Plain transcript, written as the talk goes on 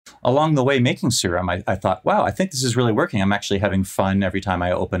along the way making Serum, I thought, wow, I think this is really working. I'm actually having fun every time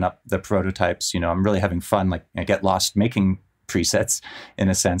I open up the prototypes. I'm really having fun. Like, I get lost making presets in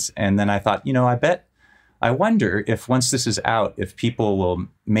a sense. And then I thought, I wonder if once this is out, if people will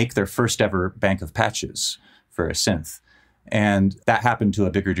make their first ever bank of patches for a synth. And that happened to a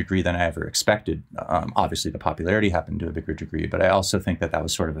bigger degree than I ever expected. Obviously, the popularity happened to a bigger degree, but I also think that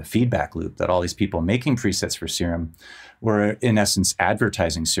was sort of a feedback loop, that all these people making presets for Serum were, in essence,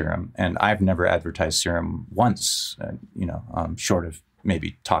 advertising Serum. And I've never advertised Serum once, short of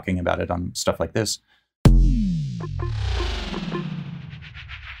maybe talking about it on stuff like this.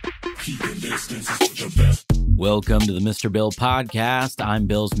 Welcome to the Mr. Bill podcast. I'm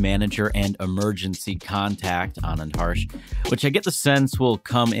Bill's manager and emergency contact, Anand Harsh, which I get the sense will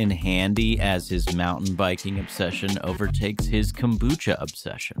come in handy as his mountain biking obsession overtakes his kombucha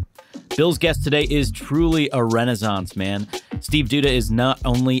obsession. Bill's guest today is truly a renaissance man. Steve Duda is not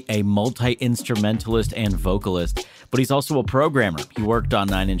only a multi-instrumentalist and vocalist, but he's also a programmer. He worked on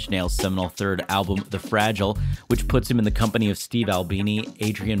Nine Inch Nails' seminal third album, The Fragile, which puts him in the company of Steve Albini,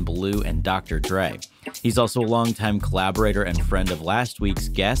 Adrian Belew, and Dr. Dre. He's also a longtime collaborator and friend of last week's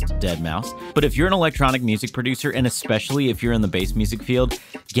guest, deadmau5. But if you're an electronic music producer, and especially if you're in the bass music field,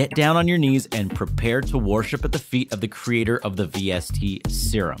 get down on your knees and prepare to worship at the feet of the creator of the VST,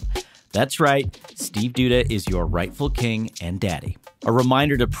 Serum. That's right, Steve Duda is your rightful king and daddy. A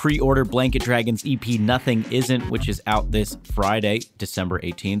reminder to pre-order Blanket Dragon's EP Nothing Isn't, which is out this Friday, December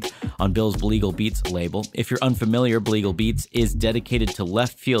 18th, on Bill's Bleagle Beats label. If you're unfamiliar, Bleagle Beats is dedicated to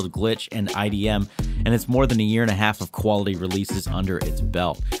left field glitch and IDM, and it's more than a year and a half of quality releases under its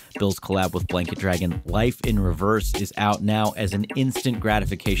belt. Bill's collab with Blanket Dragon, Life in Reverse, is out now as an instant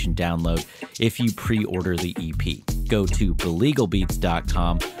gratification download if you pre-order the EP. Go to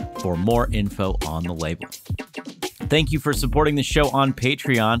BeleagleBeats.com for more info on the label. Thank you for supporting the show on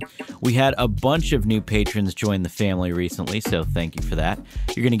Patreon. We had a bunch of new patrons join the family recently, so thank you for that.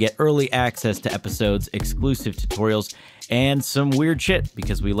 You're going to get early access to episodes, exclusive tutorials, and some weird shit,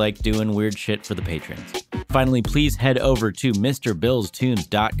 because we like doing weird shit for the patrons. Finally, please head over to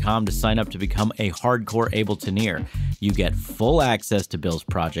MrBillsTunes.com to sign up to become a hardcore Ableton-ear. You get full access to Bill's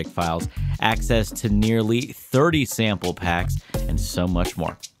project files, access to nearly 30 sample packs, and so much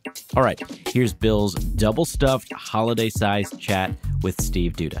more. All right, here's Bill's double-stuffed, holiday-sized chat with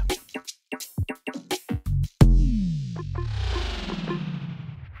Steve Duda.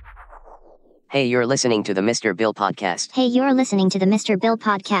 Hey, you're listening to the Mr. Bill podcast. Hey, you're listening to the Mr. Bill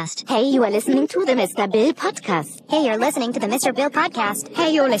podcast. Hey, you are listening to the Mr. Bill podcast. Hey, you're listening to the Mr. Bill podcast.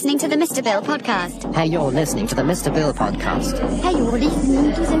 Hey, you're listening to the Mr. Bill podcast. Hey, you're listening to the Mr. Bill podcast. Hey, you're listening to the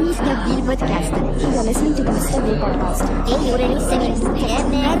Mr. Bill podcast. Hey, you're listening to the Mr. Bill podcast. Hey, you're listening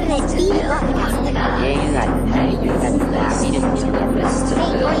to the Mr. Bill podcast.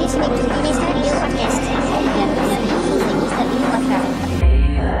 Hey, you're listening to the Mr. Bill podcast. Hey, you're listening to the Mr. Bill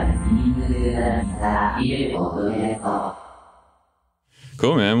podcast.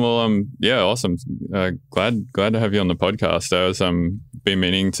 Cool, man. Well, yeah, awesome. Glad to have you on the podcast. I was been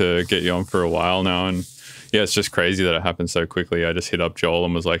meaning to get you on for a while now, and yeah, it's just crazy that it happened so quickly. I just hit up Joel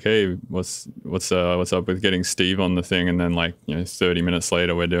and was like, "Hey, what's up with getting Steve on the thing?" And then 30 minutes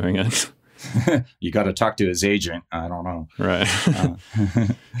later, we're doing it. You got to talk to his agent. I don't know. Right.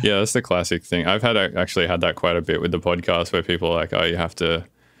 Yeah, that's the classic thing. I've actually had that quite a bit with the podcast, where people are like, "Oh, you have to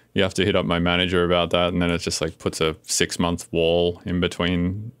hit up my manager about that," and then it just puts a 6-month wall in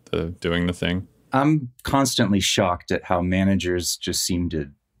between doing the thing. I'm constantly shocked at how managers just seem to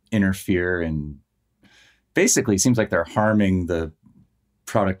interfere, and basically it seems like they're harming the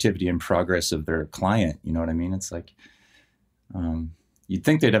productivity and progress of their client. You know what I mean? It's like, you'd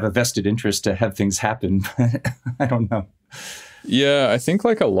think they'd have a vested interest to have things happen, but I don't know. Yeah, I think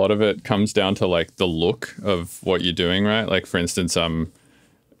a lot of it comes down to the look of what you're doing, right? Like, for instance, they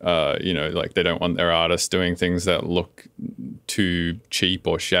don't want their artists doing things that look too cheap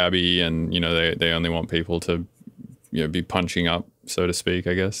or shabby, and they only want people to be punching up, so to speak,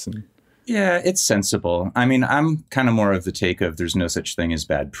 I guess. Yeah, it's sensible. I mean, I'm kind of more of the take of there's no such thing as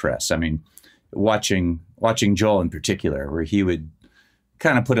bad press. I mean, watching Joel in particular, where he would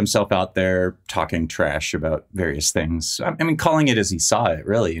kind of put himself out there talking trash about various things. I mean, calling it as he saw it,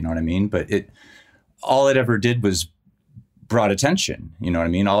 really, you know what I mean? But all it ever did was brought attention, you know what I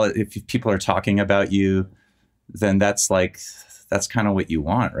mean? If people are talking about you, then that's kind of what you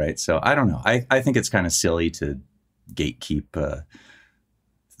want, right? So I don't know. I think it's kind of silly to gatekeep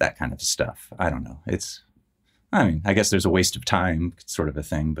that kind of stuff. I don't know. I guess there's a waste of time sort of a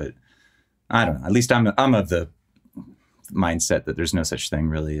thing, but I don't know. At least I'm of the mindset that there's no such thing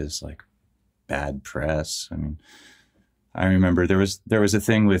really as bad press. I mean, I remember there was a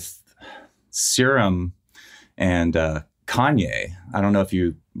thing with Serum and Kanye. I don't know if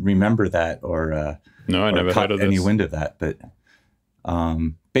you remember that or no, I never heard of this. Any wind of that, but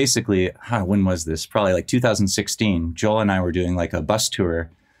basically, when was this? Probably like 2016. Joel and I were doing like a bus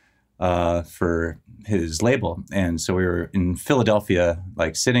tour for his label, and so we were in Philadelphia,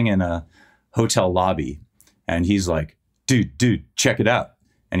 like sitting in a hotel lobby, and he's like, "Dude, check it out."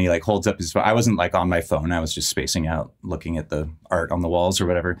 And he like holds up his phone. I wasn't like on my phone. I was just spacing out, looking at the art on the walls or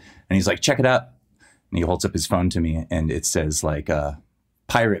whatever. And he's like, check it out. And he holds up his phone to me and it says like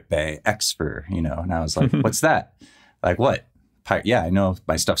Pirate Bay, Xfer, you know. And I was like, what's that? Like, what? Yeah, I know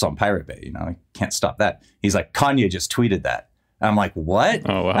my stuff's on Pirate Bay, you know. I can't stop that. He's like, Kanye just tweeted that. And I'm like, what?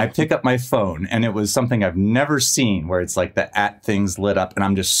 Oh, wow. I pick up my phone and it was something I've never seen where it's like the @ things lit up and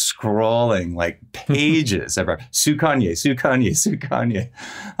I'm just scrolling like pages everywhere. Sue Kanye.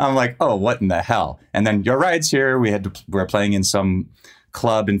 I'm like, oh, what in the hell? And then Your Ride's here. We're playing in some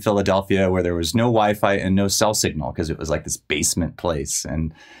club in Philadelphia where there was no Wi-Fi and no cell signal because it was like this basement place.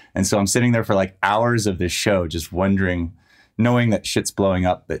 And so I'm sitting there for like hours of this show just wondering, knowing that shit's blowing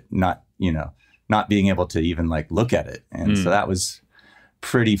up, but not, you know, not being able to even like look at it. And so that was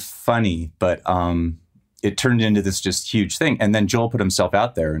pretty funny, but it turned into this just huge thing. And then Joel put himself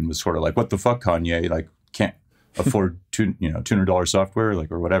out there and was sort of like, what the fuck, Kanye? Like, can't afford $200 software,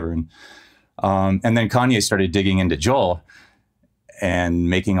 like, or whatever. And then Kanye started digging into Joel and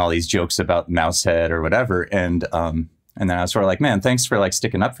making all these jokes about Mousehead or whatever. And then I was sort of like, man, thanks for like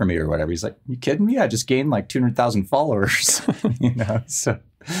sticking up for me or whatever. He's like, you kidding me? I just gained like 200,000 followers, you know? So,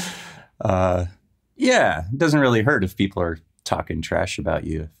 yeah, it doesn't really hurt if people are talking trash about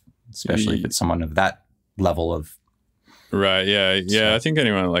you, especially if it's someone of that level of. Right. Yeah. Yeah. I think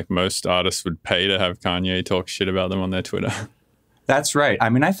anyone, like most artists, would pay to have Kanye talk shit about them on their Twitter. That's right. I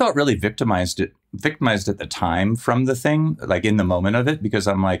mean, I felt really victimized at the time from the thing, like in the moment of it, because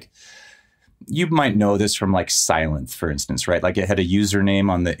I'm like, you might know this from like Silence, for instance, right? Like it had a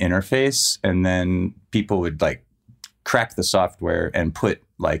username on the interface and then people would like crack the software and put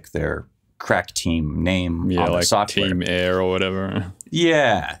like their crack team name on the software. Team Air or whatever.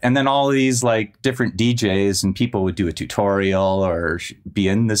 Yeah. And then all these like different DJs and people would do a tutorial or be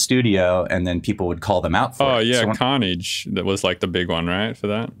in the studio and then people would call them out for it. Oh, yeah. So Carnage, that was like the big one, right? For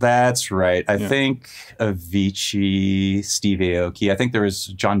that? That's right. I think Avicii, Steve Aoki. I think there was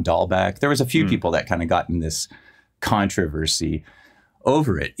John Dahlback. There was a few people that kind of got in this controversy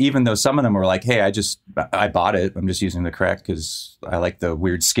over it, even though some of them were like, hey, I bought it. I'm just using the crack because I like the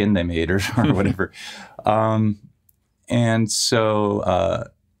weird skin they made or whatever. And so,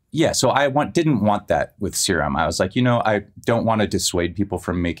 so I didn't want that with Serum. I was like, you know, I don't want to dissuade people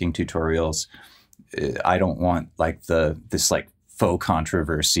from making tutorials. I don't want like this like faux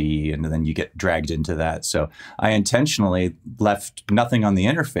controversy and then you get dragged into that. So I intentionally left nothing on the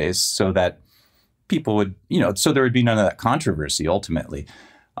interface so that people would, you know, so there would be none of that controversy ultimately.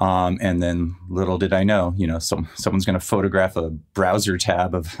 And then little did I know, you know, someone's going to photograph a browser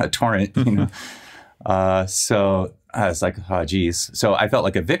tab of a torrent, you know. So I was like, oh, geez. So I felt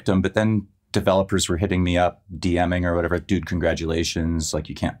like a victim, but then developers were hitting me up, DMing or whatever, dude, congratulations. Like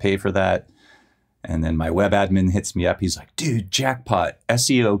you can't pay for that. And then my web admin hits me up. He's like, dude, jackpot,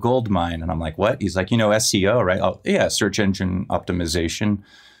 SEO goldmine. And I'm like, what? He's like, you know, SEO, right? Oh, yeah, search engine optimization.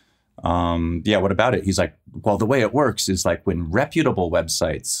 Yeah, what about it? He's like, well, the way it works is like when reputable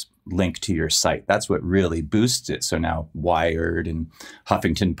websites link to your site, that's what really boosts it. So now Wired and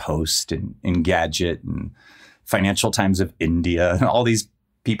Huffington Post and Engadget and Financial Times of India and all these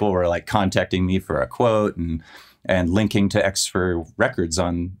people were like contacting me for a quote and linking to Xfer records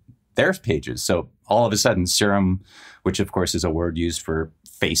on their pages. So all of a sudden Serum, which of course is a word used for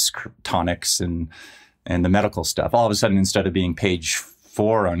face tonics and the medical stuff, all of a sudden instead of being page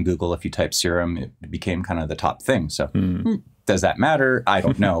 4 on Google, if you type Serum, it became kind of the top thing. So does that matter? I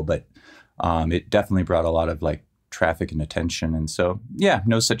don't know, but it definitely brought a lot of like traffic and attention. And so, yeah,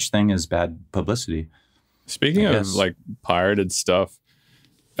 no such thing as bad publicity. Speaking of like pirated stuff,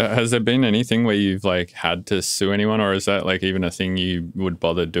 has there been anything where you've like had to sue anyone, or is that like even a thing you would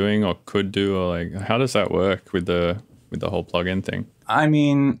bother doing or could do, or like how does that work with the whole plugin thing? I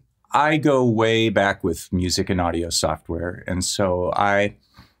mean, I go way back with music and audio software. And so I,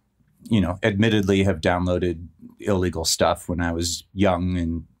 you know, admittedly have downloaded illegal stuff when I was young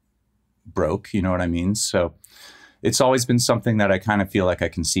and broke, you know what I mean? So it's always been something that I kind of feel like I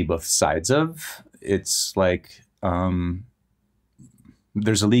can see both sides of. It's like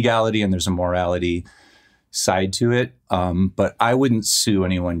there's a legality and there's a morality side to it. But I wouldn't sue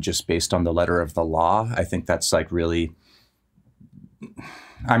anyone just based on the letter of the law. I think that's like really...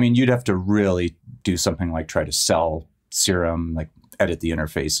 I mean, you'd have to really do something like try to sell Serum, like edit the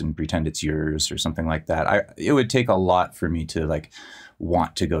interface and pretend it's yours or something like that. It would take a lot for me to like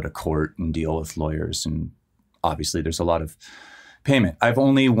want to go to court and deal with lawyers. And obviously there's a lot of payment. I've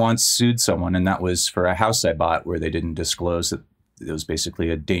only once sued someone, and that was for a house I bought where they didn't disclose that it was basically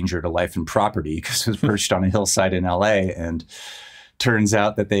a danger to life and property because it was perched on a hillside in LA. And turns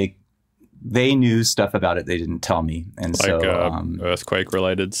out that they knew stuff about it they didn't tell me. And like, so earthquake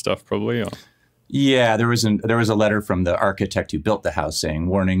related stuff probably. Or? Yeah, there was a letter from the architect who built the house saying,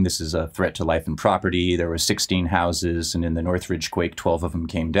 warning, this is a threat to life and property. There were 16 houses, and in the Northridge quake, 12 of them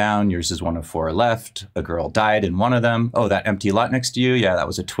came down. Yours is one of 4 left. A girl died in one of them. Oh, that empty lot next to you? Yeah, that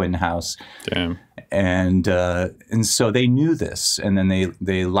was a twin house. Damn. And so they knew this, and then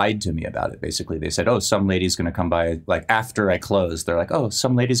they lied to me about it. Basically, they said, oh, some lady's going to come by. Like after I closed, they're like, oh,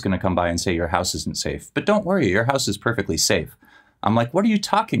 some lady's going to come by and say your house isn't safe. But don't worry, your house is perfectly safe. I'm like, what are you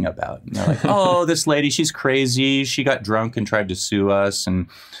talking about? And they're like, oh, this lady, she's crazy. She got drunk and tried to sue us.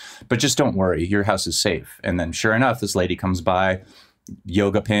 But just don't worry, your house is safe. And then sure enough, this lady comes by,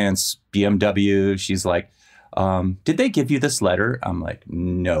 yoga pants, BMW. She's like, did they give you this letter? I'm like,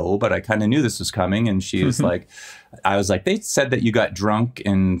 no, but I kind of knew this was coming. And she was like, I was like, they said that you got drunk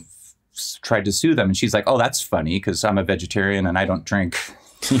and tried to sue them. And she's like, oh, that's funny because I'm a vegetarian and I don't drink.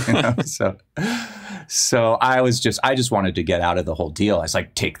 So I just wanted to get out of the whole deal. I was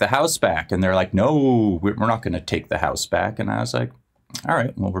like, take the house back. And they're like, no, we're not going to take the house back. And I was like, all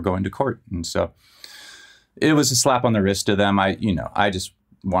right, well, we're going to court. And so it was a slap on the wrist to them. I just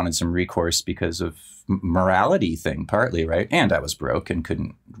wanted some recourse because of morality thing, partly, right? And I was broke and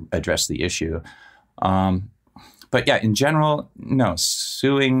couldn't address the issue. But yeah, in general, no,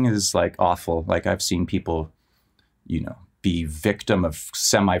 suing is like awful. Like I've seen people, be victim of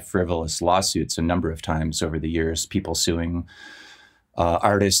semi-frivolous lawsuits a number of times over the years, people suing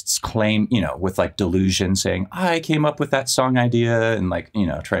artists claim, with like delusion saying, I came up with that song idea and like,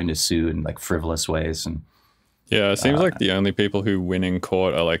 trying to sue in like frivolous ways. And yeah, it seems like the only people who win in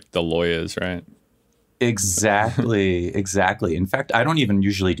court are like the lawyers, right? Exactly. In fact, I don't even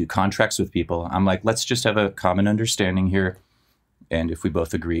usually do contracts with people. I'm like, let's just have a common understanding here. And if we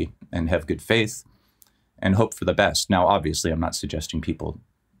both agree and have good faith, and hope for the best. Now, obviously, I'm not suggesting people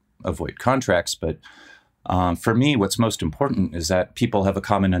avoid contracts, but for me, what's most important is that people have a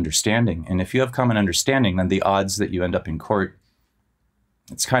common understanding. And if you have common understanding, then the odds that you end up in court,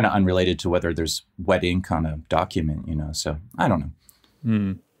 it's kind of unrelated to whether there's wet ink on a document, so I don't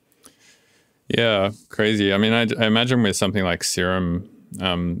know. Yeah, crazy. I mean, I imagine with something like Serum,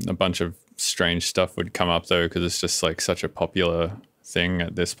 a bunch of strange stuff would come up, though, because it's just like such a popular thing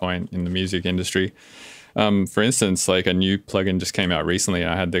at this point in the music industry. For instance, like a new plugin just came out recently.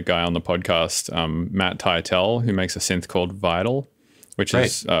 I had the guy on the podcast, Matt Tytel, who makes a synth called Vital, which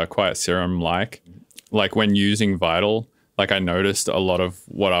is quite Serum-like. Like when using Vital, like I noticed a lot of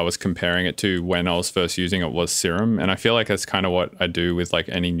what I was comparing it to when I was first using it was Serum. And I feel like that's kind of what I do with like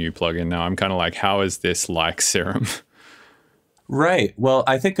any new plugin now. I'm kind of like, how is this like Serum? Right. Well,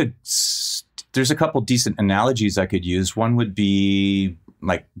 I think there's a couple decent analogies I could use. One would be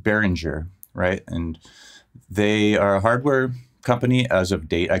like Behringer, right? And they are a hardware company as of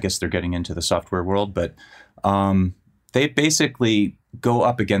date. I guess they're getting into the software world, but they basically go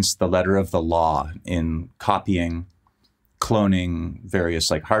up against the letter of the law in copying, cloning various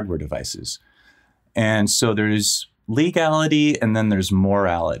like hardware devices. And so there's legality and then there's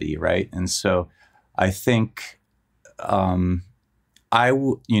morality, right? And so I think I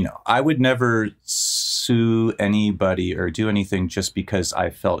would never sue anybody or do anything just because I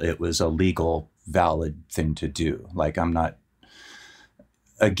felt it was a legal, valid thing to do. Like I'm not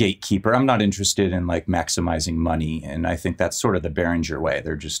a gatekeeper. I'm not interested in like maximizing money. And I think that's sort of the Behringer way.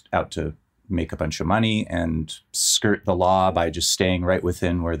 They're just out to make a bunch of money and skirt the law by just staying right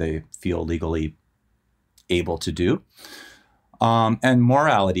within where they feel legally able to do. And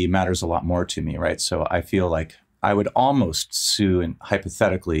morality matters a lot more to me, right? So I feel like I would almost sue, and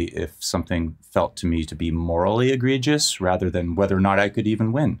hypothetically, if something felt to me to be morally egregious, rather than whether or not I could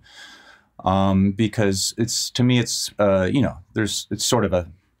even win. Because it's sort of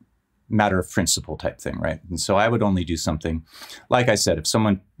a matter of principle type thing, right? And so I would only do something, like I said, if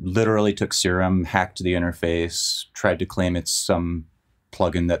someone literally took Serum, hacked the interface, tried to claim it's some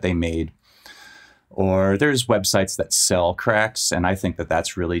plugin that they made, or there's websites that sell cracks, and I think that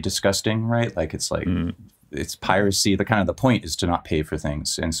that's really disgusting, right? Like it's like, it's piracy. The point is to not pay for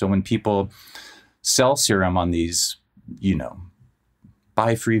things. And so when people sell Serum on these,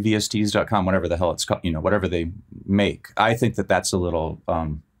 buyfreevsds.com, whatever the hell it's called, whatever they make, I think that that's a little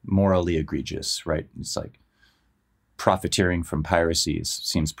morally egregious, right? It's like profiteering from piracy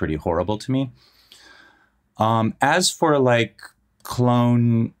seems pretty horrible to me. As for like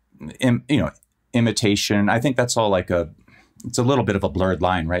clone, imitation, I think that's all like it's a little bit of a blurred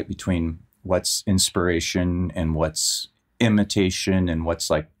line, right? Between what's inspiration and what's imitation and what's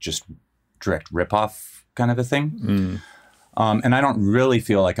like just direct ripoff kind of a thing. And I don't really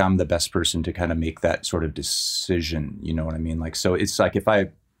feel like I'm the best person to kind of make that sort of decision. You know what I mean? Like, so it's like if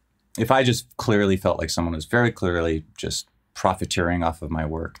I just clearly felt like someone was very clearly just profiteering off of my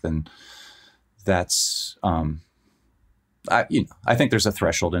work, then that's, I think there's a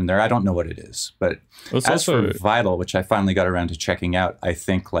threshold in there. I don't know what it is, but It's as for Vital, which I finally got around to checking out, I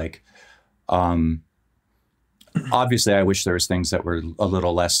think like, obviously I wish there was things that were a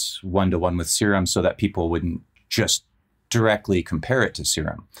little less one-to-one with Serum so that people wouldn't just directly compare it to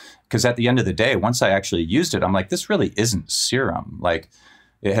Serum. Because at the end of the day, once I actually used it, I'm like, this really isn't Serum. Like,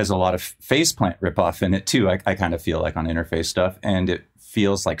 it has a lot of phase plant ripoff in it too. I kind of feel like on interface stuff, and it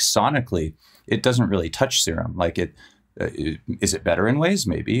feels like sonically, it doesn't really touch Serum. Like is it better in ways?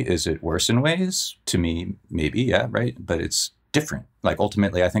 Maybe. Is it worse in ways? To me, maybe, yeah, right. But it's different. Like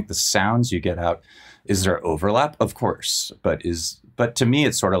ultimately, I think the sounds you get out, is there overlap? Of course. But to me,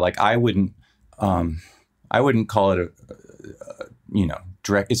 it's sort of like I wouldn't call it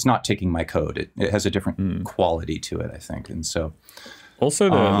direct. It's not taking my code. It has a different quality to it, I think. And so also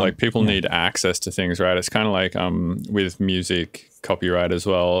like people need access to things, right? It's kind of like with music copyright as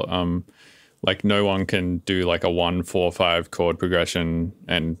well. Like no one can do like a 1-4-5 chord progression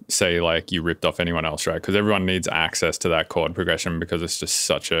and say like you ripped off anyone else, right? Because everyone needs access to that chord progression because it's just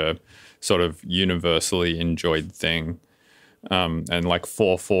such a sort of universally enjoyed thing. And like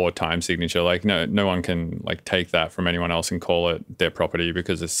 4/4 time signature, like no one can like take that from anyone else and call it their property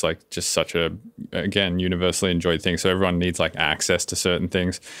because it's like just such a, again, universally enjoyed thing. So everyone needs like access to certain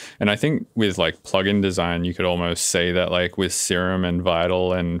things. And I think with like plugin design, you could almost say that like with Serum and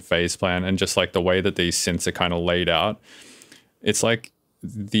Vital and Phase Plan and just like the way that these synths are kind of laid out, it's like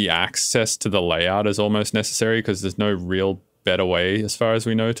the access to the layout is almost necessary because there's no real better way as far as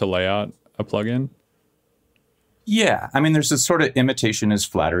we know to lay out a plugin. Yeah, I mean, there's this sort of imitation is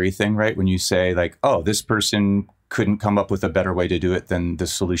flattery thing, right? When you say like, oh, this person couldn't come up with a better way to do it than the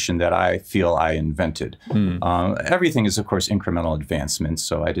solution that I feel I invented. Everything is, of course, incremental advancements.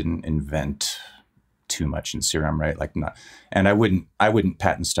 So I didn't invent too much in Serum, right? Like not, and I wouldn't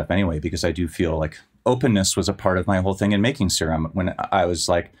patent stuff anyway, because I do feel like openness was a part of my whole thing in making Serum. When I was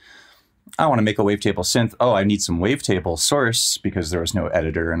like, I want to make a wavetable synth. Oh, I need some wavetable source because there was no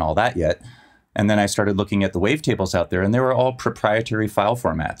editor and all that yet. And then I started looking at the wavetables out there, and they were all proprietary file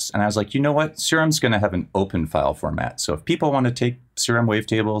formats. And I was like, you know what? Serum's going to have an open file format. So if people want to take Serum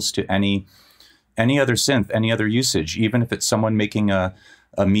wavetables to any other synth, any other usage, even if it's someone making a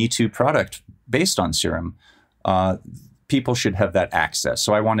Me Too product based on Serum, people should have that access.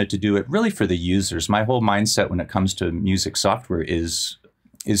 So I wanted to do it really for the users. My whole mindset when it comes to music software is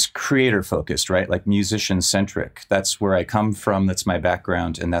creator focused, right? Like musician centric. That's where I come from. That's my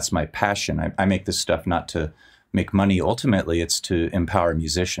background. And that's my passion. I make this stuff not to make money. Ultimately, it's to empower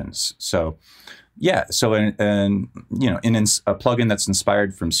musicians. So yeah. So, in a plugin that's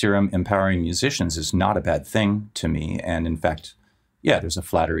inspired from Serum, empowering musicians is not a bad thing to me. And in fact, yeah, there's a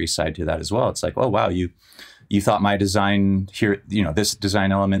flattery side to that as well. It's like, oh, wow, you thought my design here, this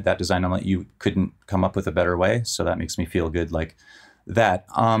design element, that design element, you couldn't come up with a better way. So that makes me feel good. Like, that.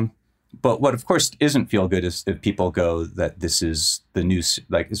 But what, of course, isn't feel good is if people go that this is the new,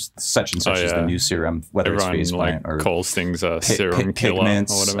 like such and such is the new Serum, whether everyone, it's phase plant or calls things a Serum killer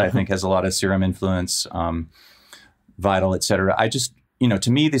pigments, or whatever. I think has a lot of Serum influence, Vital, etc. I just,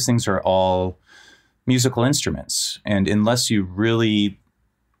 to me, these things are all musical instruments. And unless you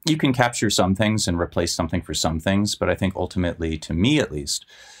can capture some things and replace something for some things. But I think ultimately, to me at least,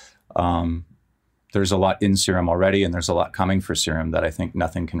 there's a lot in Serum already, and there's a lot coming for Serum that I think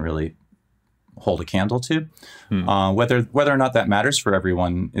nothing can really hold a candle to. Whether or not that matters for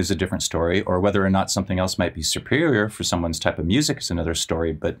everyone is a different story, or whether or not something else might be superior for someone's type of music is another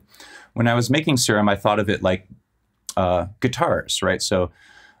story. But when I was making Serum, I thought of it like guitars, right? So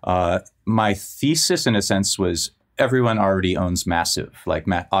my thesis, in a sense, was everyone already owns Massive. Like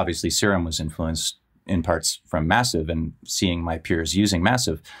obviously, Serum was influenced in parts from Massive and seeing my peers using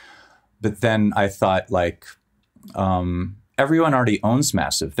Massive. But then I thought, like, everyone already owns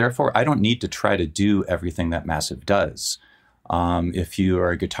Massive. Therefore, I don't need to try to do everything that Massive does. If you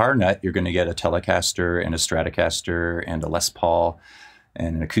are a guitar nut, you're going to get a Telecaster and a Stratocaster and a Les Paul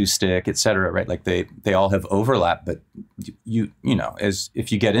and an acoustic, et cetera, right? Like they all have overlap, but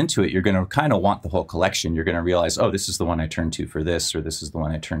if you get into it, you're going to kind of want the whole collection. You're going to realize, oh, this is the one I turn to for this, or this is the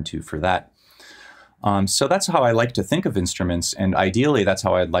one I turn to for that. So that's how I like to think of instruments. And ideally, that's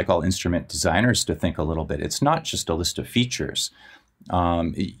how I'd like all instrument designers to think a little bit. It's not just a list of features.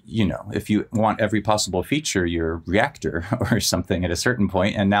 You know, if you want every possible feature, you're Reactor or something at a certain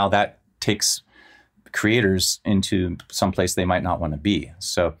point, and now that takes creators into some place they might not want to be.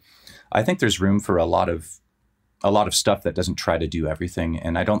 So I think there's room for a lot of stuff that doesn't try to do everything.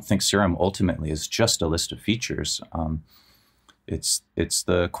 And I don't think Serum ultimately is just a list of features. It's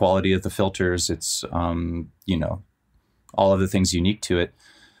the quality of the filters. It's you know, all of the things unique to it.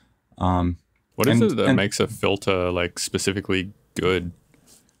 What is it that makes a filter like specifically good?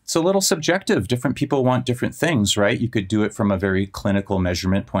 It's a little subjective. Different people want different things, right? You could do it from a very clinical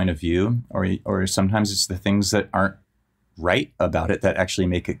measurement point of view, or sometimes it's the things that aren't right about it that actually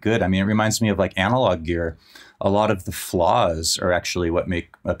make it good. I mean, it reminds me of like analog gear. A lot of the flaws are actually what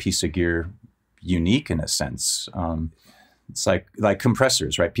make a piece of gear unique in a sense. It's like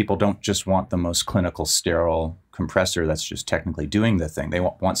compressors, right? People don't just want the most clinical, sterile compressor that's just technically doing the thing. They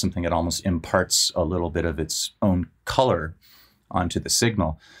want something that almost imparts a little bit of its own color onto the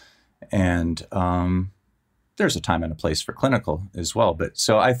signal. And there's a time and a place for clinical as well. But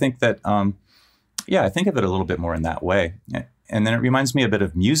so I think that, yeah, I think of it a little bit more in that way. And then it reminds me a bit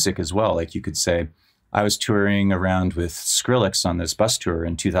of music as well. Like you could say, I was touring around with Skrillex on this bus tour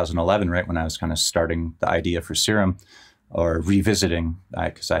in 2011, right when I was kind of starting the idea for Serum, or revisiting,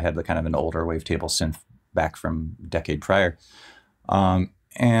 because I had the kind of an older wavetable synth back from a decade prior.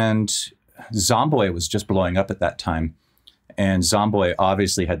 And Zomboy was just blowing up at that time. And Zomboy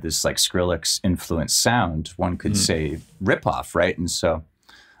obviously had this like Skrillex influenced sound, one could say ripoff, right? And so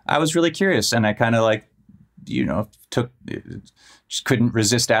I was really curious, and I kind of like, you know, just couldn't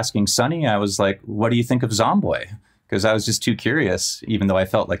resist asking Sonny. I was like, what do you think of Zomboy? Because I was just too curious, even though I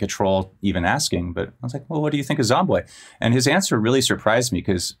felt like a troll even asking. But I was like, well, what do you think of Zomboy? And his answer really surprised me,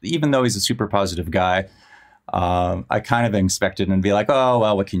 because even though he's a super positive guy, I kind of expected him to be like, oh,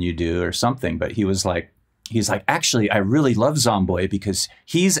 well, what can you do or something? But he's like, actually, I really love Zomboy because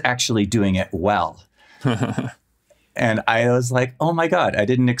he's actually doing it well. And I was like, oh my God, I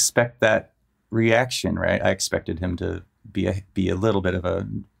didn't expect that reaction, right? I expected him to be a little bit of a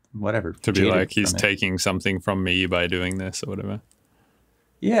whatever. To be like, he's taking something from me by doing this or whatever.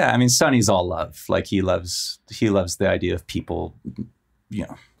 Yeah, I mean, Sonny's all love. Like he loves the idea of people, you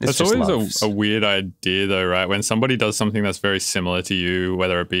know. It's always a weird idea though, right? When somebody does something that's very similar to you,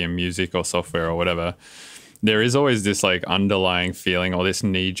 whether it be in music or software or whatever, there is always this like underlying feeling or this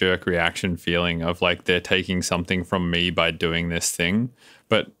knee-jerk reaction feeling of like they're taking something from me by doing this thing.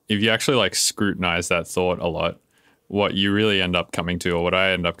 But if you actually like scrutinize that thought a lot, what you really end up coming to, or what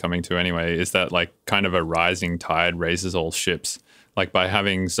I end up coming to anyway, is that like kind of a rising tide raises all ships. Like by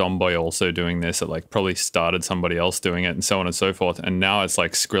having Zomboy also doing this, it like probably started somebody else doing it and so on and so forth. And now it's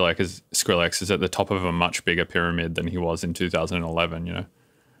like Skrillex is at the top of a much bigger pyramid than he was in 2011, you know?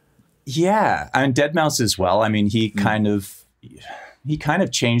 Yeah, and Deadmau5 as well. I mean, he kind of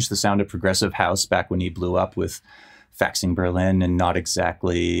changed the sound of progressive house back when he blew up with Faxing Berlin and Not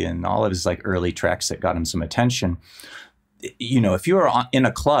Exactly and all of his like early tracks that got him some attention. You know, if you were in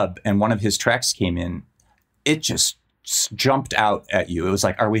a club and one of his tracks came in, it just jumped out at you. It was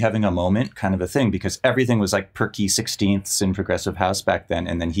like, are we having a moment kind of a thing? Because everything was like perky 16ths in progressive house back then.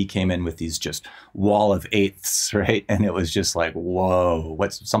 And then he came in with these just wall of eighths, right? And it was just like, whoa,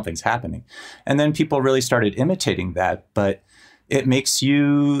 something's happening. And then people really started imitating that, but it makes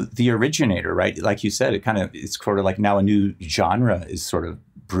you the originator, right? Like you said, it's sort of like now a new genre is sort of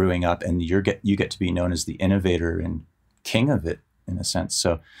brewing up, and you get to be known as the innovator and king of it in a sense.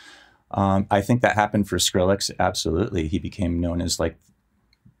 So I think that happened for Skrillex. Absolutely. He became known as like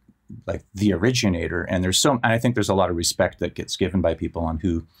the originator. And I think there's a lot of respect that gets given by people on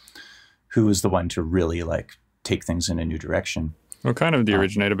who is the one to really like take things in a new direction. Well, kind of the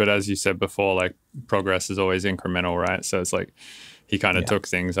originator, but as you said before, like progress is always incremental, right? So it's like he kind of took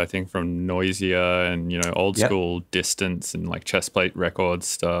things, I think, from Noisier and, you know, old school Distance and like chest plate records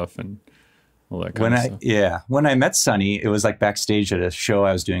stuff and all that kind of stuff. Yeah. When I met Sonny, it was like backstage at a show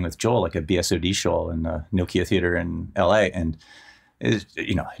I was doing with Joel, like a BSOD show in the Nokia Theater in LA. And,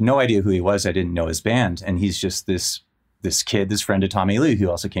 you know, no idea who he was. I didn't know his band. And he's just this kid, this friend of Tommy Lee, who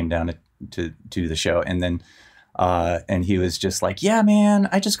also came down to do the show. And then and he was just like, yeah, man,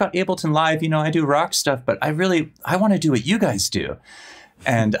 I just got Ableton Live. You know, I do rock stuff, but I want to do what you guys do.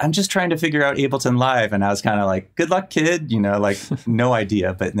 And I'm just trying to figure out Ableton Live. And I was kind of like, good luck, kid. You know, like no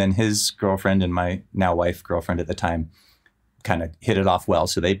idea. But then his girlfriend and my now wife girlfriend at the time kind of hit it off well.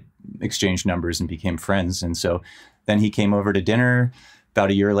 So they exchanged numbers and became friends. And so then he came over to dinner about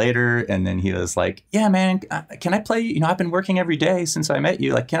a year later, and then he was like, yeah, man, can I play, I've been working every day since I met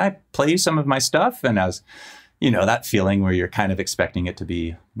you. Like, can I play you some of my stuff? And I was, that feeling where you're kind of expecting it to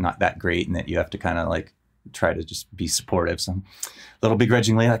be not that great and that you have to kind of like try to just be supportive. So I'm a little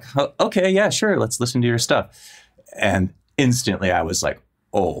begrudgingly like, oh, okay, yeah, sure. Let's listen to your stuff. And instantly I was like,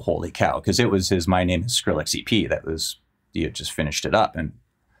 oh, holy cow. Cause it was his My Name is Skrillex EP he had just finished it up. And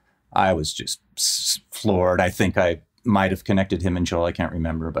I was just floored. I think I might have connected him and Joel. I can't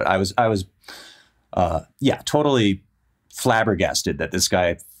remember, but I was totally flabbergasted that this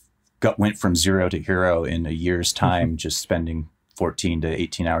guy went from zero to hero in a year's time, just spending 14 to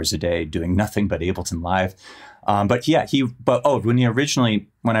 18 hours a day doing nothing but Ableton Live. When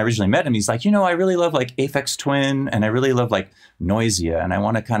I originally met him, he's like, I really love like Aphex Twin and I really love like Noisia. And I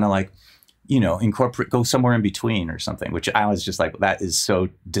want to kind of like, go somewhere in between or something, which I was just like, that is so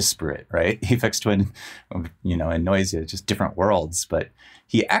disparate, right? Aphex Twin, and Noisia, just different worlds. But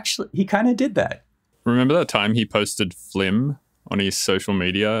he kind of did that. Remember that time he posted Flim on his social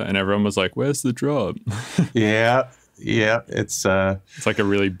media and everyone was like, where's the drop? Yeah. It's like a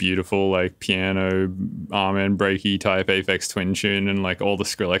really beautiful like piano arm and breaky type Aphex Twin tune, and like all the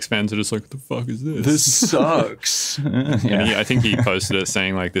Skrillex fans are just like, what the fuck is this? This sucks. And I think he posted it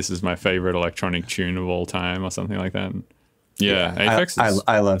saying like, this is my favorite electronic tune of all time or something like that. Yeah. Aphex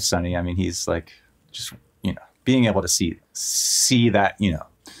I love Sonny. I mean, he's like just being able to see that,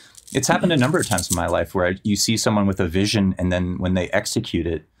 it's happened a number of times in my life where you see someone with a vision and then when they execute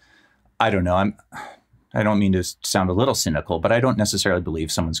it, I don't know, I don't mean to sound a little cynical, but I don't necessarily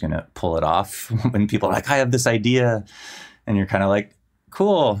believe someone's going to pull it off when people are like, I have this idea. And you're kind of like,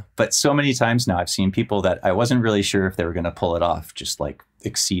 cool. But so many times now I've seen people that I wasn't really sure if they were going to pull it off, just like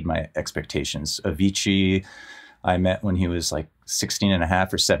exceed my expectations. Avicii, I met when he was like 16 and a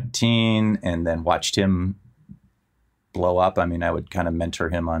half or 17 and then watched him blow up. I mean, I would kind of mentor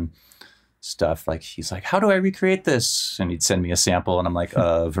him on stuff. Like, he's like, how do I recreate this? And he'd send me a sample and I'm like,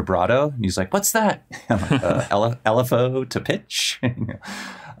 vibrato. And he's like, what's that? I'm like, LFO to pitch. And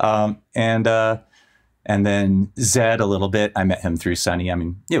then Zed a little bit. I met him through Sonny. I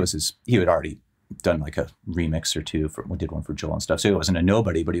mean, he had already done like a remix or two we did one for Joel and stuff. So he wasn't a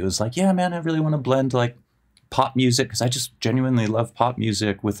nobody, but he was like, yeah, man, I really want to blend like pop music. Cause I just genuinely love pop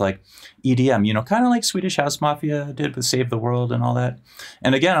music with like EDM, kind of like Swedish House Mafia did with Save the World and all that.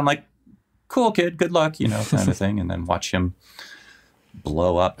 And again, I'm like, cool kid, good luck, kind of thing. And then watch him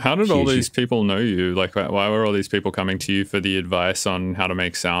blow up. How did all these people know you? Like, why were all these people coming to you for the advice on how to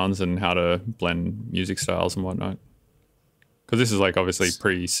make sounds and how to blend music styles and whatnot? Because this is like obviously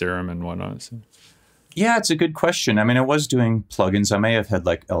pre-Serum and whatnot. So. Yeah, it's a good question. I mean, I was doing plugins. I may have had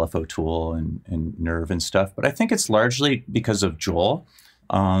like LFOTool and Nerve and stuff, but I think it's largely because of Joel.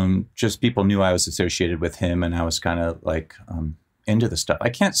 Just people knew I was associated with him and I was kind of like into the stuff. I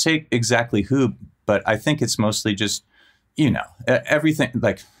can't say exactly who, but I think it's mostly just, everything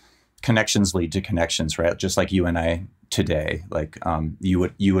like connections lead to connections, right? Just like you and I today, like you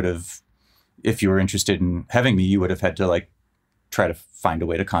would have, if you were interested in having me, you would have had to like try to find a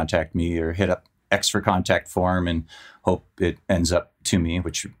way to contact me or hit up Xfer contact form and hope it ends up to me,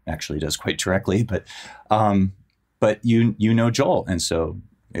 which actually does quite directly. But you know Joel, and so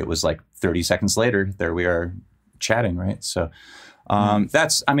it was like 30 seconds later, there we are chatting, right? So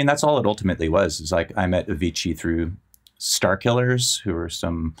that's all it ultimately was. Is like I met Avicii through Starkillers, who were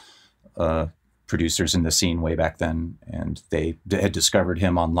some producers in the scene way back then, and they had discovered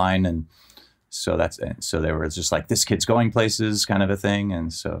him online, and so they were just like, this kid's going places kind of a thing.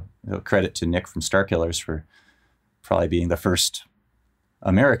 And so credit to Nick from Starkillers for probably being the first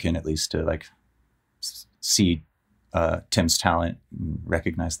American, at least, to like see Tim's talent and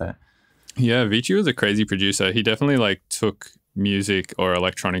recognize that. Yeah, Avicii was a crazy producer. He definitely like took music or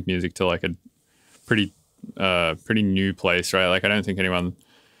electronic music to like a pretty new place, right? Like I don't think anyone,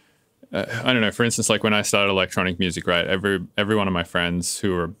 I don't know, for instance, like when I started electronic music, right, every one of my friends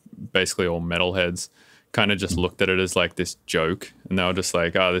who were basically all metalheads kind of just looked at it as like this joke, and they were just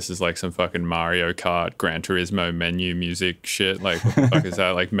like, oh, this is like some fucking Mario Kart, Gran Turismo menu music shit. Like, what the fuck is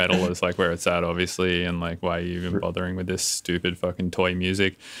that? Like, metal is like where it's at, obviously, and like, why are you even bothering with this stupid fucking toy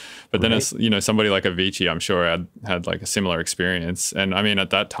music? But then, it's, somebody like Avicii, I'm sure had like a similar experience. And I mean,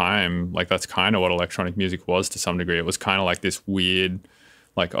 at that time, like that's kind of what electronic music was to some degree. It was kind of like this weird,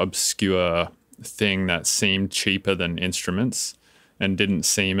 like obscure thing that seemed cheaper than instruments and didn't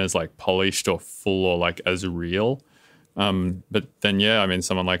seem as like polished or full or like as real. But then, yeah, I mean,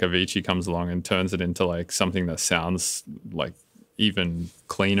 someone like Avicii comes along and turns it into like something that sounds like even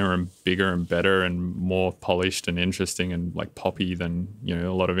cleaner and bigger and better and more polished and interesting and like poppy than, a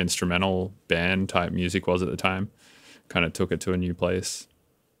lot of instrumental band type music was at the time. kind of took it to a new place.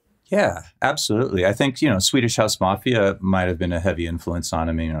 Yeah, absolutely. I think, Swedish House Mafia might have been a heavy influence on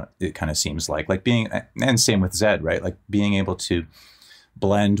him. It kind of seems like being, and same with Zed, right? Like being able to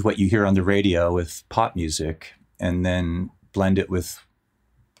blend what you hear on the radio with pop music and then blend it with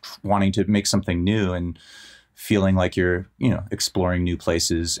wanting to make something new and feeling like you're, exploring new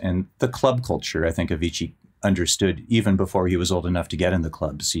places. And the club culture, I think Avicii understood even before he was old enough to get in the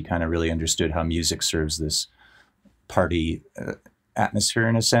clubs. He kind of really understood how music serves this party atmosphere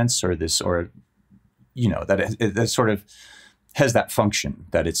in a sense, that it sort of has that function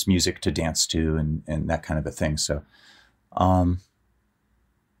that it's music to dance to and that kind of a thing. So,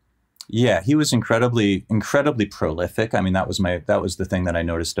 yeah, he was incredibly prolific. I mean, that was the thing that I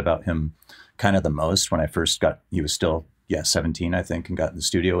noticed about him kind of the most when I first he was still, 17, I think, and got in the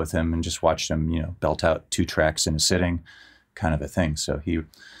studio with him and just watched him, belt out 2 tracks in a sitting kind of a thing. So he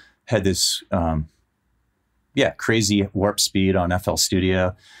had this, crazy warp speed on FL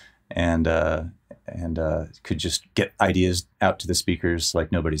Studio and could just get ideas out to the speakers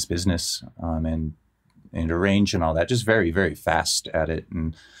like nobody's business, and arrange and all that, just very, very fast at it.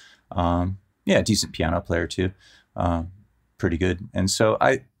 And, decent piano player too. Pretty good. And so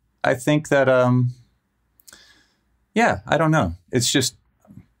I think that, I don't know. It's just,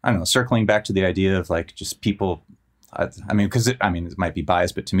 I don't know, circling back to the idea of like just people, it might be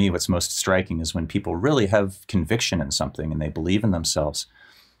biased, but to me, what's most striking is when people really have conviction in something and they believe in themselves.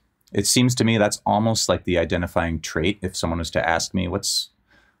 It seems to me that's almost like the identifying trait. If someone was to ask me, what's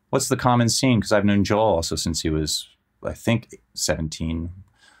the common scene? Because I've known Joel also since he was, I think, 17,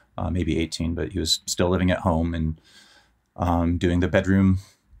 maybe 18, but he was still living at home and doing the bedroom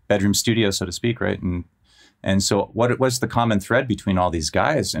studio, so to speak, right? And so what was the common thread between all these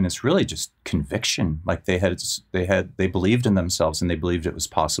guys? And it's really just conviction. Like they believed in themselves and they believed it was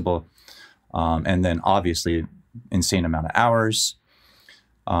possible. And then obviously insane amount of hours.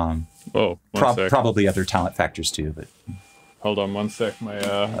 Probably other talent factors too, but. Hold on 1 sec. My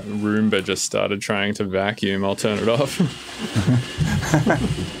Roomba just started trying to vacuum. I'll turn it off.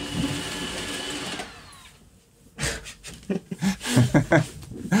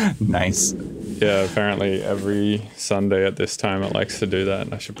 Nice. Yeah, apparently every Sunday at this time it likes to do that,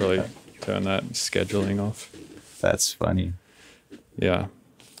 and I should probably turn that scheduling off. That's funny. Yeah.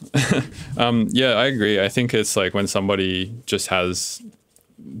 I agree. I think it's like when somebody just has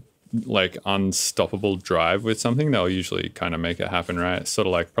like unstoppable drive with something, they'll usually kind of make it happen, right? It's sort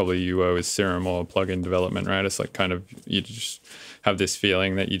of like probably you were with Serum or plugin development, right? It's like kind of you just have this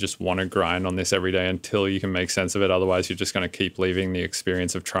feeling that you just want to grind on this every day until you can make sense of it. Otherwise, you're just going to keep leaving the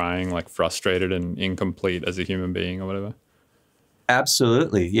experience of trying like frustrated and incomplete as a human being or whatever.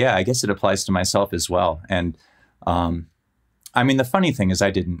 Absolutely. Yeah, I guess it applies to myself as well. And the funny thing is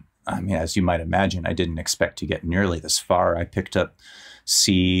as you might imagine, I didn't expect to get nearly this far. I picked up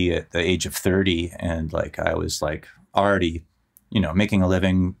C at the age of 30 and like I was like already, making a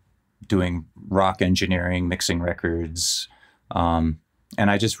living doing rock engineering, mixing records. And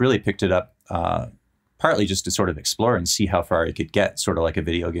I just really picked it up partly just to sort of explore and see how far I could get, sort of like a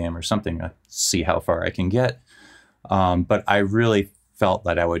video game or something, see how far I can get. But I really felt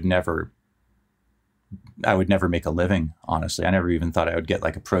that I would never make a living, honestly. I never even thought I would get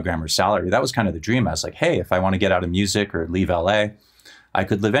like a programmer's salary. That was kind of the dream. I was like, hey, if I want to get out of music or leave LA, I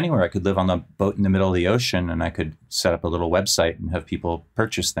could live anywhere. I could live on the boat in the middle of the ocean and I could set up a little website and have people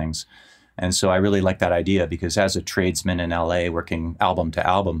purchase things. And so I really like that idea because as a tradesman in LA working album to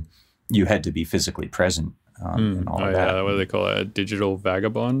album, you had to be physically present and all of that. Yeah, what do they call it? A digital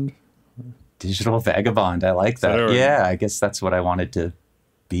vagabond? Digital vagabond. I like that. Yeah, I guess that's what I wanted to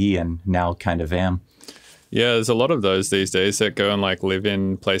be and now kind of am. Yeah, there's a lot of those these days that go and like live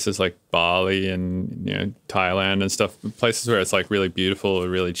in places like Bali and Thailand and stuff, places where it's like really beautiful or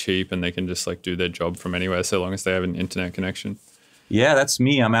really cheap and they can just like do their job from anywhere so long as they have an internet connection. Yeah, that's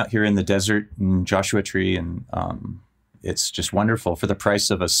me. I'm out here in the desert in Joshua Tree and it's just wonderful. For the price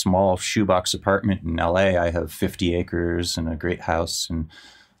of a small shoebox apartment in LA, I have 50 acres and a great house and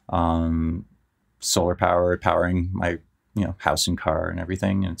solar power powering my house and car and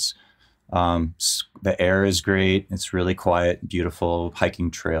everything. And it's the air is great. It's really quiet, beautiful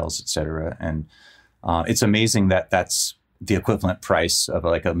hiking trails, etc. And it's amazing that that's the equivalent price of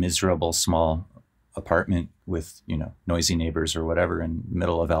like a miserable small apartment with noisy neighbors or whatever in the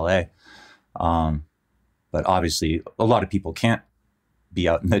middle of LA. But obviously, a lot of people can't be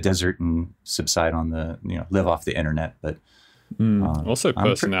out in the desert and subside on the live off the internet. But also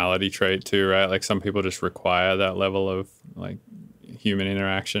personality trait too, right? Like some people just require that level of like human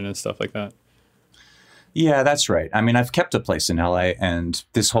interaction and stuff like that. Yeah, that's right. I mean, I've kept a place in LA, and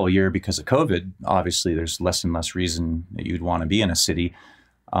this whole year, because of COVID, obviously there's less and less reason that you'd want to be in a city.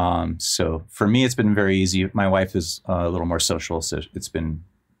 So for me, it's been very easy. My wife is a little more social, so it's been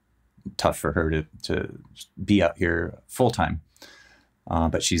tough for her to be out here full time.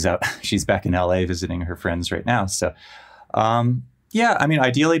 But she's back in LA visiting her friends right now. So, yeah, I mean,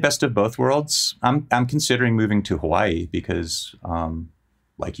 ideally, best of both worlds. I'm considering moving to Hawaii because,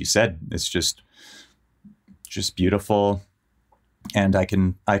 like you said, it's just beautiful, and I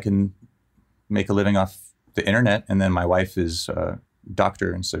can make a living off the internet. And then my wife is a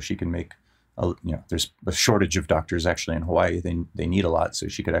doctor, and so she can make there's a shortage of doctors actually in Hawaii. They need a lot, so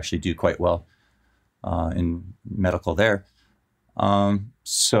she could actually do quite well in medical there.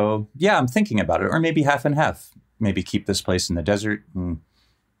 So yeah, I'm thinking about it, or maybe half and half. Maybe keep this place in the desert and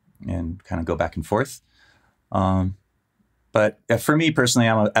kind of go back and forth. But for me personally,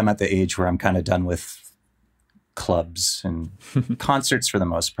 I'm at the age where I'm kind of done with clubs and concerts for the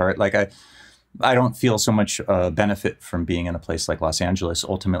most part. Like I don't feel so much benefit from being in a place like Los Angeles.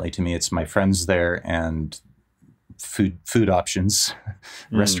 Ultimately, to me, it's my friends there and food options,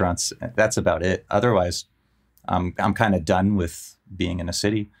 restaurants. That's about it. Otherwise, I'm kind of done with being in a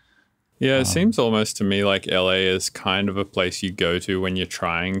city. Yeah, it seems almost to me like LA is kind of a place you go to when you're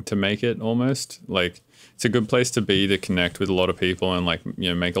trying to make it almost. Like it's a good place to be, to connect with a lot of people and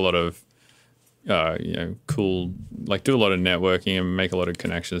make a lot of cool, like do a lot of networking and make a lot of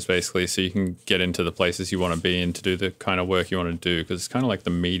connections basically, so you can get into the places you want to be in to do the kind of work you want to do, because it's kind of like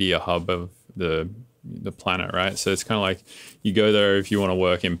the media hub of the planet, right? So it's kind of like you go there if you want to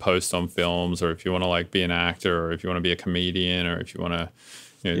work in post on films, or if you want to like be an actor, or if you want to be a comedian, or if you want to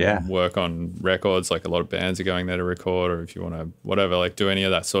work on records, like a lot of bands are going there to record, or if you want to whatever, like do any of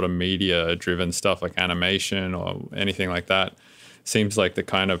that sort of media driven stuff like animation or anything like that. Seems like the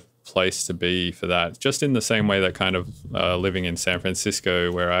kind of place to be for that, just in the same way that kind of living in San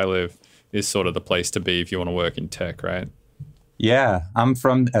Francisco where I live is sort of the place to be if you want to work in tech, right? Yeah, I'm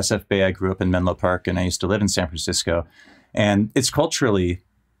from SF Bay. I grew up in Menlo Park, and I used to live in San Francisco, and it's culturally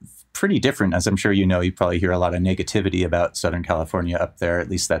pretty different. As I'm sure you know, you probably hear a lot of negativity about Southern California up there. At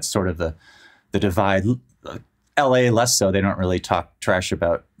least that's sort of the divide. LA less so. They don't really talk trash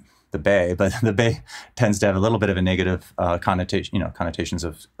about the Bay, but the Bay tends to have a little bit of a negative connotations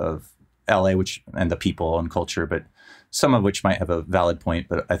of LA, and the people and culture, but some of which might have a valid point,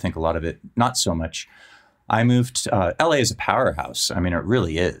 but I think a lot of it not so much. I moved. LA is a powerhouse. I mean, it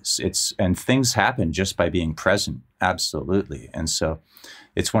really is. And things happen just by being present. Absolutely. And so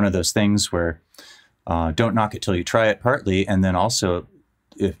it's one of those things where don't knock it till you try it, partly, and then also,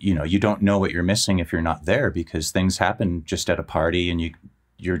 if you don't know what you're missing if you're not there, because things happen just at a party, and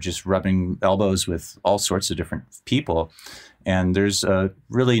you're just rubbing elbows with all sorts of different people. And there's a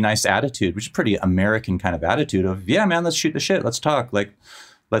really nice attitude, which is pretty American kind of attitude of, yeah, man, let's shoot the shit. Let's talk. What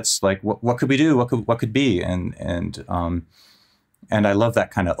could we do? What could be? And I love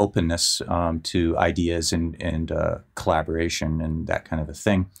that kind of openness to ideas and collaboration and that kind of a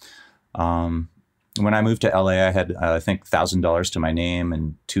thing. When I moved to LA, I had, I think, $1,000 to my name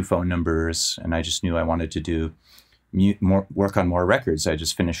and 2 phone numbers. And I just knew I wanted to do more work on more records. I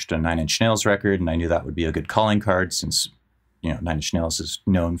just finished a 9 Inch Nails record, and I knew that would be a good calling card, since 9 Inch Nails is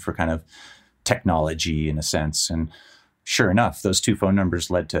known for kind of technology in a sense. And sure enough, those 2 phone numbers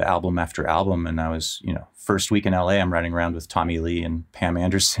led to album after album. And I was, first week in LA, I'm riding around with Tommy Lee and Pam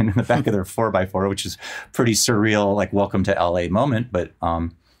Anderson in the back of their 4x4, which is pretty surreal, like welcome to LA moment. But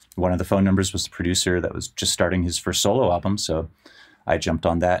one of the phone numbers was the producer that was just starting his first solo album, so I jumped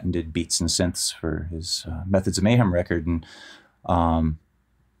on that and did beats and synths for his Methods of Mayhem record. And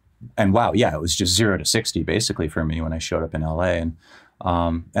wow, yeah, it was just 0 to 60 basically for me when I showed up in LA.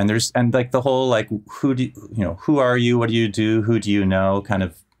 And like the whole, like, who are you? What do you do? Who do you know? Kind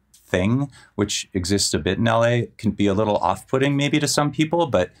of thing, which exists a bit in LA. It can be a little off-putting maybe to some people,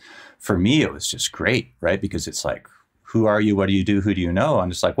 but for me, it was just great, right? Because it's like, who are you? What do you do? Who do you know? I'm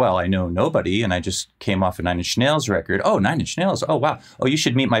just like, well, I know nobody. And I just came off a 9 Inch Nails record. Oh, 9 Inch Nails. Oh, wow. Oh, you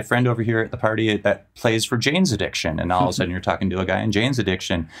should meet my friend over here at the party that plays for Jane's Addiction. And all of a sudden you're talking to a guy in Jane's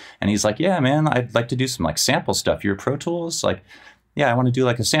Addiction. And he's like, yeah, man, I'd like to do some like sample stuff. Your Pro Tools? Like, yeah, I want to do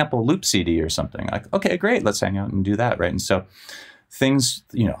like a sample loop CD or something. Like, okay, great. Let's hang out and do that. Right. And so things,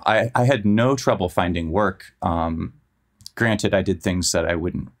 I had no trouble finding work. Granted, I did things that I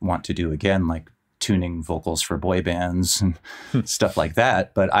wouldn't want to do again, like tuning vocals for boy bands and stuff like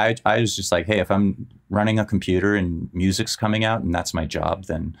that. But I was just like, hey, if I'm running a computer and music's coming out and that's my job,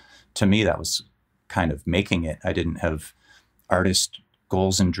 then to me, that was kind of making it. I didn't have artist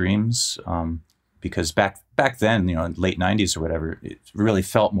goals and dreams. because back then, you know, in late 90s or whatever, it really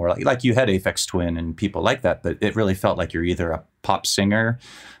felt more like you had Aphex Twin and people like that, but it really felt like you're either a pop singer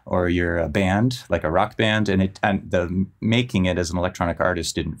or you're a band, like a rock band, and the making it as an electronic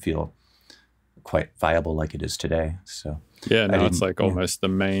artist didn't feel quite viable like it is today. So yeah, now it's like almost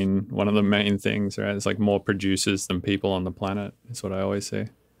one of the main things, right? It's like more producers than people on the planet, is what I always say.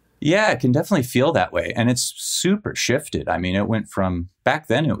 Yeah, it can definitely feel that way. And it's super shifted. I mean, it went from back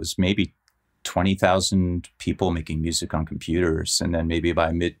then, it was maybe 20,000 people making music on computers. And then maybe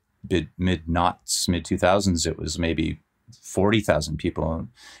by mid 2000s, it was maybe 40,000 people.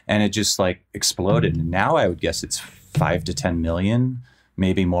 And it just like exploded. And now I would guess it's 5 to 10 million,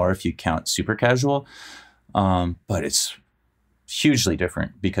 maybe more if you count super casual. But it's hugely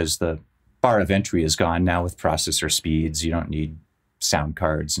different because the bar of entry is gone now with processor speeds. You don't need sound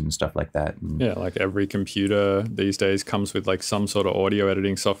cards and stuff like that. And yeah, like every computer these days comes with like some sort of audio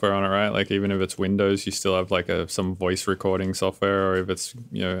editing software on it, right? Like even if it's Windows, you still have like some voice recording software, or if it's,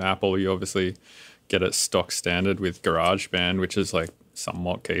 you know, Apple, you obviously get it stock standard with GarageBand, which is like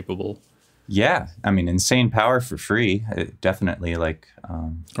somewhat capable. Yeah, I mean, insane power for free, definitely. Like,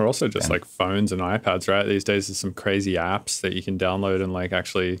 or also just like phones and iPads, right? These days, there's some crazy apps that you can download and like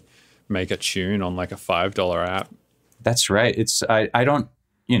actually make a tune on like a $5 app. That's right. It's I don't,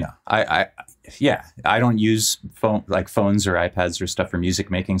 you know, I don't use phones or iPads or stuff for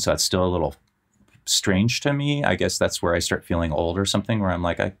music making, so it's still a little strange to me. I guess that's where I start feeling old or something, where I'm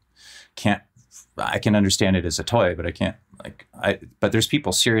like, I can understand it as a toy, but I can't but there's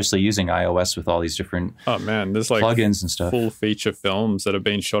people seriously using iOS with all these different there's like plugins and stuff. Full feature films that have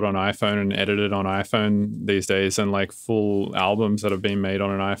been shot on iPhone and edited on iPhone these days, and like full albums that have been made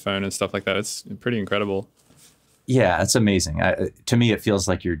on an iPhone and stuff like that. It's pretty incredible. Yeah, it's amazing. To me, it feels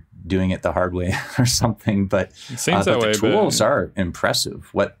like you're doing it the hard way or something. But it seems that way. The tools are impressive.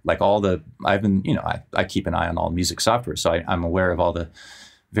 I keep an eye on all music software, so I'm aware of all the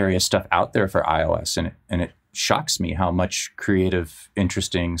various stuff out there for iOS, and it shocks me how much creative,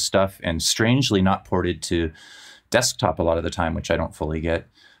 interesting stuff, and strangely not ported to desktop a lot of the time, which I don't fully get.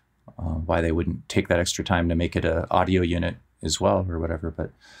 Why they wouldn't take that extra time to make it an audio unit as well, or whatever.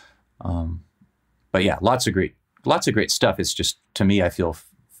 But yeah, lots of great stuff. It's just, to me, it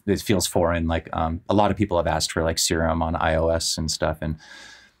feels foreign. Like a lot of people have asked for like Serum on iOS and stuff, and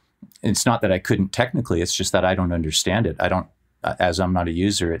it's not that I couldn't technically. It's just that I don't understand it. As I'm not a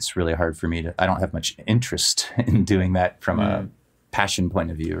user, it's really hard for me I don't have much interest in doing that from a passion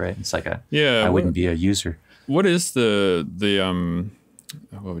point of view, right? It's like I wouldn't be a user. What is the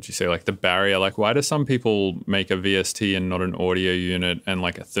what would you say, like the barrier? Like, why do some people make a VST and not an audio unit, and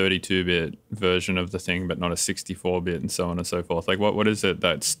like a 32-bit version of the thing, but not a 64-bit, and so on and so forth? Like, what is it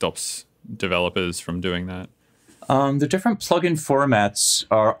that stops developers from doing that? The different plugin formats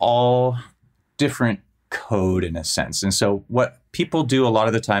are all different code in a sense. And so what people do a lot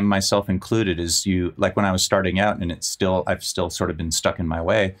of the time, myself included, is like when I was starting out, and I've still sort of been stuck in my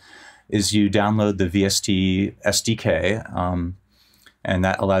way, is you download the VST SDK, and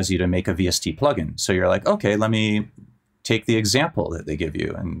that allows you to make a VST plugin. So you're like, okay, let me take the example that they give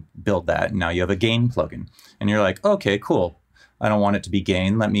you and build that. And now you have a gain plugin. And you're like, okay, cool. I don't want it to be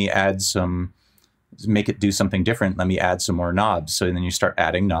gain. Let me make it do something different. Let me add some more knobs. So then you start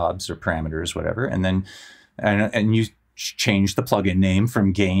adding knobs or parameters, whatever. And then, and you change the plugin name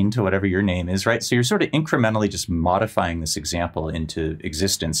from gain to whatever your name is, right? So you're sort of incrementally just modifying this example into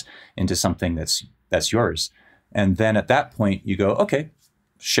existence, into something that's yours. And then at that point you go, okay,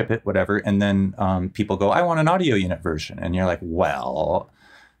 ship it, whatever. And then people go, I want an audio unit version. And you're like, well,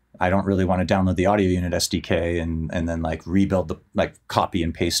 I don't really want to download the audio unit SDK and then like rebuild copy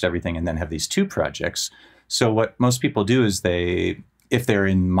and paste everything and then have these two projects. So what most people do is if they're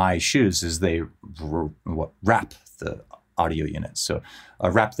in my shoes, is they wrap the audio unit. So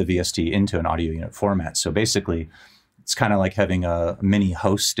wrap the VST into an audio unit format. So basically, it's kind of like having a mini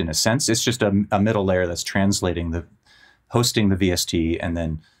host in a sense. It's just a middle layer that's hosting the VST and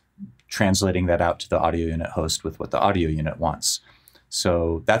then translating that out to the audio unit host with what the audio unit wants.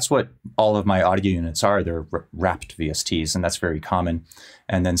 So that's what all of my audio units are. They're wrapped VSTs, and that's very common.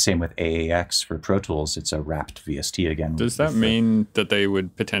 And then same with AAX for Pro Tools. It's a wrapped VST again. Does that mean that they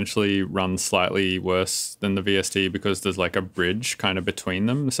would potentially run slightly worse than the VST because there's like a bridge kind of between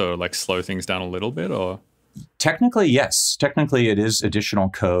them? So like slow things down a little bit, or? Technically, yes. Technically, it is additional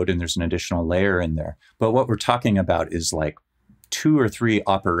code and there's an additional layer in there. But what we're talking about is like 2 or 3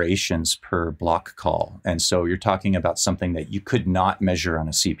 operations per block call. And so you're talking about something that you could not measure on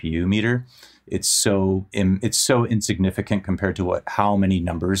a CPU meter. It's so insignificant compared to how many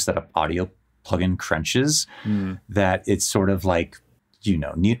numbers that an audio plugin crunches that it's sort of like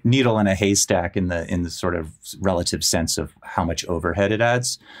needle in a haystack in the sort of relative sense of how much overhead it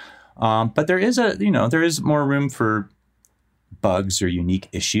adds. But there is more room for bugs or unique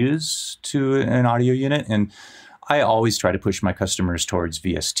issues to an audio unit. And I always try to push my customers towards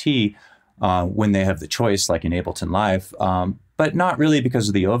VST when they have the choice, like in Ableton Live, but not really because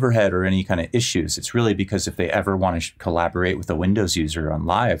of the overhead or any kind of issues. It's really because if they ever want to collaborate with a Windows user on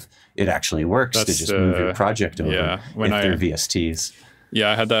Live, it actually works to just move your project over if they're VSTs. Yeah,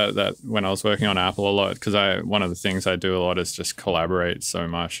 I had that when I was working on Apple a lot, because one of the things I do a lot is just collaborate so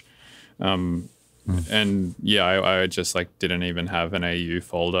much. And yeah, I just like didn't even have an AU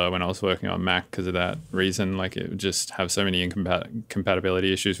folder when I was working on Mac because of that reason. Like it would just have so many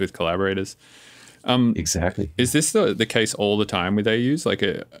incompatibility issues with collaborators. Exactly. Is this the case all the time with AUs? Like,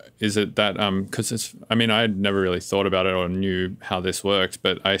 is it that, because I mean, I never really thought about it or knew how this worked,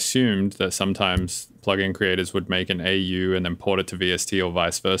 but I assumed that sometimes plugin creators would make an AU and then port it to VST or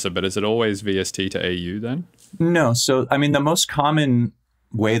vice versa. But is it always VST to AU then? No. So, I mean, the most common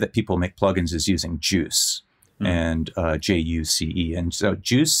way that people make plugins is using Juice and JUCE. And so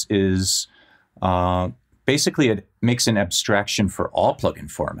Juice is basically it makes an abstraction for all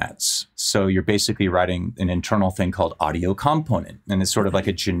plugin formats. So you're basically writing an internal thing called audio component, and it's sort of like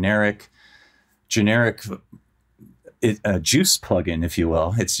a generic Juice plugin, if you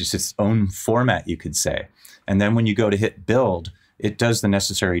will. It's just its own format, you could say. And then when you go to hit build, it does the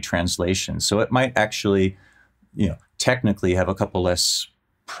necessary translation. So it might actually, technically have a couple less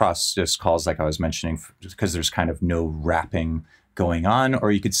process calls, like I was mentioning, because there's kind of no wrapping going on.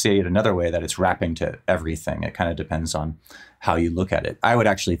 Or you could say it another way, that it's wrapping to everything. It kind of depends on how you look at it. I would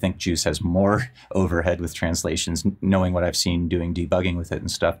actually think Juice has more overhead with translations, knowing what I've seen doing debugging with it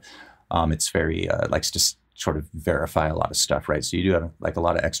and stuff. It's very, likes to sort of verify a lot of stuff, right? So you do have like a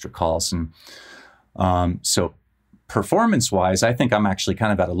lot of extra calls. And so performance-wise, I think I'm actually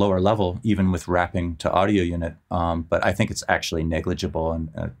kind of at a lower level, even with wrapping to audio unit. But I think it's actually negligible, and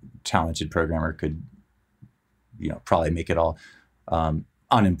a talented programmer could, probably make it all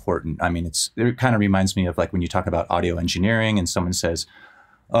unimportant. I mean, it kind of reminds me of like when you talk about audio engineering and someone says,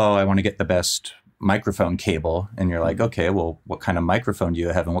 "Oh, I want to get the best microphone cable," and you're like, "Okay, well, what kind of microphone do you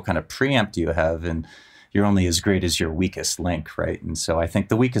have, and what kind of preamp do you have?" And you're only as great as your weakest link, right? And so I think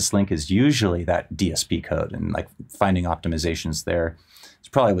the weakest link is usually that DSP code, and like finding optimizations there is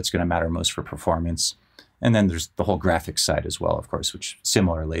probably what's going to matter most for performance. And then there's the whole graphics side as well, of course, which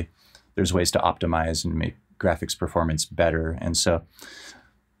similarly, there's ways to optimize and make graphics performance better. And so,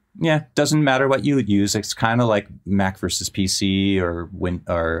 yeah, doesn't matter what you would use. It's kind of like Mac versus PC or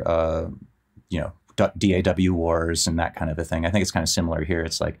DAW wars and that kind of a thing. I think it's kind of similar here.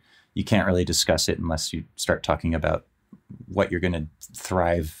 It's like, you can't really discuss it unless you start talking about what you're going to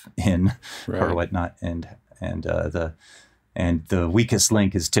thrive in or whatnot. And the weakest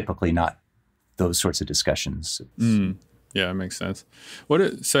link is typically not those sorts of discussions. Yeah, it makes sense.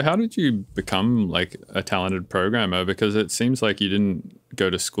 So how did you become like a talented programmer? Because it seems like you didn't go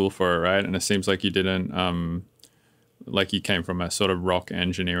to school for it, right? And it seems like you didn't, like you came from a sort of rock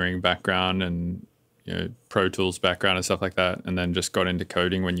engineering background and Pro Tools background and stuff like that, and then just got into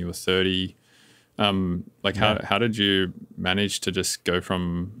coding when you were 30. How did you manage to just go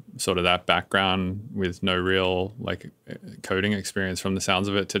from sort of that background with no real like coding experience from the sounds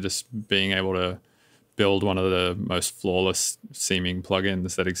of it to just being able to build one of the most flawless seeming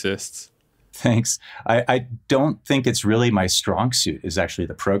plugins that exists? Thanks. I don't think it's really my strong suit is actually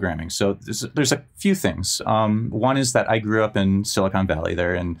the programming. So there's a few things. One is that I grew up in Silicon Valley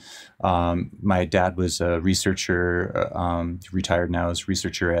there, and my dad was a researcher, retired now as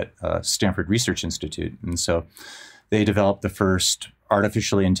researcher at Stanford Research Institute. And so they developed the first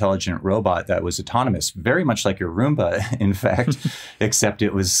artificially intelligent robot that was autonomous, very much like your Roomba, in fact, except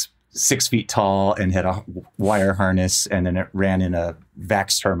it was 6 feet tall and had a wire harness, and then it ran in a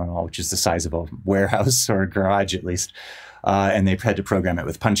VAX terminal, which is the size of a warehouse or a garage at least. And they had to program it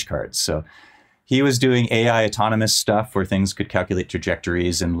with punch cards. So he was doing AI autonomous stuff where things could calculate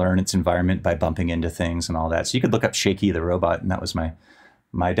trajectories and learn its environment by bumping into things and all that. So you could look up Shaky the robot, and that was my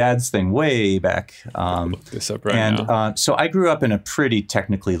dad's thing way back. Look this up now. So I grew up in a pretty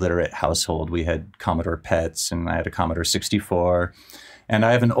technically literate household. We had Commodore PETs, and I had a Commodore 64. And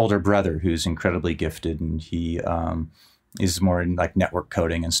I have an older brother who's incredibly gifted, and he is more in like network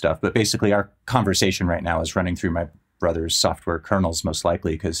coding and stuff. But basically our conversation right now is running through my brother's software kernels, most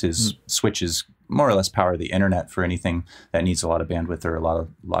likely, because his switches more or less power the internet for anything that needs a lot of bandwidth or a lot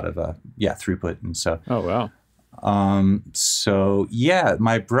of throughput. And so, oh, wow. So yeah,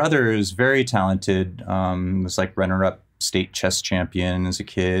 my brother is very talented. Was like runner-up state chess champion as a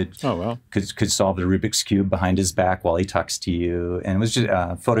kid. Oh, wow. Could solve the Rubik's Cube behind his back while he talks to you. And it was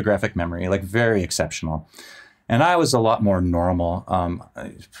just photographic memory, like very exceptional. And I was a lot more normal,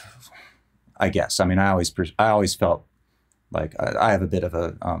 I guess. I mean, I always felt like I have a bit of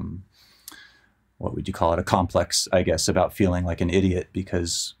a, what would you call it? A complex, I guess, about feeling like an idiot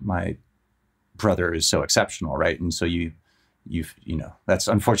because my brother is so exceptional, right? And so you know, that's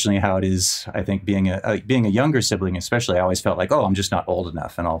unfortunately how it is. I think being a younger sibling, especially, I always felt like, oh, I'm just not old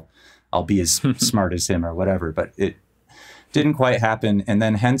enough, and I'll be as smart as him or whatever. But it didn't quite happen, and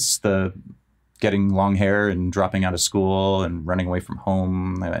then hence the getting long hair and dropping out of school and running away from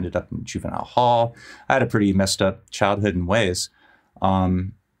home. I ended up in juvenile hall. I had a pretty messed up childhood in ways.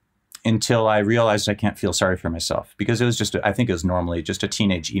 Until I realized I can't feel sorry for myself because it was just, I think it was normally just a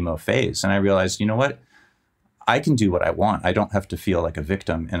teenage emo phase. And I realized, you know what? I can do what I want. I don't have to feel like a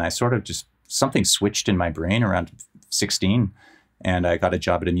victim. And I sort of just, something switched in my brain around 16. And I got a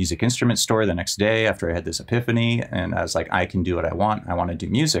job at a music instrument store the next day after I had this epiphany. And I was like, I can do what I want. I want to do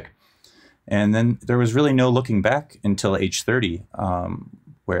music. And then there was really no looking back until age 30,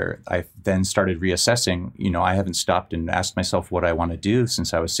 where I then started reassessing. You know, I haven't stopped and asked myself what I want to do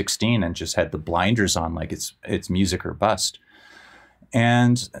since I was 16 and just had the blinders on like it's music or bust.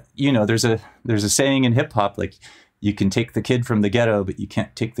 And, you know, there's a saying in hip hop, like, you can take the kid from the ghetto, but you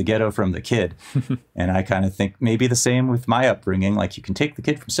can't take the ghetto from the kid. And I kind of think maybe the same with my upbringing. Like, you can take the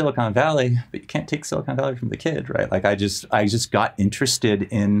kid from Silicon Valley, but you can't take Silicon Valley from the kid, right? Like, I just got interested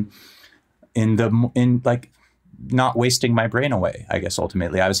in like not wasting my brain away, I guess.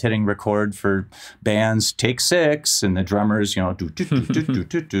 Ultimately, I was hitting record for bands, take 6, and the drummers, you know, do, do, do, do, do,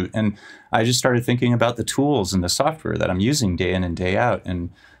 do, do. And I just started thinking about the tools and the software that I'm using day in and day out. And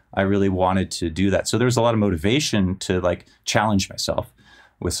I really wanted to do that. So there was a lot of motivation to like challenge myself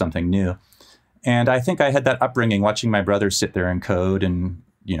with something new. And I think I had that upbringing watching my brother sit there and code, and,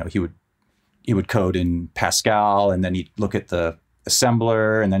 you know, he would code in Pascal, and then he'd look at the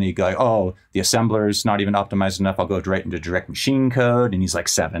assembler, and then he'd go like, oh, the assembler's not even optimized enough. I'll go right into direct machine code. And he's like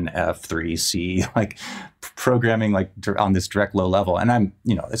 7F3C, like programming like on this direct low level. And I'm,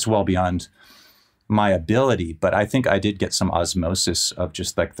 you know, it's well beyond my ability, but I think I did get some osmosis of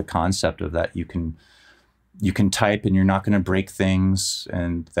just like the concept of that you can type and you're not going to break things,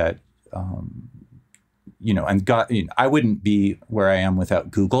 and that, you know, and I wouldn't be where I am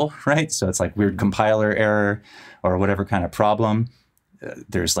without Google, right? So it's like weird compiler error or whatever kind of problem.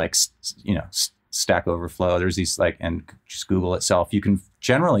 There's like, you know, Stack Overflow. There's these like, and just Google itself. You can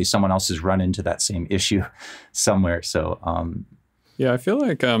generally, someone else has run into that same issue somewhere. So yeah, I feel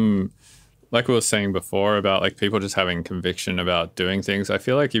like we were saying before about like people just having conviction about doing things. I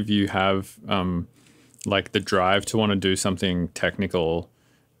feel like if you have like the drive to want to do something technical,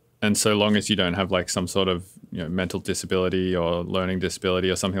 and so long as you don't have like some sort of, you know, mental disability or learning disability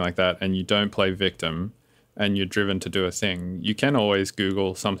or something like that, and you don't play victim and you're driven to do a thing, you can always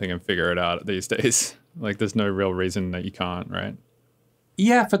Google something and figure it out these days. Like there's no real reason that you can't, right?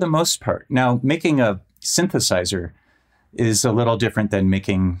 Yeah, for the most part. Now, making a synthesizer is a little different than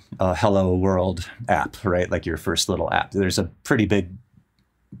making a Hello World app, right? Like your first little app. There's a pretty big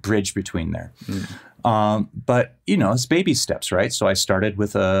bridge between there. But, you know, it's baby steps, right? So I started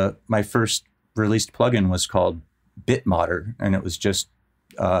with my first released plugin was called Bitmodder, and it was just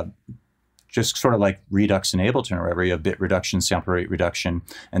sort of like Redux and Ableton or whatever. You have bit reduction, sample rate reduction,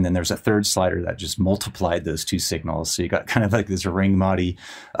 and then there's a third slider that just multiplied those two signals. So you got kind of like this ring modi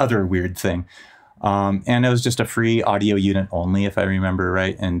other weird thing. And it was just a free audio unit only, if I remember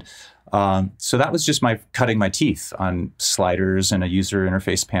right. And so that was just cutting my teeth on sliders and a user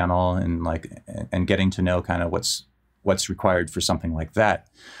interface panel, and getting to know kind of what's required for something like that.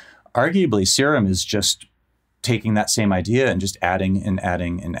 Arguably, Serum is just taking that same idea and just adding and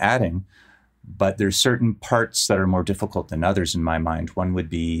adding and adding. But there's certain parts that are more difficult than others in my mind. One would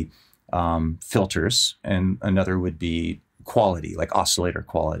be filters, and another would be quality, like oscillator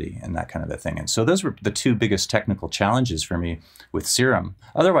quality and that kind of a thing. And so those were the two biggest technical challenges for me with Serum.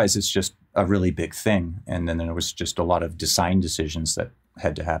 Otherwise, it's just a really big thing. And then there was just a lot of design decisions that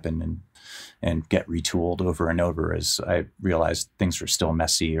had to happen and get retooled over and over as I realized things were still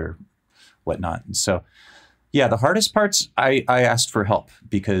messy or whatnot. And so, yeah, the hardest parts, I asked for help,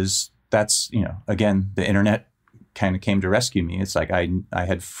 because that's, you know, again, the internet kind of came to rescue me. It's like I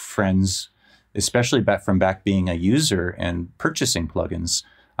had friends, especially back being a user and purchasing plugins.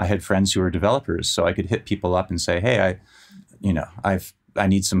 I had friends who were developers, so I could hit people up and say, hey, I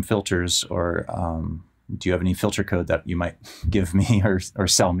need some filters, or do you have any filter code that you might give me or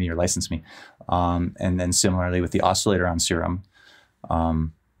sell me or license me? And then similarly with the oscillator on Serum,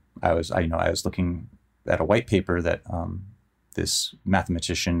 I was looking at a white paper that this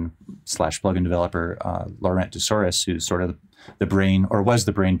mathematician / plugin developer, Laurent Desoris, who's sort of the brain, or was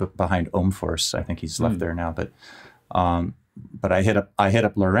the brain behind Ohmforce. I think he's left there now, but I hit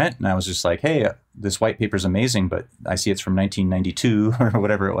up Laurent, and I was just like, hey, this white paper is amazing, but I see it's from 1992 or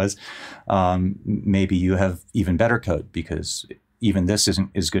whatever it was. Maybe you have even better code, because even this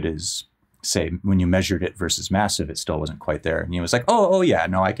isn't as good as, say, when you measured it versus massive, it still wasn't quite there. And he was like, oh yeah,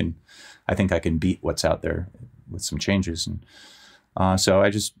 no, I think I can beat what's out there with some changes. And so I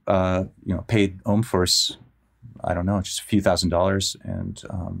just paid Ohmforce, I don't know, just a few $1,000s, and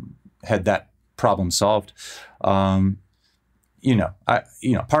had that problem solved. Part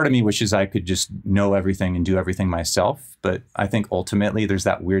of me wishes I could just know everything and do everything myself. But I think ultimately there's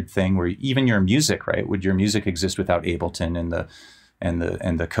that weird thing where even your music, right? Would your music exist without Ableton and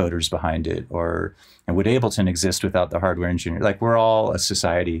the coders behind it? And would Ableton exist without the hardware engineer? Like, we're all a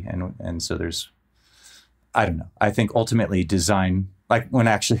society. And so there's, I don't know. I think ultimately design, like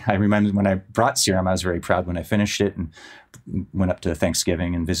I remember when I brought Serum, I was very proud when I finished it and went up to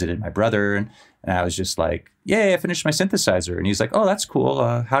Thanksgiving and visited my brother. And I was just like, yay, I finished my synthesizer. And he's like, oh, that's cool.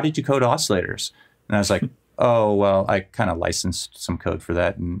 How did you code oscillators? And I was like, oh, well, I kind of licensed some code for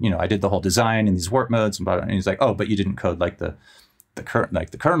that. And, I did the whole design and these warp modes and blah, blah. And he's like, oh, but you didn't code like the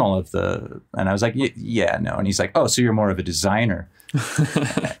kernel of the, and I was like, yeah, no. And he's like, oh, so you're more of a designer.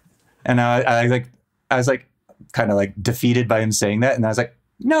 And I was like kind of like defeated by him saying that. And I was like,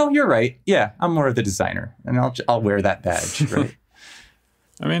 no, you're right. Yeah, I'm more of the designer, and I'll wear that badge, right?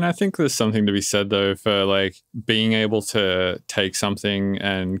 I mean, I think there's something to be said, though, for like being able to take something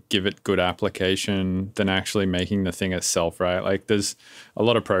and give it good application than actually making the thing itself, right? Like, there's a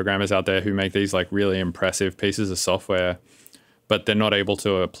lot of programmers out there who make these like really impressive pieces of software, but they're not able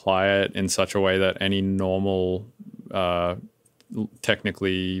to apply it in such a way that any normal,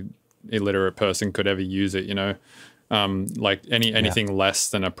 technically illiterate person could ever use it, like anything less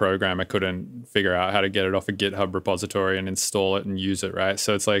than a programmer couldn't figure out how to get it off a GitHub repository and install it and use it, right?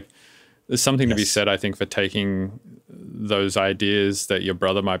 So it's like there's something to be said, I think, for taking those ideas that your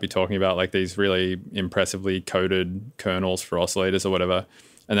brother might be talking about, like these really impressively coded kernels for oscillators or whatever,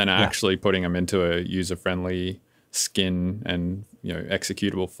 and then actually putting them into a user-friendly skin and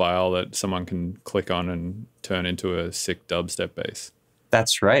executable file that someone can click on and turn into a sick dubstep bass.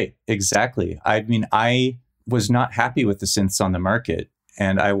 That's right. Exactly. I mean, I was not happy with the synths on the market,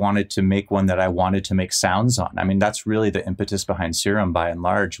 and I wanted to make one that I wanted to make sounds on. I mean, that's really the impetus behind Serum by and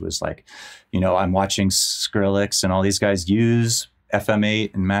large, was like, I'm watching Skrillex and all these guys use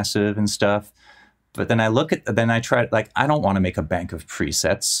FM8 and Massive and stuff. But then I tried, like, I don't want to make a bank of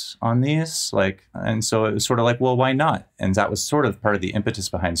presets on these. Like, and so it was sort of like, well, why not? And that was sort of part of the impetus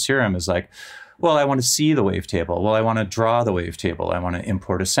behind Serum, is like, well, I want to see the wavetable. Well, I want to draw the wavetable. I want to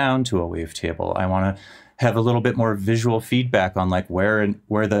import a sound to a wavetable. I want to have a little bit more visual feedback on like where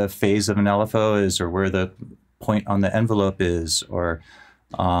the phase of an LFO is, or where the point on the envelope is, or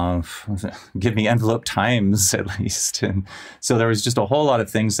give me envelope times at least. And so there was just a whole lot of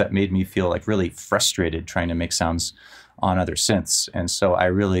things that made me feel like really frustrated trying to make sounds on other synths. And so I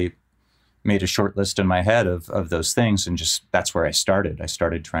really made a short list in my head of those things, and just that's where I started. I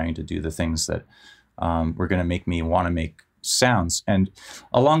started trying to do the things that were going to make me want to make sounds. And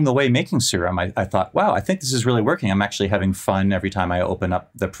along the way making Serum, I thought, wow, I think this is really working. I'm actually having fun every time I open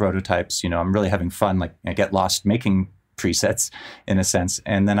up the prototypes. I'm really having fun. Like, I get lost making presets in a sense.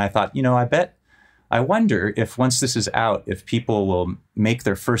 And then I thought, I wonder if once this is out, if people will make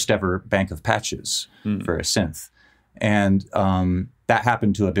their first ever bank of patches for a synth. And that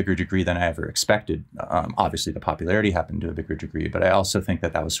happened to a bigger degree than I ever expected. Obviously, the popularity happened to a bigger degree, but I also think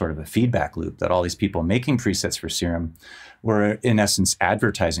that was sort of a feedback loop, that all these people making presets for Serum were, in essence,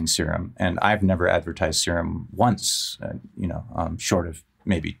 advertising Serum. And I've never advertised Serum once, short of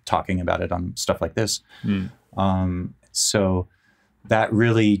maybe talking about it on stuff like this. So that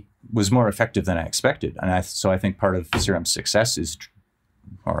really was more effective than I expected. And so I think part of Serum's success is,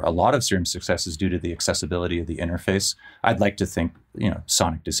 or a lot of Serum's success is due to the accessibility of the interface. I'd like to think,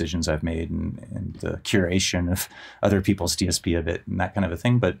 sonic decisions I've made and the curation of other people's DSP a bit and that kind of a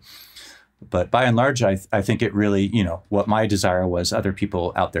thing. But by and large, I think it really, what my desire was, other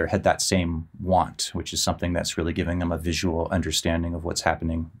people out there had that same want, which is something that's really giving them a visual understanding of what's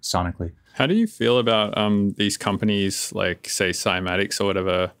happening sonically. How do you feel about these companies like, say, Cymatics or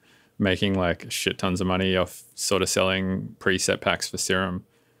whatever, making like shit tons of money off sort of selling preset packs for Serum?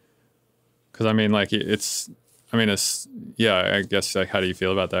 Because I mean, like, I guess, like, how do you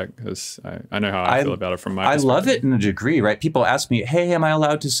feel about that? Because I know how I feel about it from my perspective. I love it in a degree, right? People ask me, hey, am I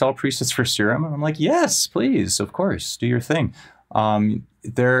allowed to sell presets for Serum? And I'm like, yes, please, of course, do your thing.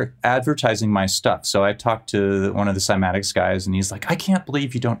 they're advertising my stuff. So I talked to one of the Cymatics guys, and he's like, I can't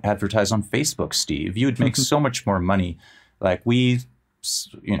believe you don't advertise on Facebook, Steve. You would make so much more money. Like we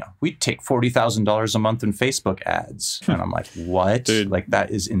take $40,000 a month in Facebook ads. And I'm like, what? Dude. Like,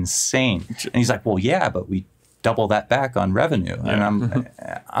 that is insane. And he's like, well, yeah, but we double that back on revenue. Yeah. And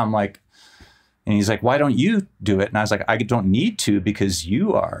I'm like, and he's like, why don't you do it? And I was like, I don't need to, because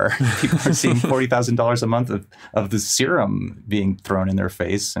you are. People are seeing $40,000 a month of the Serum being thrown in their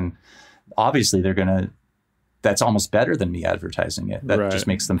face. And obviously that's almost better than me advertising it. That just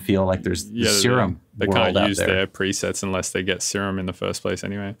makes them feel like there's the Serum They world can't use out there. their presets unless they get Serum in the first place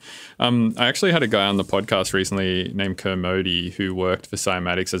anyway. I actually had a guy on the podcast recently named Kermode who worked for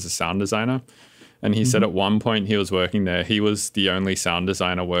Cymatics as a sound designer. And he said at one point he was working there, he was the only sound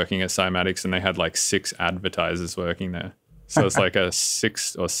designer working at Cymatics, and they had like 6 advertisers working there. So it's like a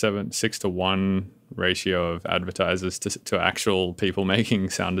 6 to 1 ratio of advertisers to actual people making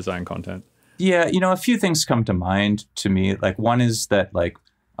sound design content. Yeah, a few things come to mind to me. Like, one is that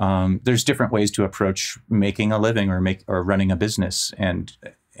there's different ways to approach making a living or running a business, and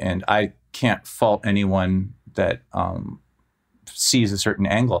I can't fault anyone that sees a certain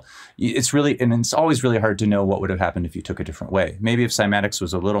angle. It's always really hard to know what would have happened if you took a different way. Maybe if Cymatics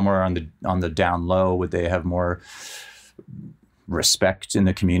was a little more on the down low, would they have more respect in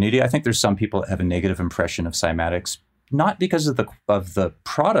the community? I think there's some people that have a negative impression of Cymatics, not because of the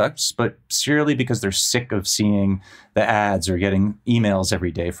products, but purely because they're sick of seeing the ads or getting emails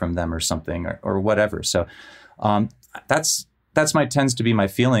every day from them or something or whatever. So that's tends to be my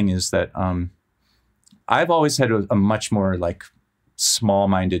feeling, is that I've always had a much more like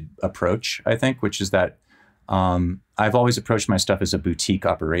small-minded approach, I think, which is that I've always approached my stuff as a boutique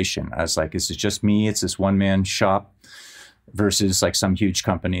operation. I was like, this is just me. It's this one-man shop versus like some huge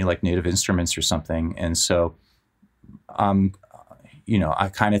company like Native Instruments or something. And so, I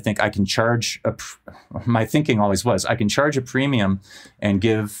kind of think I can charge my thinking always was, I can charge a premium and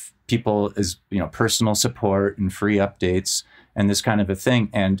give people personal support and free updates and this kind of a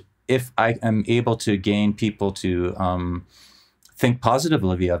thing. And if I am able to gain people to think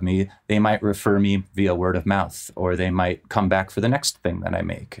positively of me, they might refer me via word of mouth, or they might come back for the next thing that I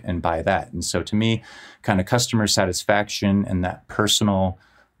make and buy that. And so to me, kind of customer satisfaction and that personal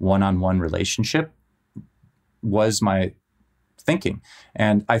one-on-one relationship was my thinking.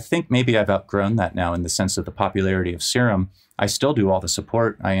 And I think maybe I've outgrown that now in the sense of the popularity of Serum. I still do all the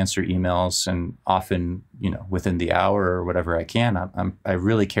support. I answer emails, and often, within the hour or whatever I can. I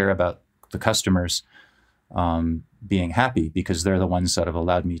really care about the customers being happy, because they're the ones that have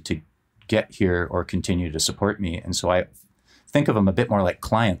allowed me to get here or continue to support me. And so I think of them a bit more like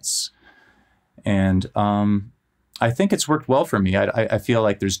clients. And I think it's worked well for me. I feel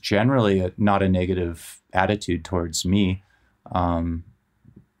like there's generally not a negative attitude towards me.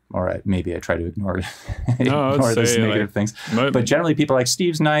 Or maybe I try to ignore those negative things. But generally, people are like,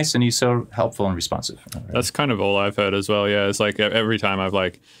 Steve's nice and he's so helpful and responsive. Right? That's kind of all I've heard as well. Yeah, it's like every time I've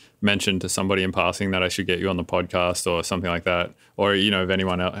mentioned to somebody in passing that I should get you on the podcast or something like that, or if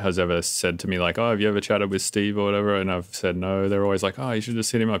anyone has ever said to me like, oh, have you ever chatted with Steve or whatever, and I've said no, they're always like, oh, you should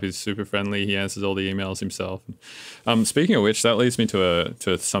just hit him up, he's super friendly, he answers all the emails himself. Speaking of which, that leads me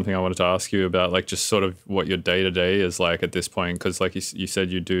to something I wanted to ask you about, like just sort of what your day-to-day is like at this point, because like you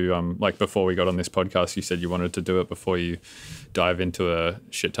said you do like before we got on this podcast, you said you wanted to do it before you dive into a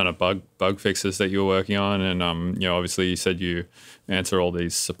shit ton of bug fixes that you were working on, and obviously you said you answer all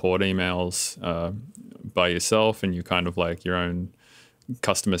these support emails by yourself, and you kind of like your own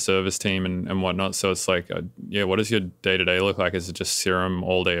customer service team and whatnot. So it's like, what does your day-to-day look like? Is it just Serum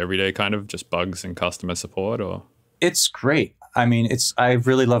all day, every day, kind of just bugs and customer support? Or it's great. I mean, I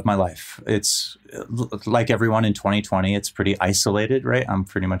really love my life. It's like everyone in 2020, it's pretty isolated, right? I'm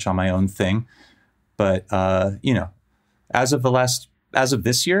pretty much on my own thing. But, as of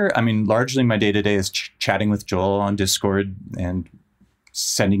this year, I mean, largely my day-to-day is chatting with Joel on Discord and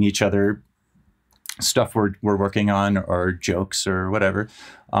sending each other stuff we're working on or jokes or whatever,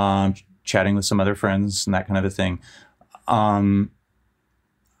 chatting with some other friends and that kind of a thing.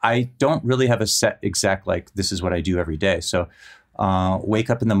 I don't really have a set exact, like, this is what I do every day. So wake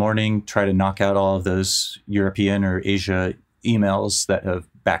up in the morning, try to knock out all of those European or Asia emails that have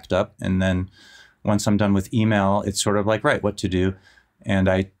backed up. And then once I'm done with email, it's sort of like, right, what to do. And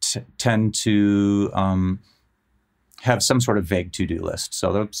I tend to have some sort of vague to-do list.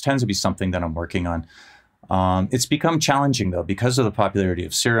 So there tends to be something that I'm working on. It's become challenging, though, because of the popularity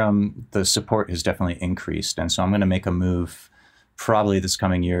of Serum. The support has definitely increased. And so I'm going to make a move probably this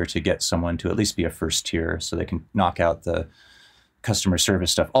coming year to get someone to at least be a first tier so they can knock out the customer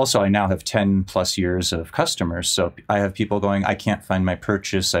service stuff. Also, I now have 10 plus years of customers. So I have people going, I can't find my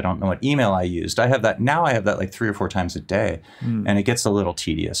purchase. I don't know what email I used. I have that like 3 or 4 times a day. And it gets a little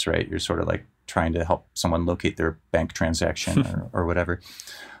tedious, right? You're sort of like trying to help someone locate their bank transaction or whatever.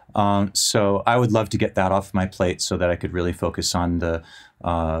 So I would love to get that off my plate so that I could really focus on the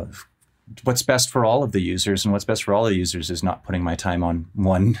what's best for all of the users. And what's best for all the users is not putting my time on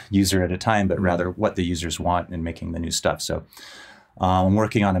one user at a time, but rather what the users want and making the new stuff. So I'm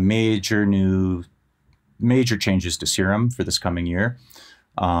working on major changes to Serum for this coming year.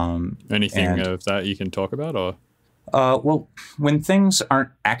 Anything of that you can talk about? Or well, when things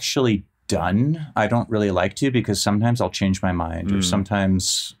aren't actually done, I don't really like to, because sometimes I'll change my mind or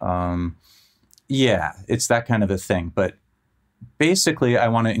sometimes, it's that kind of a thing. But basically, I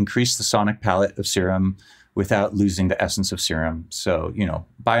want to increase the sonic palette of Serum without losing the essence of Serum. So,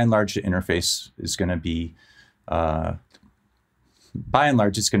 by and large, the interface is going to be, it's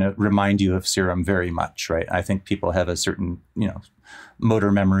going to remind you of Serum very much, right? I think people have a certain,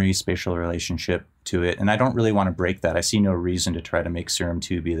 motor memory, spatial relationship to it. And I don't really want to break that. I see no reason to try to make Serum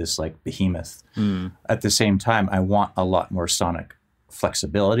 2 be this like behemoth. At the same time, I want a lot more sonic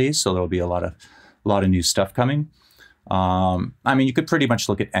flexibility. So there'll be a lot of new stuff coming. You could pretty much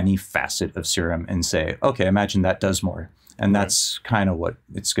look at any facet of Serum and say, okay, imagine that does more. And that's kind of what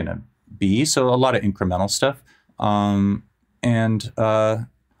it's going to be. So a lot of incremental stuff.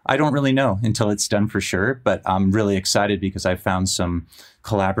 I don't really know until it's done for sure, but I'm really excited because I found some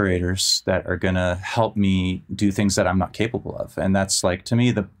collaborators that are going to help me do things that I'm not capable of. And that's like, to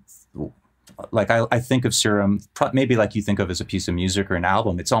me, I think of Serum maybe like you think of as a piece of music or an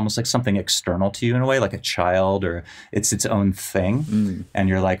album. It's almost like something external to you in a way, like a child, or it's its own thing. And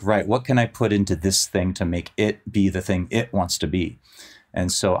you're like, right, what can I put into this thing to make it be the thing it wants to be? And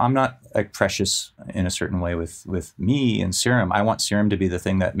so I'm not like precious in a certain way with me and Serum. I want Serum to be the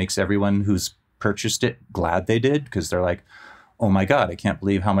thing that makes everyone who's purchased it glad they did, because they're like, oh my God, I can't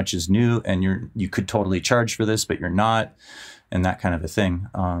believe how much is new, and you could totally charge for this, but you're not, and that kind of a thing.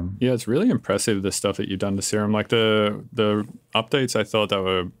 It's really impressive, the stuff that you've done to Serum. Like the updates, I thought that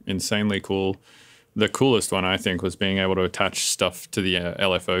were insanely cool. The coolest one, I think, was being able to attach stuff to the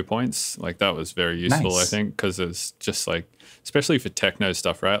LFO points. Like that was very useful, Nice. I think, because it's just like, especially for techno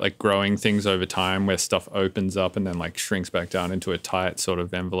stuff, right? Like growing things over time where stuff opens up and then like shrinks back down into a tight sort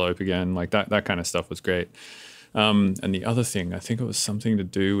of envelope again. Like that kind of stuff was great. And the other thing, I think it was something to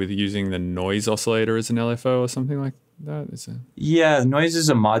do with using the noise oscillator as an LFO or something like that. Yeah, noise is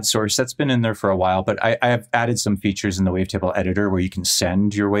a mod source that's been in there for a while, but I have added some features in the wavetable editor where you can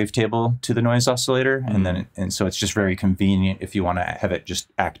send your wavetable to the noise oscillator, and so it's just very convenient if you want to have it just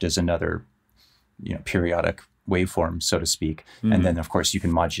act as another, periodic waveform, so to speak. And then of course you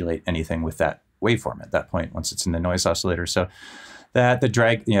can modulate anything with that waveform at that point once it's in the noise oscillator. So that the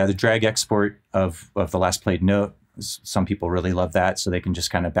drag export of the last played note, some people really love that, so they can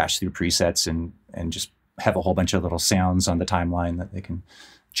just kind of bash through presets and just have a whole bunch of little sounds on the timeline that they can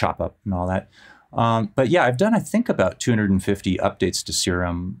chop up and all that. But yeah, I've done, I think, about 250 updates to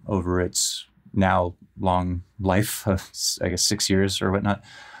Serum over its now long life, I guess 6 years or whatnot.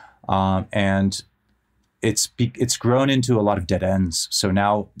 And it's grown into a lot of dead ends. So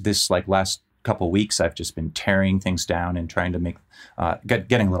now this like last couple of weeks, I've just been tearing things down and trying to make,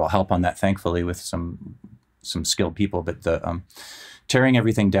 getting a little help on that, thankfully, with some skilled people. But the tearing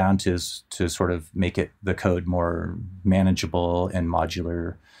everything down to sort of make the code more manageable and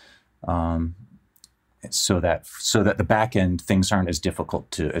modular, so that the back end things aren't as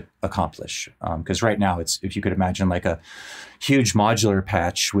difficult to accomplish. Because right now if you could imagine like a huge modular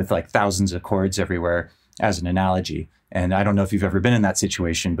patch with like thousands of chords everywhere as an analogy. And I don't know if you've ever been in that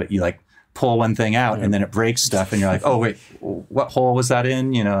situation, but you like pull one thing out and then it breaks stuff and you're like, oh wait, what hole was that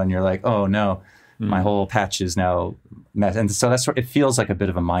in? And you're like, oh no, my whole patch is now met. And so it feels like a bit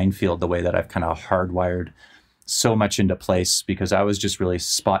of a minefield, the way that I've kind of hardwired so much into place, because I was just really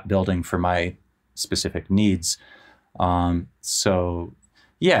spot building for my specific needs. So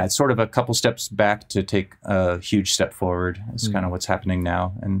yeah, it's sort of a couple steps back to take a huge step forward. It's kind of what's happening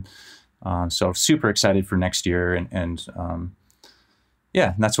now. And so super excited for next year. And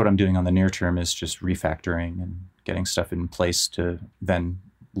that's what I'm doing on the near term, is just refactoring and getting stuff in place to then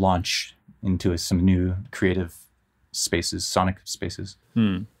launch into some new creative spaces, sonic spaces.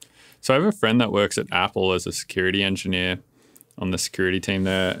 So I have a friend that works at Apple as a security engineer on the security team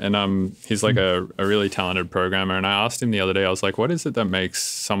there. And he's like a really talented programmer. And I asked him the other day, I was like, what is it that makes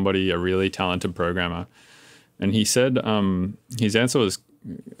somebody a really talented programmer? And he said his answer was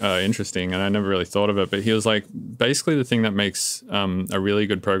interesting, and I never really thought of it. But he was like, basically the thing that makes a really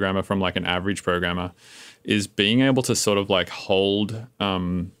good programmer from like an average programmer is being able to sort of like hold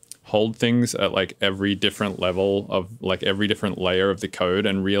things at like every different level of like every different layer of the code,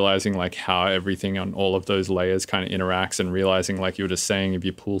 and realizing like how everything on all of those layers kind of interacts, and realizing, like you were just saying, if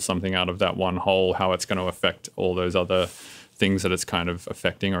you pull something out of that one hole, how it's going to affect all those other things that it's kind of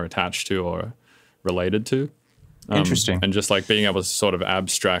affecting or attached to or related to. Interesting. And just like being able to sort of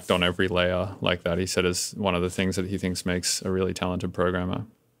abstract on every layer like that, he said, is one of the things that he thinks makes a really talented programmer.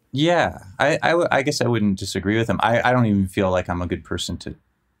 Yeah, I guess I wouldn't disagree with him. I don't even feel like I'm a good person to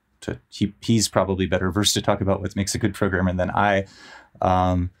he's probably better versed to talk about what makes a good programmer than I.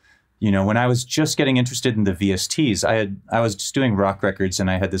 When I was just getting interested in the VSTs, I was just doing rock records, and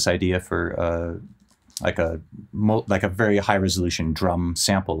I had this idea for like a very high resolution drum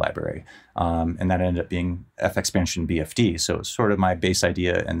sample library, and that ended up being FXpansion BFD. So it was sort of my base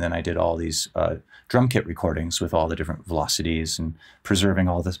idea, and then I did all these drum kit recordings with all the different velocities and preserving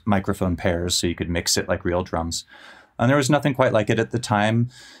all the microphone pairs so you could mix it like real drums. And there was nothing quite like it at the time,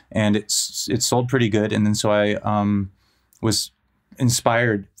 and it sold pretty good. And then so I was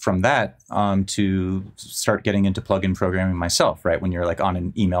inspired from that to start getting into plugin programming myself, right? When you're like on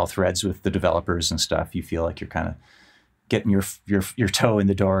an email threads with the developers and stuff, you feel like you're kind of getting your toe in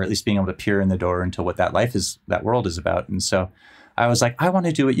the door, or at least being able to peer in the door into what that world is about. And so I was like, I want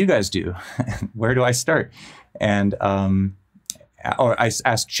to do what you guys do. Where do I start? And or I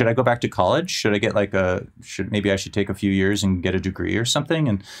asked, should I go back to college? Should I get like maybe I should take a few years and get a degree or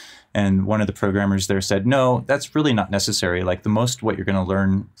something? And one of the programmers there said, no, that's really not necessary. Like the most what you're going to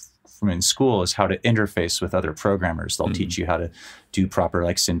learn from in school is how to interface with other programmers. They'll teach you how to do proper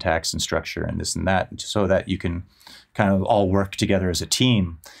like syntax and structure and this and that, so that you can kind of all work together as a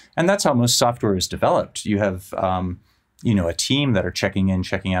team. And that's how most software is developed. You have a team that are checking in,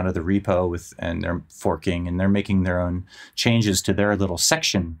 checking out of the repo and they're forking, and they're making their own changes to their little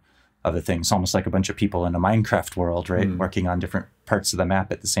section of the thing. It's almost like a bunch of people in a Minecraft world, right? Working on different parts of the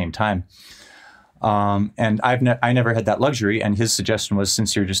map at the same time. And I never had that luxury. And his suggestion was,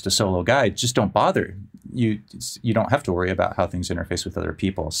 since you're just a solo guy, just don't bother. You don't have to worry about how things interface with other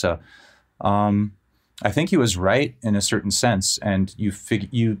people. So I think he was right in a certain sense. And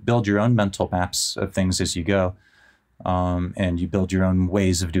you build your own mental maps of things as you go. And you build your own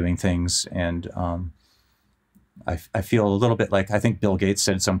ways of doing things. And I feel a little bit like, I think Bill Gates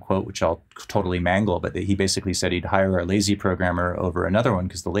said some quote, which I'll totally mangle, but he basically said he'd hire a lazy programmer over another one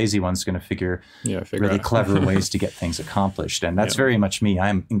because the lazy one's going to figure really clever ways to get things accomplished. And that's very much me.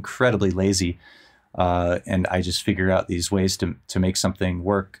 I'm incredibly lazy. And I just figure out these ways to make something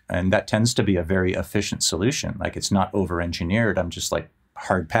work. And that tends to be a very efficient solution. Like it's not over-engineered. I'm just like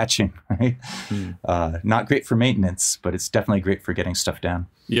hard patching, right? Not great for maintenance, but it's definitely great for getting stuff down.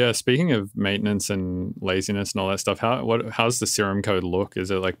 Yeah, speaking of maintenance and laziness and all that stuff, how's the Serum code look?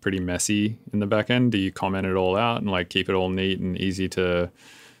 Is it like pretty messy in the back end? Do you comment it all out and like keep it all neat and easy to,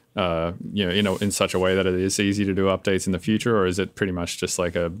 in such a way that it is easy to do updates in the future? Or is it pretty much just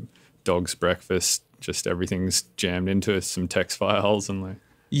like a dog's breakfast, just everything's jammed into some text files and like...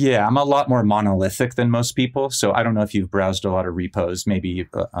 Yeah, I'm a lot more monolithic than most people. So I don't know if you've browsed a lot of repos, maybe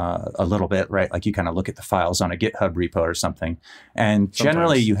a little bit, right? Like you kind of look at the files on a GitHub repo or something. And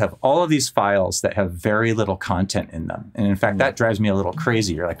generally you have all of these files that have very little content in them. And in fact, that drives me a little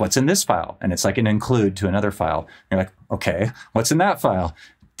crazy. You're like, what's in this file? And it's like an include to another file. You're like, okay, what's in that file?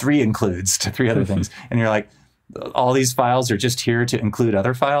 3 includes to 3 other things. And you're like, all these files are just here to include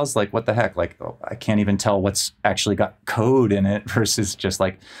other files. Like, what the heck? Like, I can't even tell what's actually got code in it versus just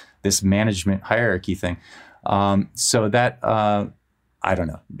like this management hierarchy thing. So that, I don't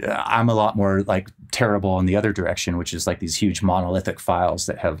know. I'm a lot more like terrible in the other direction, which is like these huge monolithic files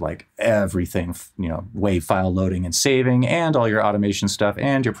that have like everything, WAV file loading and saving and all your automation stuff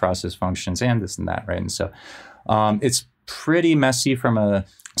and your process functions and this and that, right? And so it's pretty messy from a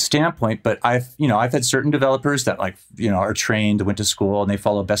standpoint, but I've had certain developers that are trained, went to school, and they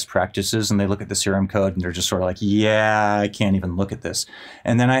follow best practices, and they look at the Serum code and they're just sort of like, yeah, I can't even look at this.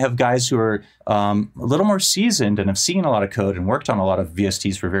 And then I have guys who are a little more seasoned and have seen a lot of code and worked on a lot of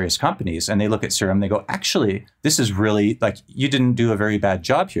VSTs for various companies, and they look at Serum, they go, actually, this is really like, you didn't do a very bad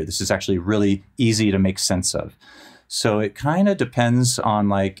job here. This is actually really easy to make sense of. So it kind of depends on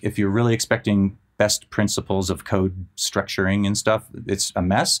like, if you're really expecting best principles of code structuring and stuff, it's a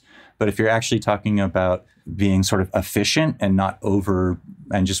mess. But if you're actually talking about being sort of efficient and not over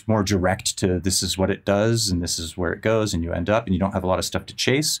and just more direct to this is what it does and this is where it goes and you end up and you don't have a lot of stuff to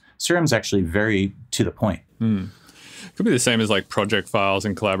chase, Serum's actually very to the point. Could be the same as like project files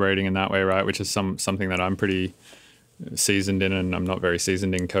and collaborating in that way, right? Which is something that I'm pretty seasoned in, and I'm not very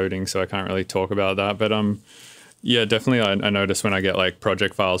seasoned in coding, so I can't really talk about that. But Yeah, definitely. I notice when I get like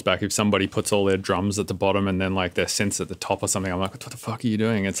project files back, if somebody puts all their drums at the bottom and then like their synths at the top or something, I'm like, what the fuck are you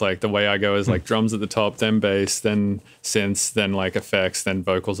doing? It's like the way I go is like drums at the top, then bass, then synths, then like effects, then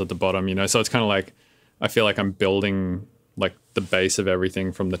vocals at the bottom, you know? So it's kind of like, I feel like I'm building like the base of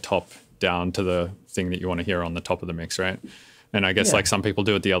everything from the top down to the thing that you want to hear on the top of the mix, right? And I guess like some people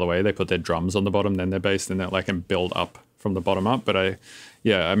do it the other way. They put their drums on the bottom, then their bass, then they like and build up from the bottom up. But I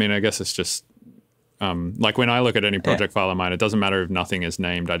mean, I guess it's just, like when I look at any project file of mine, it doesn't matter if nothing is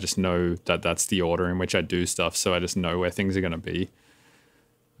named. I just know that that's the order in which I do stuff. So I just know where things are going to be.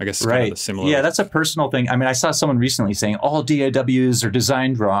 I guess it's kind of the similar. Yeah, that's a personal thing. I mean, I saw someone recently saying all DAWs are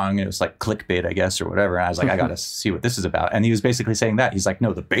designed wrong. It was like clickbait, I guess, or whatever. And I was like, I got to see what this is about. And he was basically saying that. He's like,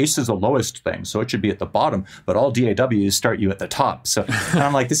 no, the bass is the lowest thing, so it should be at the bottom. But all DAWs start you at the top. So and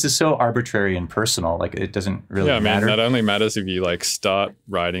I'm like, this is so arbitrary and personal. Like, it doesn't really matter. Yeah, I mean, that only matters if you like start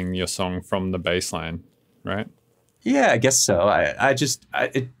writing your song from the bass line, right? Yeah, I guess so.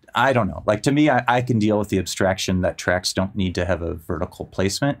 I don't know. Like, to me, I can deal with the abstraction that tracks don't need to have a vertical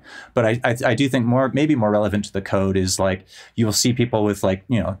placement. But I do think maybe more relevant to the code is like, you will see people with like,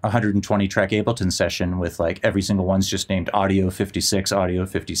 120 track Ableton session with like every single one's just named audio 56, audio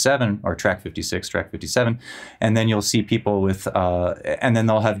 57, or track 56, track 57. And then you'll see people with, and then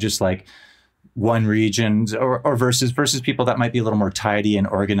they'll have just like one region or versus people that might be a little more tidy and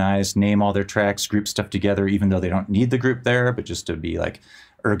organized, name all their tracks, group stuff together, even though they don't need the group there, but just to be like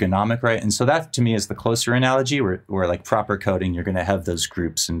ergonomic, right? And so that to me is the closer analogy where like proper coding, you're going to have those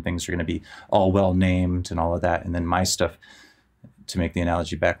groups and things are going to be all well named and all of that. And then my stuff, to make the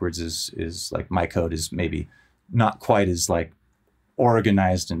analogy backwards, is like my code is maybe not quite as like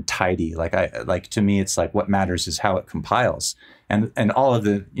organized and tidy. Like to me, it's like what matters is how it compiles and all of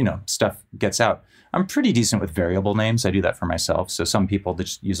the, stuff gets out. I'm pretty decent with variable names. I do that for myself. So some people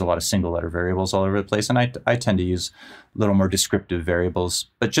just use a lot of single letter variables all over the place. And I tend to use a little more descriptive variables,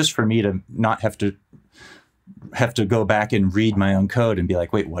 but just for me to not have to go back and read my own code and be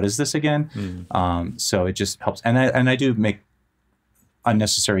like, wait, what is this again? So it just helps. And I do make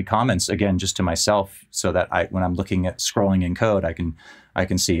unnecessary comments again, just to myself, so that when I'm looking at scrolling in code, I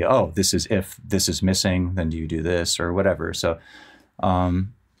can see, oh, this is if this is missing, then do you do this or whatever. So,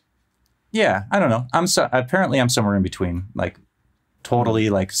 yeah, I don't know. Apparently I'm somewhere in between. Like, totally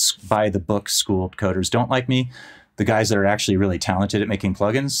like by the book schooled coders don't like me. The guys that are actually really talented at making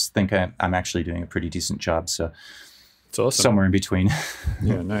plugins think I'm actually doing a pretty decent job. So it's awesome. Somewhere in between.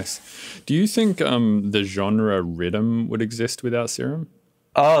 Yeah, nice. Do you think the genre rhythm would exist without Serum?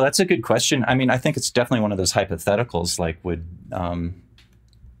 Oh, that's a good question. I mean, I think it's definitely one of those hypotheticals. Like,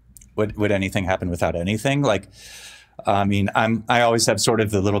 would anything happen without anything? Like, I mean, I always have sort of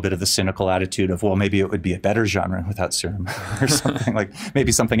the little bit of the cynical attitude of, well, maybe it would be a better genre without Serum or something. Like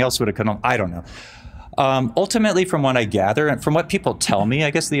maybe something else would have come on. I don't know. Ultimately, from what I gather and from what people tell me, I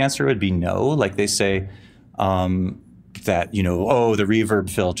guess the answer would be no. Like they say that, oh, the reverb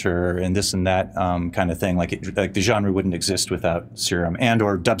filter and this and that kind of thing. Like the genre wouldn't exist without Serum and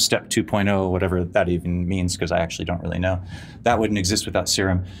or dubstep 2.0, whatever that even means, because I actually don't really know. That wouldn't exist without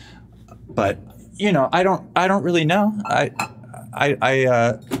Serum. But I don't really know.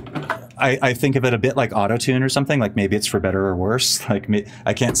 I think of it a bit like autotune or something. Like maybe it's for better or worse. Like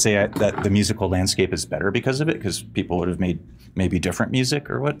I can't say that the musical landscape is better because of it, because people would have made maybe different music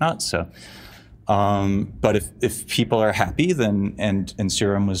or whatnot. So, but if people are happy, then and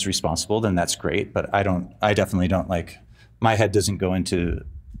Serum was responsible, then that's great. But I definitely don't like. My head doesn't go into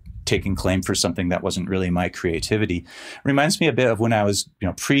taking claim for something that wasn't really my creativity. It reminds me a bit of when I was,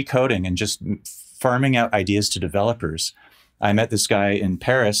 pre-coding and just farming out ideas to developers. I met this guy in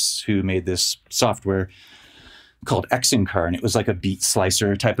Paris who made this software called Xfer, and it was like a beat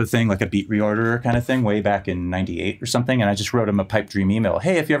slicer type of thing, like a beat reorderer kind of thing, way back in '98 or something. And I just wrote him a pipe dream email.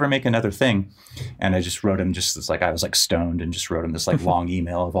 Hey, if you ever make another thing. And I just wrote him just this, like, I was like stoned and just wrote him this like long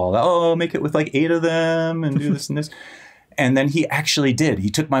email of all that. Oh, make it with like 8 of them and do this and this. And then he actually did. He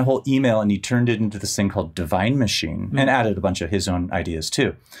took my whole email and he turned it into this thing called Divine Machine and added a bunch of his own ideas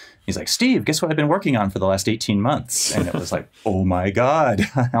too. He's like, Steve, guess what I've been working on for the last 18 months? And it was like, oh my God.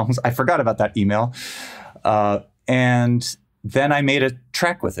 I forgot about that email. And then I made a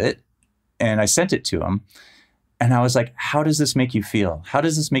track with it and I sent it to him. And I was like, how does this make you feel? How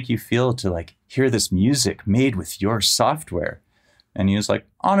does this make you feel to like hear this music made with your software? And he was like,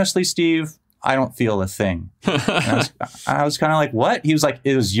 honestly, Steve, I don't feel a thing. I was kind of like, what? He was like,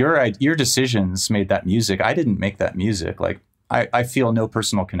 it was your decisions made that music. I didn't make that music. Like, I feel no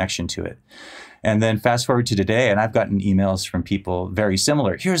personal connection to it. And then fast forward to today, and I've gotten emails from people very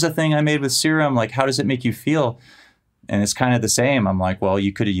similar. Here's a thing I made with Serum. Like, how does it make you feel? And it's kind of the same. I'm like, well,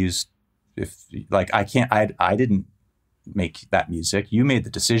 you could have used if like I didn't make that music. You made the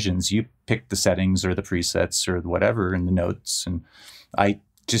decisions. You picked the settings or the presets or whatever and the notes. And I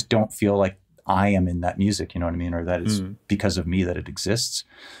just don't feel like I am in that music, you know what I mean? Or that it's because of me that it exists.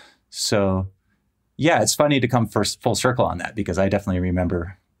 So yeah, it's funny to come full circle on that, because I definitely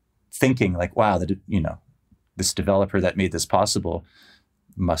remember thinking like, wow, that, you know, this developer that made this possible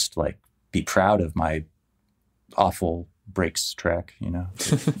must like be proud of my awful breaks track, you know?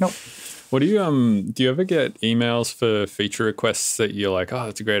 Nope. What do you ever get emails for feature requests that you're like, oh,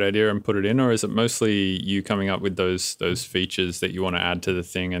 that's a great idea and put it in? Or is it mostly you coming up with those features that you want to add to the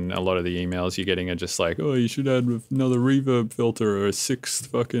thing, and a lot of the emails you're getting are just like, oh, you should add another reverb filter or a sixth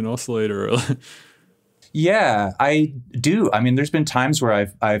fucking oscillator? Yeah, I do. I mean, there's been times where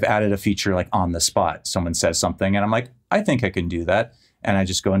I've added a feature like on the spot. Someone says something and I'm like, I think I can do that. And I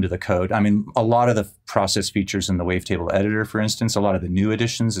just go into the code. I mean, a lot of the process features in the wavetable editor, for instance, a lot of the new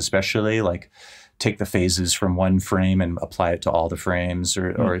additions, especially, like take the phases from one frame and apply it to all the frames,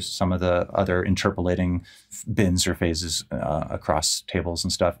 or some of the other interpolating bins or phases across tables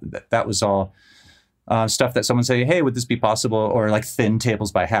and stuff. That was all stuff that someone say, hey, would this be possible? Or like thin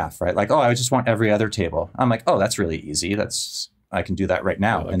tables by half, right? Like, oh, I just want every other table. I'm like, oh, that's really easy. I can do that right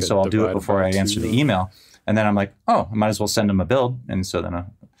now. Like, and so I'll do it before I answer the email. And then I'm like, oh, I might as well send them a build. And so then,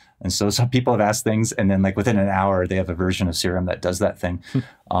 so some people have asked things, and then like within an hour, they have a version of Serum that does that thing.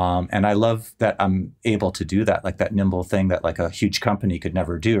 And I love that I'm able to do that, like that nimble thing that like a huge company could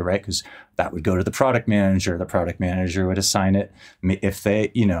never do, right? Because that would go to the product manager. The product manager would assign it if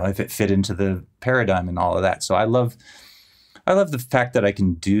they, you know, if it fit into the paradigm and all of that. So I love the fact that I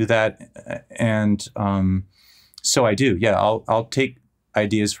can do that. And so I do. Yeah, I'll take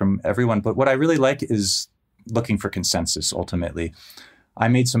ideas from everyone. But what I really like is looking for consensus ultimately. I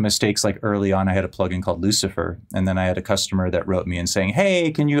made some mistakes like early on. I had a plugin called Lucifer, and then I had a customer that wrote me and saying,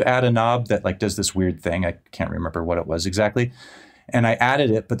 hey, can you add a knob that like does this weird thing? I can't remember what it was exactly. And I added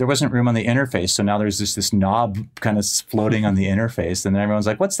it, but there wasn't room on the interface. So now there's this knob kind of floating on the interface. And then everyone's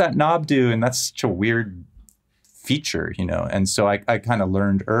like, what's that knob do? And that's such a weird feature, you know? And so I kind of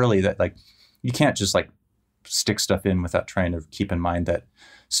learned early that like, you can't just like stick stuff in without trying to keep in mind that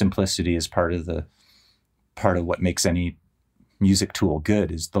simplicity is part of what makes any music tool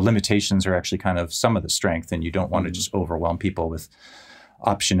good. Is the limitations are actually kind of some of the strength, and you don't want to just overwhelm people with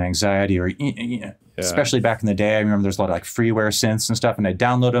option anxiety, or especially back in the day. I remember there's a lot of like freeware synths and stuff, and I'd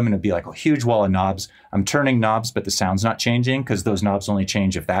download them and it'd be like a huge wall of knobs. I'm turning knobs, but the sound's not changing because those knobs only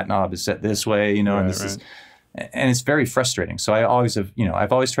change if that knob is set this way, you know, and this is, and it's very frustrating. So I always have, you know,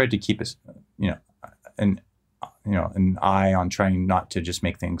 I've always tried to keep an eye on trying not to just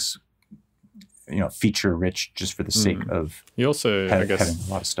make things, you know, feature rich just for the sake of you also having a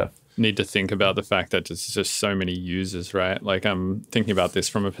lot of stuff. Need to think about the fact that there's just so many users, right? Like I'm thinking about this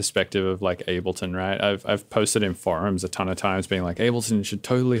from a perspective of like Ableton, right? I've posted in forums a ton of times being like, Ableton should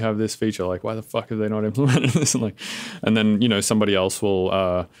totally have this feature. Like, why the fuck have they not implemented this? And then, you know, somebody else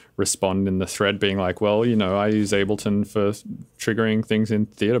will respond in the thread being like, well, you know, I use Ableton for triggering things in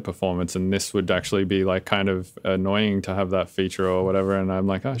theater performance, and this would actually be like kind of annoying to have that feature or whatever. And I'm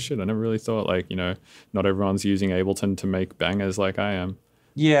like, oh shit, I never really thought, like, you know, not everyone's using Ableton to make bangers like I am.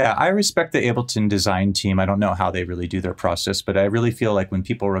 Yeah, I respect the Ableton design team. I don't know how they really do their process, but I really feel like when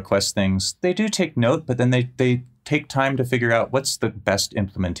people request things, they do take note, but then they take time to figure out what's the best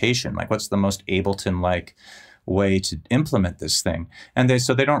implementation, like what's the most Ableton-like way to implement this thing. And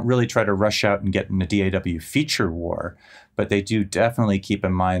so they don't really try to rush out and get in a DAW feature war, but they do definitely keep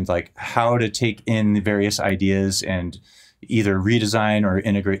in mind like how to take in the various ideas and either redesign or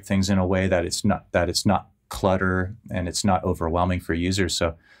integrate things in a way that it's not clutter and it's not overwhelming for users.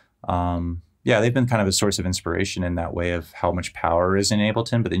 So yeah, they've been kind of a source of inspiration in that way of how much power is in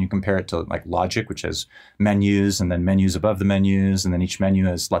Ableton. But then you compare it to like Logic, which has menus and then menus above the menus, and then each menu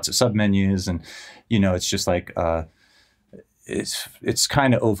has lots of submenus, and you know, it's just like it's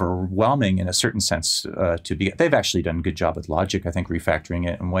kind of overwhelming in a certain sense. They've actually done a good job with Logic, I think, refactoring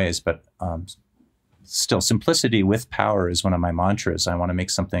it in ways, but still, simplicity with power is one of my mantras. I want to make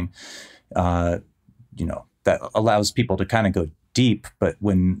something you know, that allows people to kind of go deep, but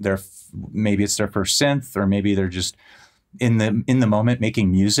when maybe it's their first synth, or maybe they're just in the moment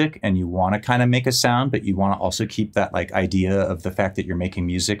making music, and you want to kind of make a sound, but you want to also keep that like idea of the fact that you're making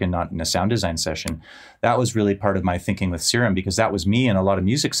music and not in a sound design session. That was really part of my thinking with Serum, because that was me in a lot of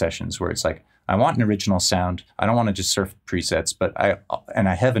music sessions where it's like, I want an original sound. I don't want to just surf presets, but I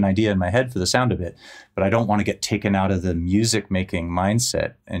have an idea in my head for the sound of it, but I don't want to get taken out of the music making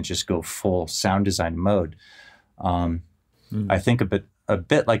mindset and just go full sound design mode. I think a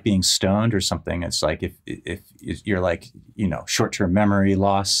bit like being stoned or something. It's like if you're like, you know, short-term memory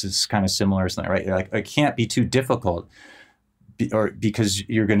loss is kind of similar or something, right? You're like, it can't be too difficult or because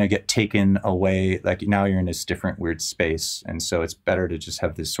you're going to get taken away. Like now you're in this different weird space. And so it's better to just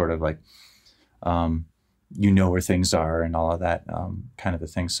have this sort of like, you know where things are and all of that kind of a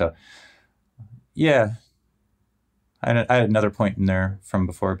thing. So yeah, I had another point in there from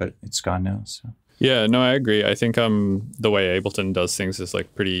before, but it's gone now. So yeah, no, I agree. I think the way Ableton does things is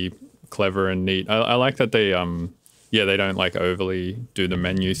like pretty clever and neat. I like that they they don't like overly do the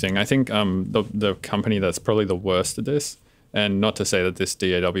menu thing. I think the company that's probably the worst at this, and not to say that this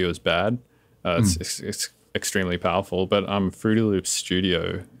DAW is bad, it's extremely powerful, but Fruity Loops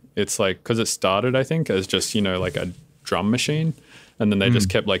Studio, it's like, because it started, I think, as just, you know, like a drum machine, and then they just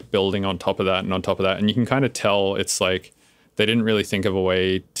kept like building on top of that and on top of that, and you can kind of tell it's like they didn't really think of a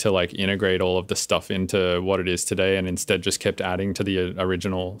way to like integrate all of the stuff into what it is today, and instead just kept adding to the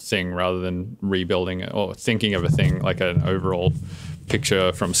original thing rather than rebuilding it or thinking of a thing like an overall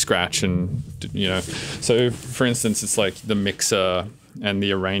picture from scratch. And, you know, so for instance, it's like the mixer and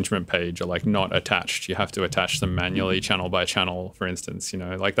the arrangement page are like not attached. You have to attach them manually channel by channel, for instance, you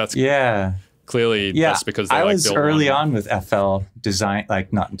know, like that's clearly that's because I like was early on with FL design,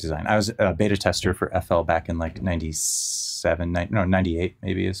 like not design. I was a beta tester for FL back in like 98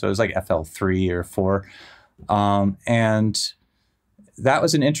 maybe. So it was like FL 3 or 4. And that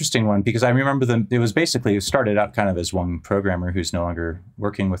was an interesting one because I remember it was basically, it started out kind of as one programmer who's no longer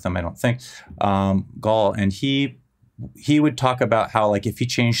working with them, I don't think, Gall. And he would talk about how like if he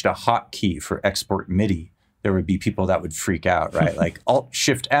changed a hotkey for export MIDI, there would be people that would freak out, right? Like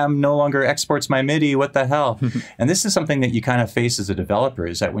Alt-Shift-M no longer exports my MIDI, what the hell? And this is something that you kind of face as a developer,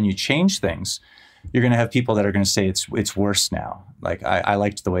 is that when you change things, you're going to have people that are going to say it's worse now. Like I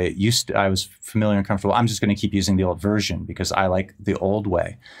liked the way it used to, I was familiar and comfortable. I'm just going to keep using the old version because I like the old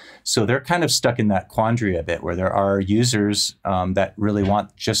way. So they're kind of stuck in that quandary a bit where there are users that really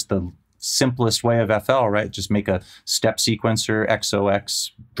want just the simplest way of FL, right? Just make a step sequencer,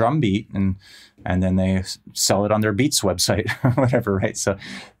 XOX drum beat, and then they sell it on their Beats website or whatever, right? So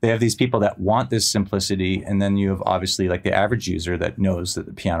they have these people that want this simplicity, and then you have obviously like the average user that knows that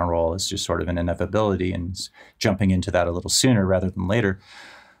the piano roll is just sort of an inevitability and is jumping into that a little sooner rather than later.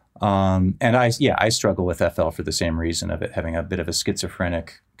 And I struggle with FL for the same reason of it having a bit of a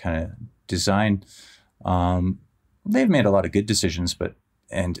schizophrenic kind of design. They've made a lot of good decisions,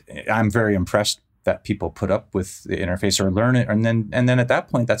 and I'm very impressed that people put up with the interface or learn it, and then at that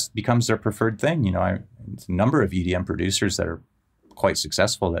point that becomes their preferred thing. You know, a number of EDM producers that are quite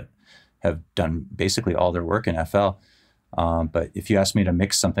successful that have done basically all their work in FL. But if you asked me to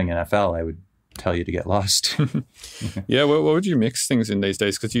mix something in FL, I would tell you to get lost. Yeah, what would you mix things in these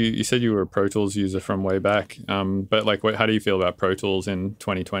days? Because you said you were a Pro Tools user from way back, but like, how do you feel about Pro Tools in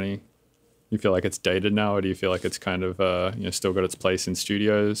 2020? You feel like it's dated now, or do you feel like it's kind of still got its place in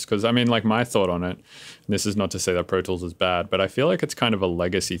studios? Because I mean, like my thought on it, and this is not to say that Pro Tools is bad, but I feel like it's kind of a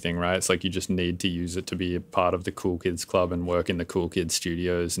legacy thing, right? It's like you just need to use it to be a part of the cool kids club and work in the cool kids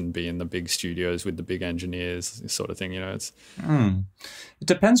studios and be in the big studios with the big engineers, sort of thing. You know, it's it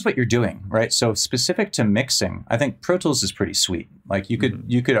depends what you're doing, right? So specific to mixing, I think Pro Tools is pretty sweet. Like you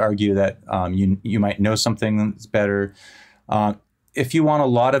could argue that you might know something that's better. If you want a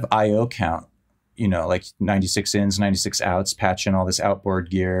lot of I/O count, you know, like 96 ins, 96 outs, patch in all this outboard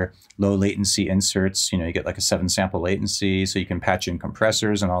gear, low latency inserts, you know, you get like a 7-sample latency, so you can patch in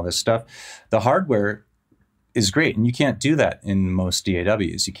compressors and all this stuff. The hardware is great, and you can't do that in most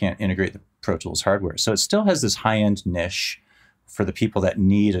DAWs. You can't integrate the Pro Tools hardware. So it still has this high-end niche for the people that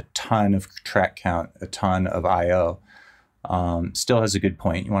need a ton of track count, a ton of I/O. Still has a good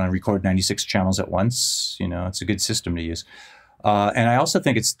point. You want to record 96 channels at once, you know, it's a good system to use. And I also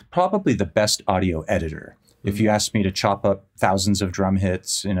think it's probably the best audio editor. If you asked me to chop up thousands of drum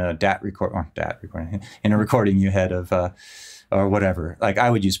hits in a in a recording you had of, or whatever, like I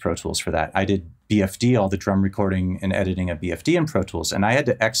would use Pro Tools for that. I did BFD, all the drum recording and editing of BFD in Pro Tools, and I had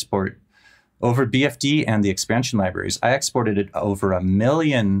to export over BFD and the expansion libraries. I exported it over 1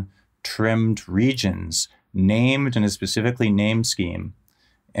 million trimmed regions, named in a specifically named scheme,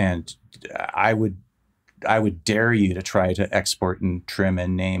 and I would dare you to try to export and trim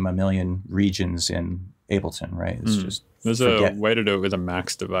and name 1 million regions in Ableton, right? It's just there's a way to do it with a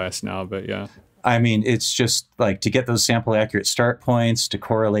Max device now, but yeah. I mean, it's just like to get those sample accurate start points, to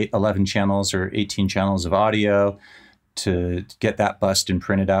correlate 11 channels or 18 channels of audio, to get that bust and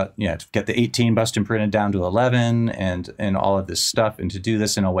printed out, to get the 18 bust and printed down to 11 and all of this stuff, and to do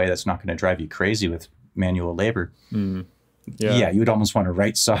this in a way that's not going to drive you crazy with manual labor. you would almost want to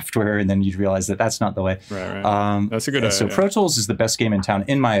write software, and then you'd realize that that's not the way. Right. That's a good idea. So Pro Tools is the best game in town,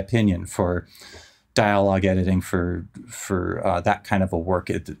 in my opinion, for dialogue editing, for that kind of a work,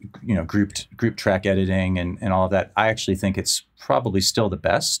 group track editing and all of that. I actually think it's probably still the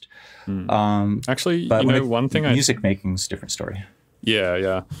best. Actually, but one thing music making is a different story.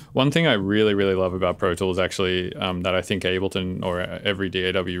 Yeah. One thing I really, really love about Pro Tools actually that I think Ableton or every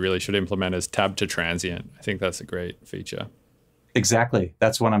DAW really should implement is tab to transient. I think that's a great feature. Exactly.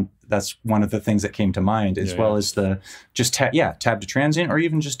 That's one of the things that came to mind, as well as the just tab to transient, or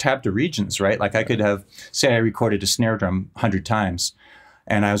even just tab to regions, right? Like I could have, say I recorded a snare drum 100 times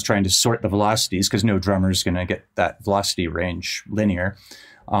and I was trying to sort the velocities because no drummer is going to get that velocity range linear.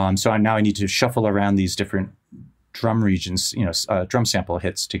 So now I need to shuffle around these different drum regions, drum sample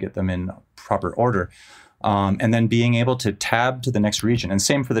hits to get them in proper order. And then being able to tab to the next region. And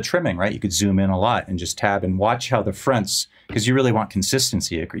same for the trimming, right? You could zoom in a lot and just tab and watch how the fronts, because you really want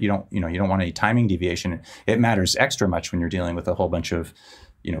consistency. You don't want any timing deviation. It matters extra much when you're dealing with a whole bunch of,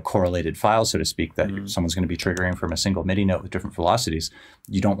 correlated files, so to speak, that someone's going to be triggering from a single MIDI note with different velocities.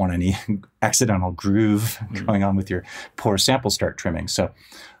 You don't want any accidental groove going on with your poor sample start trimming. So,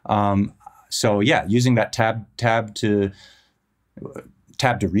 using that tab to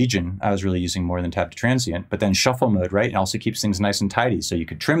region, I was really using more than tab to transient, but then shuffle mode, right? It also keeps things nice and tidy. So you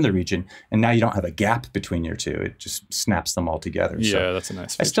could trim the region and now you don't have a gap between your two. It just snaps them all together. Yeah, so that's a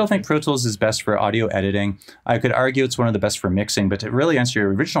nice feature. I still think Pro Tools is best for audio editing. I could argue it's one of the best for mixing, but to really answer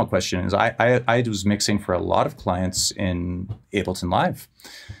your original question is I was mixing for a lot of clients in Ableton Live.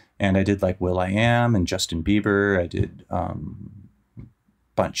 And I did like will.i.am and Justin Bieber. I did a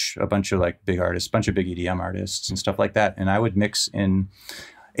bunch of like big artists, bunch of big EDM artists and stuff like that. And I would mix in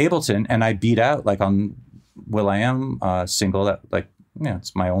Ableton and I beat out like on will.i.am single that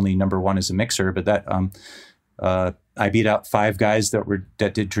it's my only #1 as a mixer, but that I beat out 5 guys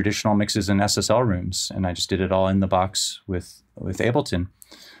that did traditional mixes in SSL rooms, and I just did it all in the box with Ableton.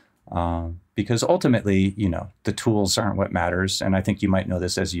 Because ultimately, the tools aren't what matters. And I think you might know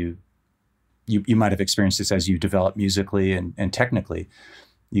this as you might have experienced this as you develop musically and technically.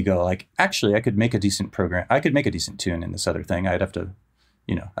 You go like, actually, I could make a decent program. I could make a decent tune in this other thing. I'd have to,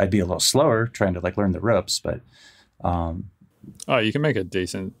 I'd be a little slower trying to like learn the ropes, but. You can make a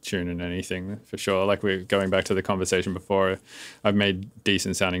decent tune in anything for sure. Like we're going back to the conversation before, I've made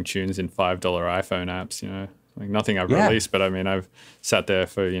decent sounding tunes in $5 iPhone apps, like nothing I've released, but I mean, I've sat there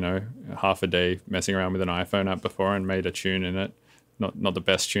for, half a day messing around with an iPhone app before and made a tune in it. Not the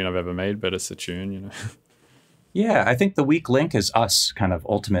best tune I've ever made, but it's a tune, Yeah, I think the weak link is us, kind of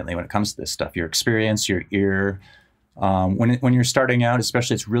ultimately when it comes to this stuff. Your experience, your ear. When you're starting out,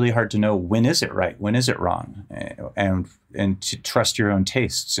 especially, it's really hard to know when is it right, when is it wrong, and to trust your own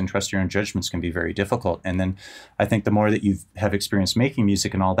tastes and trust your own judgments can be very difficult. And then I think the more that you have experience making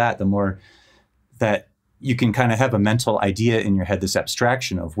music and all that, the more that you can kind of have a mental idea in your head, this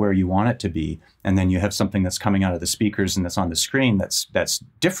abstraction of where you want it to be. And then you have something that's coming out of the speakers and that's on the screen that's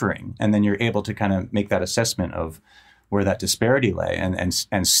differing. And then you're able to kind of make that assessment of where that disparity lay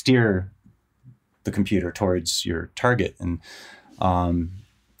and steer the computer towards your target. And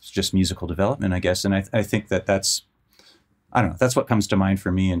it's just musical development, I guess. And I think that's, I don't know, that's what comes to mind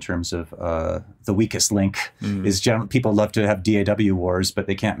for me in terms of the weakest link is people love to have DAW wars, but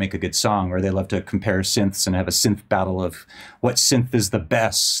they can't make a good song, or they love to compare synths and have a synth battle of what synth is the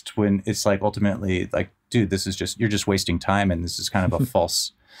best, when it's like ultimately like, dude, you're just wasting time. And this is kind of a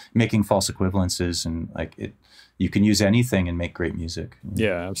making false equivalences, and like you can use anything and make great music.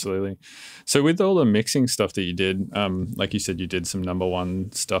 Yeah, absolutely. So with all the mixing stuff that you did, like you said, you did some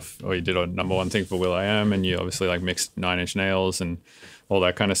 #1 stuff, or you did a #1 thing for will.i.am, and you obviously like mixed 9 Inch Nails and all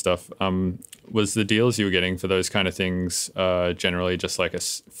that kind of stuff. Was the deals you were getting for those kind of things generally just like a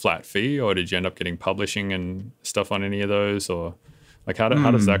flat fee, or did you end up getting publishing and stuff on any of those, or like how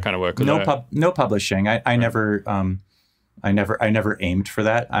does that kind of work? No publishing. I never aimed for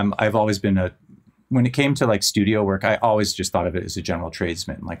that. I've always been when it came to like studio work, I always just thought of it as a general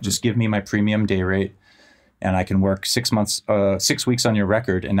tradesman. Like, just give me my premium day rate and I can work 6 weeks on your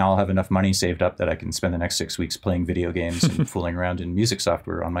record, and now I'll have enough money saved up that I can spend the next 6 weeks playing video games and fooling around in music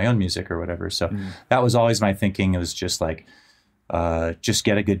software on my own music or whatever. So that was always my thinking. It was just like, just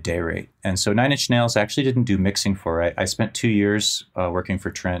get a good day rate. And so 9 Inch Nails I actually didn't do mixing for. I spent 2 years working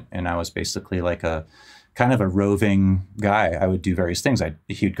for Trent, and I was basically like a kind of a roving guy. I would do various things.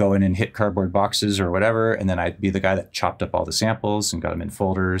 He'd go in and hit cardboard boxes or whatever, and then I'd be the guy that chopped up all the samples and got them in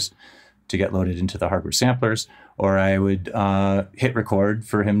folders, to get loaded into the hardware samplers, or I would hit record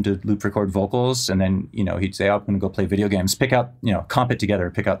for him to loop record vocals, and then he'd say, "Oh, I'm going to go play video games. Pick out comp it together,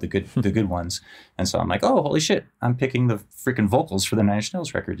 pick out the good ones." And so I'm like, "Oh, holy shit! I'm picking the freaking vocals for the Nine Inch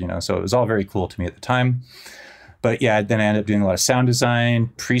Nails record." So it was all very cool to me at the time. But yeah, then I ended up doing a lot of sound design,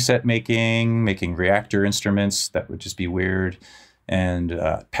 preset making reactor instruments that would just be weird, and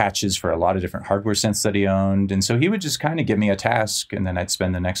patches for a lot of different hardware synths that he owned. And so he would just kind of give me a task, and then I'd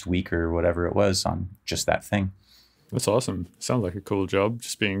spend the next week or whatever it was on just that thing. That's awesome. Sounds like a cool job,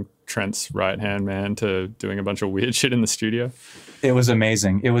 just being Trent's right-hand man to doing a bunch of weird shit in the studio. It was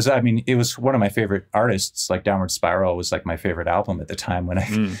amazing. It was one of my favorite artists. Like Downward Spiral was like my favorite album at the time when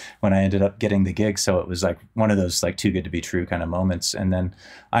I ended up getting the gig. So it was like one of those like too good to be true kind of moments. And then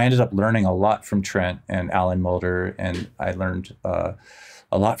I ended up learning a lot from Trent and Alan Mulder, and I learned a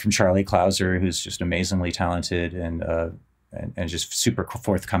lot from Charlie Clouser, who's just amazingly talented and just super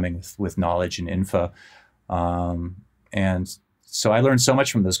forthcoming with knowledge and info. And so I learned so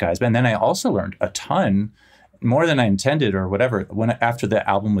much from those guys. And then I also learned a ton, more than I intended or whatever. After the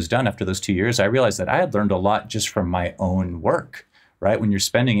album was done, after those 2 years, I realized that I had learned a lot just from my own work, right? When you're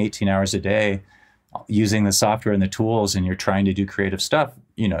spending 18 hours a day using the software and the tools, and you're trying to do creative stuff,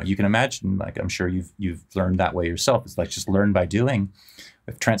 you can imagine, like, I'm sure you've learned that way yourself. It's like, just learn by doing.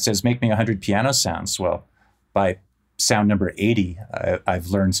 If Trent says, make me 100 piano sounds, well, by sound number 80, I've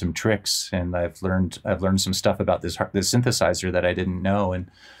learned some tricks, and I've learned some stuff about this synthesizer that I didn't know,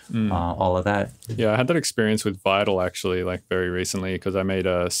 and all of that. Yeah, I had that experience with Vital actually, like very recently, because I made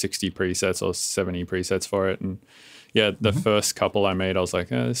 60 presets or 70 presets for it, and yeah, the first couple I made, I was like,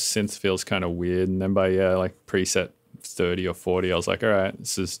 this synth feels kind of weird, and then by like preset 30 or 40, I was like, all right,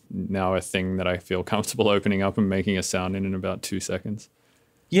 this is now a thing that I feel comfortable opening up and making a sound in about 2 seconds.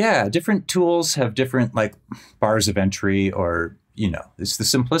 Yeah, different tools have different like bars of entry, or it's the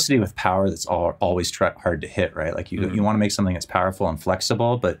simplicity with power that's always hard to hit, right? Like you want to make something that's powerful and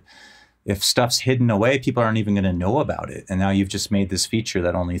flexible, but if stuff's hidden away, people aren't even going to know about it. And now you've just made this feature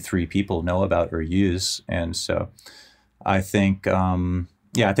that only 3 people know about or use. And so I think,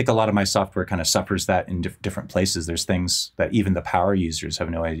 I think a lot of my software kind of suffers that in different places. There's things that even the power users have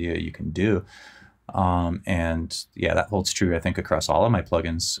no idea you can do. And yeah, that holds true, I think, across all of my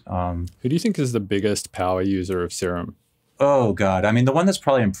plugins. Who do you think is the biggest power user of Serum? Oh, God. I mean, the one that's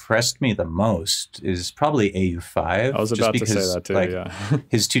probably impressed me the most is probably AU5. I was about to say that too, yeah.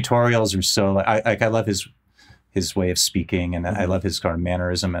 His tutorials are so, I love his way of speaking, and I love his kind of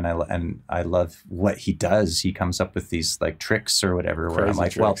mannerism, and I love what he does. He comes up with these like tricks or whatever, where I'm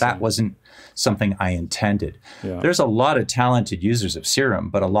like, well, that wasn't something I intended. Yeah. There's a lot of talented users of Serum,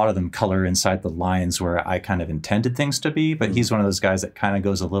 but a lot of them color inside the lines where I kind of intended things to be. But he's one of those guys that kind of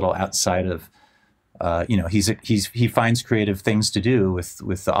goes a little outside of, he finds creative things to do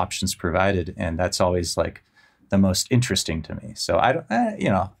with the options provided, and that's always like the most interesting to me. So I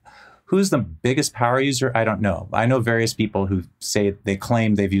don't, who's the biggest power user? I don't know. I know various people who say they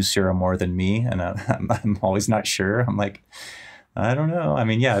claim they've used Serum more than me, and I'm always not sure. I'm like, I don't know. I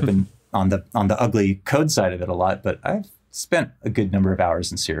mean, yeah, I've been on the ugly code side of it a lot, but I've spent a good number of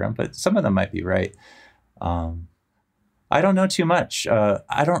hours in Serum. But some of them might be right. I don't know too much.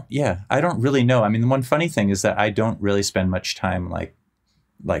 I don't really know. I mean, the one funny thing is that I don't really spend much time like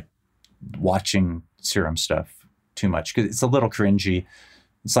watching Serum stuff too much, because it's a little cringy.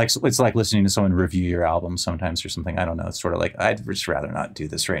 It's like listening to someone review your album sometimes or something. I don't know. It's sort of like, I'd just rather not do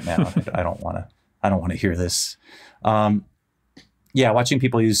this right now. I don't want to hear this. Yeah, watching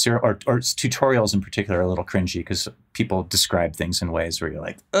people use Serum or tutorials in particular are a little cringy, because people describe things in ways where you're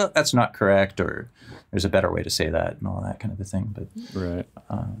like, oh, that's not correct, or there's a better way to say that, and all that kind of a thing. But right.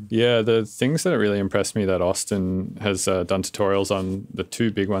 Yeah, the things that really impressed me that Austin has done tutorials on, the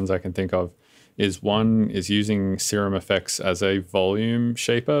 2 big ones I can think of, is one is using Serum effects as a volume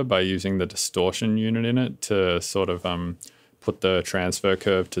shaper by using the distortion unit in it to sort of put the transfer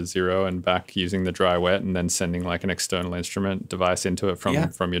curve to 0 and back using the dry wet, and then sending like an external instrument device into it from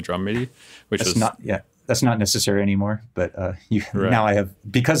your drum MIDI, which is that's not necessary anymore. But now I have,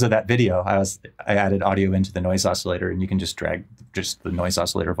 because of that video, I added audio into the noise oscillator, and you can just drag just the noise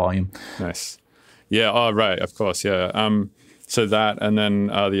oscillator volume. Nice. Yeah. Oh, right. Of course. Yeah. So that, and then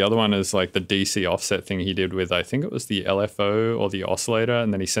the other one is like the DC offset thing he did with, I think it was the LFO or the oscillator,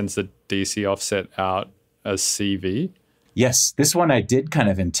 and then he sends the DC offset out as CV. Yes, this one I did kind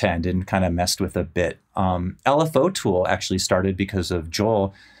of intend and kind of messed with a bit. LFOTool actually started because of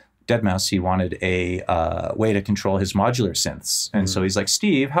Joel Deadmau5. He wanted a way to control his modular synths. And so he's like,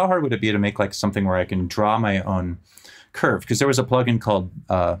 Steve, how hard would it be to make like something where I can draw my own curve? Because there was a plugin called,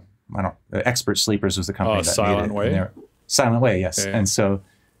 Expert Sleepers was the company that Silent made it. Way? Silent Way, yes. Yeah. And so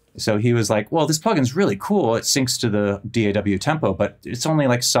So he was like, well, this plugin's really cool. It syncs to the DAW tempo, but it's only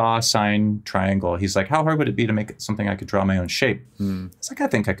like saw, sine, triangle. He's like, how hard would it be to make it something I could draw my own shape? It's like, I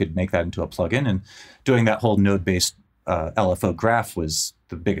think I could make that into a plugin. And doing that whole node-based LFO graph was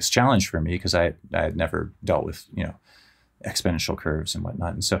the biggest challenge for me because I had never dealt with, exponential curves and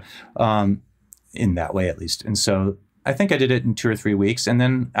whatnot. And so in that way, at least. And so I think I did it in 2 or 3 weeks. And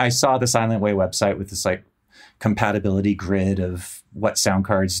then I saw the Silent Way website with this like compatibility grid of what sound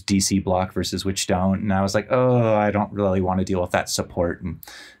cards DC block versus which don't. And I was like, oh, I don't really want to deal with that support and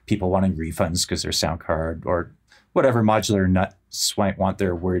people wanting refunds because their sound card or whatever modular nuts might want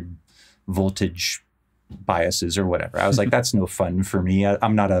their word voltage biases or whatever. I was like, that's no fun for me.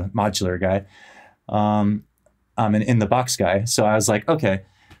 I'm not a modular guy. I'm an in-the-box guy. So I was like, okay,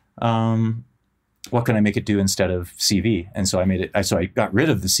 what can I make it do instead of CV? And so I got rid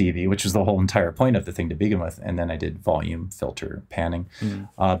of the CV, which was the whole entire point of the thing to begin with. And then I did volume, filter, panning.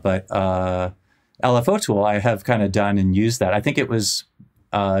 But LFOTool, I have kind of done and used that. I think it was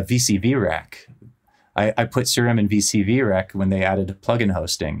VCV Rack. I put Serum in VCV Rack when they added plugin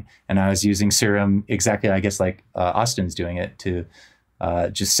hosting. And I was using Serum exactly, I guess, like Austin's doing it to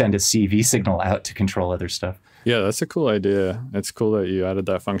just send a CV signal out to control other stuff. Yeah, that's a cool idea. It's cool that you added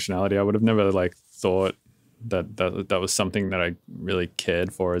that functionality. I would have never thought that was something that I really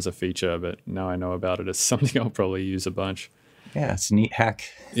cared for as a feature, but now I know about it. It's something I'll probably use a bunch. Yeah, it's a neat hack.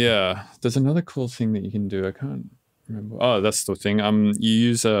 Yeah, there's another cool thing that you can do. I can't remember. Oh, that's the thing. You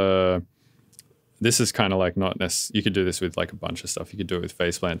use this is kind of like you could do this with like a bunch of stuff. You could do it with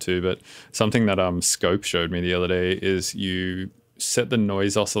Faceplant too, but something that Scope showed me the other day is you set the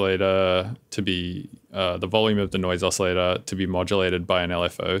noise oscillator to be the volume of the noise oscillator to be modulated by an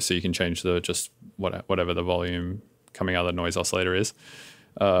LFO, so you can change whatever the volume coming out of the noise oscillator is,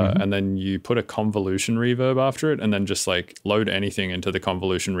 and then you put a convolution reverb after it, and then just like load anything into the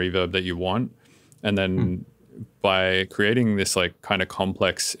convolution reverb that you want, and then by creating this like kind of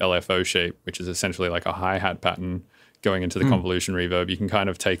complex LFO shape, which is essentially like a hi-hat pattern going into the convolution reverb, you can kind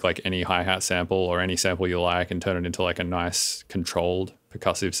of take like any hi-hat sample or any sample you like and turn it into like a nice controlled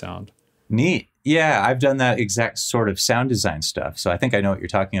percussive sound. Neat. Yeah, I've done that exact sort of sound design stuff. So I think I know what you're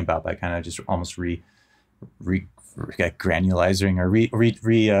talking about by kind of just almost granulizing or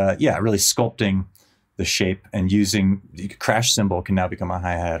really sculpting the shape and using the crash cymbal can now become a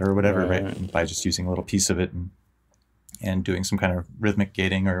hi-hat or whatever, right? By just using a little piece of it and doing some kind of rhythmic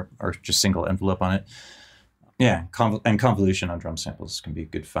gating or just single envelope on it. Yeah, and convolution on drum samples can be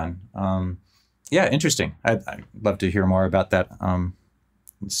good fun. Yeah, interesting. I'd love to hear more about that. And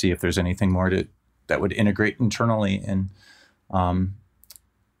see if there's anything more that would integrate internally. And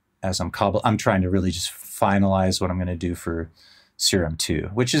as I'm trying to really just finalize what I'm going to do for Serum 2,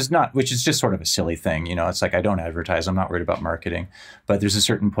 which is just sort of a silly thing. It's like I don't advertise. I'm not worried about marketing, but there's a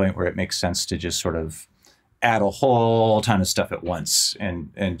certain point where it makes sense to just sort of add a whole ton of stuff at once,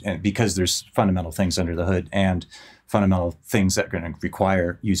 and because there's fundamental things under the hood and fundamental things that are going to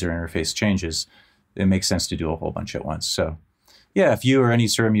require user interface changes, it makes sense to do a whole bunch at once. So yeah, if you or any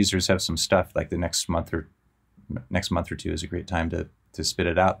Serum users have some stuff, like the next month or two is a great time to spit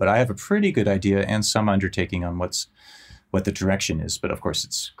it out. But I have a pretty good idea and some undertaking on what the direction is. But of course,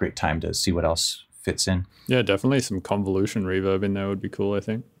 it's a great time to see what else fits in. Yeah, definitely some convolution reverb in there would be cool, I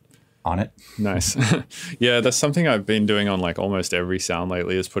think. On it. Nice. Yeah, that's something I've been doing on like almost every sound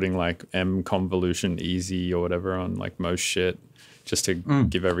lately, is putting like M convolution easy or whatever on like most shit, just to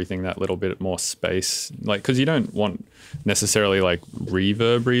give everything that little bit more space. Like, because you don't want necessarily like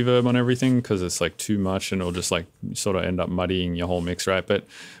reverb on everything, because it's like too much and it'll just like sort of end up muddying your whole mix, right? But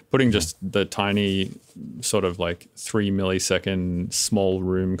putting just the tiny sort of like 3 millisecond small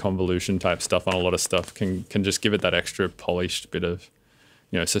room convolution type stuff on a lot of stuff can just give it that extra polished bit of,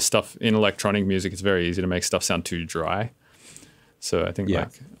 so stuff in electronic music, it's very easy to make stuff sound too dry. So I think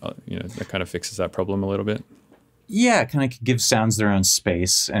that kind of fixes that problem a little bit. Yeah, it kind of gives sounds their own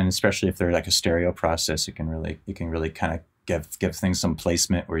space, and especially if they're like a stereo process, it can really kind of give things some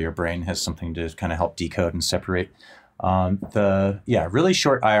placement where your brain has something to kind of help decode and separate. Really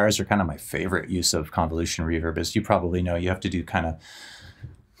short IRs are kind of my favorite use of convolution reverb. As you probably know, you have to do kind of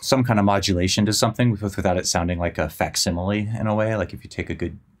some kind of modulation to something without it sounding like a facsimile in a way. Like if you take a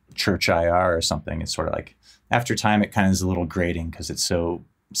good church IR or something, it's sort of like after time it kind of is a little grating because it's so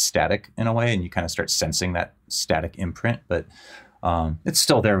static in a way, and you kind of start sensing that static imprint. But it's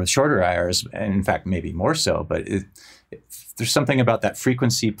still there with shorter IRs, and in fact maybe more so. But there's something about that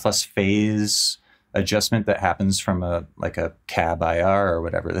frequency plus phase adjustment that happens from a cab IR or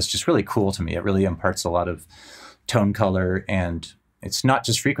whatever that's just really cool to me. It really imparts a lot of tone color, and it's not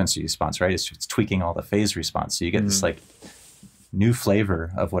just frequency response, right? It's tweaking all the phase response. So you get this like new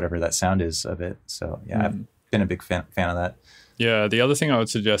flavor of whatever that sound is of it. So yeah, I've been a big fan of that. Yeah, the other thing I would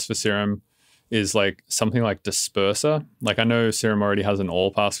suggest for Serum is like something like disperser. Like I know Serum already has an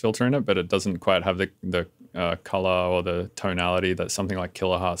all pass filter in it, but it doesn't quite have the color or the tonality that something like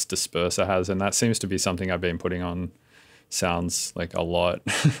Kiloheart's disperser has, and that seems to be something I've been putting on sounds like a lot.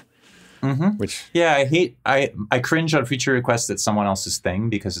 Which I cringe on feature requests that's someone else's thing,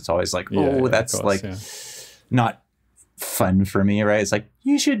 because it's always like, that's not fun for me, right? It's like,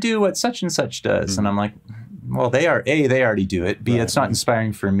 you should do what such and such does, and I'm like, well, they already do it. B, it's not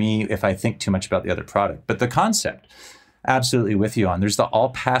inspiring for me if I think too much about the other product. But the concept, absolutely with you on. There's the all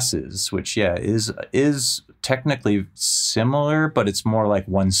passes, which is technically similar, but it's more like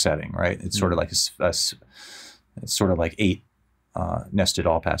one setting, right? It's sort of like it's sort of like 8 nested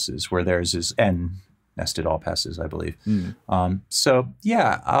all passes, where theirs is N nested all passes, I believe. So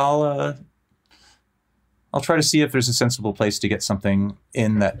yeah, I'll try to see if there's a sensible place to get something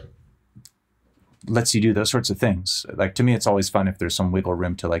in that lets you do those sorts of things. Like, to me, it's always fun if there's some wiggle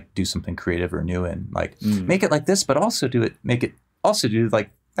room to like do something creative or new, and like make it like this, but also make it do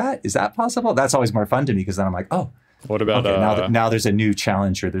like that. Is that possible? That's always more fun to me, because then I'm like, oh, what about now there's a new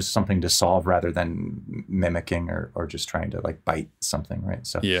challenge, or there's something to solve, rather than mimicking or just trying to like bite something, right?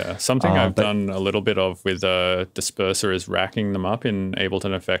 So yeah, something I've done a little bit of with disperser is racking them up in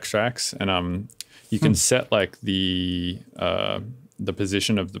Ableton effects tracks, and you can set like the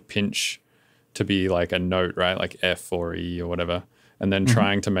position of the pinch to be like a note, right? Like F or E or whatever. And then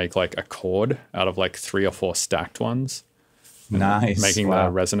trying to make like a chord out of like 3 or 4 stacked ones. Nice. Making the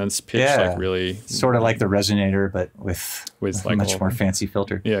resonance pitch like really... Sort of like the resonator, but with like a much more fancy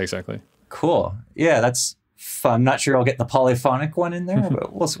filter. Yeah, exactly. Cool. Yeah, that's fun. I'm not sure I'll get the polyphonic one in there,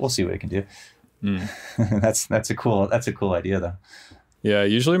 but we'll see what it can do. That's a cool idea though. Yeah,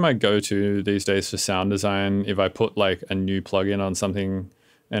 usually my go-to these days for sound design, if I put like a new plugin on something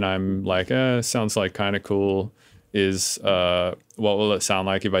and I'm like, sounds like kind of cool, is what will it sound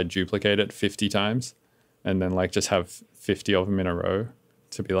like if I duplicate it 50 times and then like just have 50 of them in a row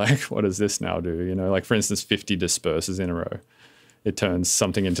to be like, what does this now do? You know, like for instance, 50 dispersers in a row. It turns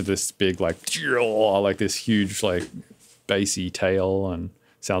something into this big like this huge like bassy tail and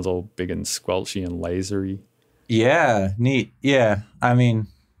sounds all big and squelchy and lasery. Yeah, neat. Yeah, I mean,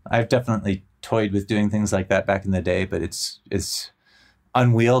 I've definitely toyed with doing things like that back in the day, but it's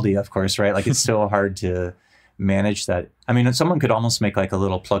unwieldy, of course, right? Like it's so hard to manage that. I mean, someone could almost make like a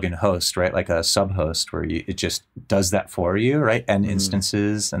little plugin host, right? Like a sub host where it just does that for you, right? And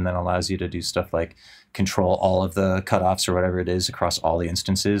instances, and then allows you to do stuff like control all of the cutoffs or whatever it is across all the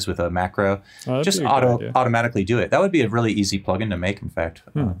instances with a macro. Just automatically do it. That would be a really easy plugin to make, in fact.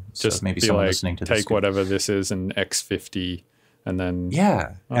 Just so maybe someone listening to this take whatever this is and X50 and then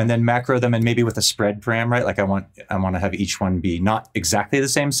and then macro them, and maybe with a spread param, right? Like I want to have each one be not exactly the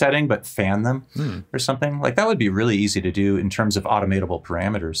same setting, but fan them or something. Like that would be really easy to do in terms of automatable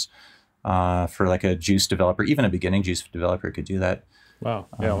parameters for like a Juice developer. Even a beginning Juice developer could do that. Wow.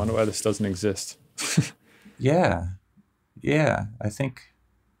 Yeah, I wonder why this doesn't exist. Yeah. I think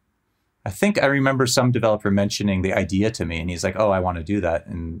I remember some developer mentioning the idea to me, and he's like, "Oh, I want to do that,"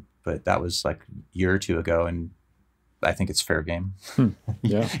 but that was like a year or two ago, and I think it's fair game.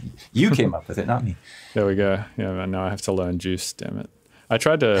 Yeah. You came up with it, not me. There we go. Yeah, now I have to learn Juice, damn it. I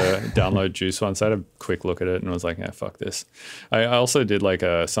tried to download Juice once. I had a quick look at it and was like, fuck this. I also did like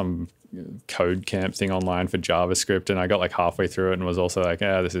some code camp thing online for JavaScript, and I got like halfway through it and was also like,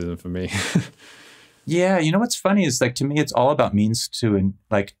 this isn't for me. Yeah, you know what's funny is like to me it's all about means to, and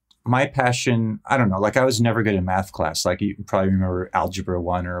like my passion, I don't know, like I was never good in math class. Like you probably remember Algebra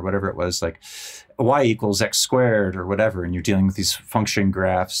 1 or whatever it was, like y equals x squared or whatever, and you're dealing with these function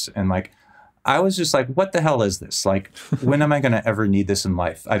graphs, and like I was just like, what the hell is this? Like, when am I going to ever need this in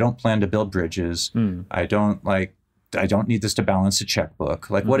life? I don't plan to build bridges. I don't need this to balance a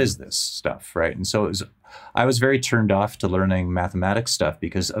checkbook. Like, what is this stuff, right? And so I was very turned off to learning mathematics stuff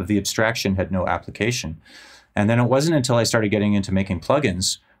because of the abstraction had no application. And then it wasn't until I started getting into making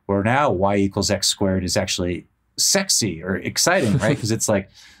plugins where now y equals x squared is actually sexy or exciting, right? Because it's like,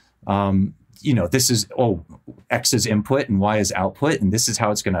 this is, x is input and y is output, and this is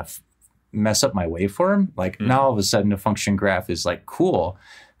how it's going to mess up my waveform. Like now all of a sudden a function graph is like cool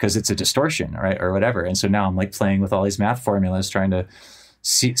because it's a distortion, right? Or whatever. And so now I'm like playing with all these math formulas, trying to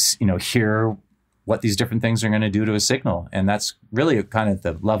see, hear what these different things are going to do to a signal. And that's really kind of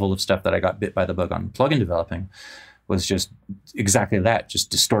the level of stuff that I got bit by the bug on plugin developing, was just exactly that,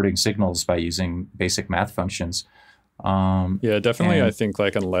 just distorting signals by using basic math functions. Yeah, definitely. I think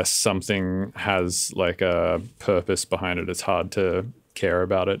like unless something has like a purpose behind it, it's hard to care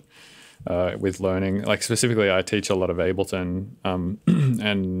about it. with learning. Like specifically, I teach a lot of Ableton,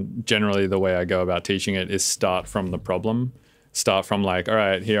 and generally the way I go about teaching it is start from the problem. Start from like, all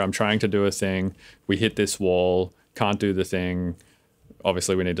right, here I'm trying to do a thing. We hit this wall, can't do the thing.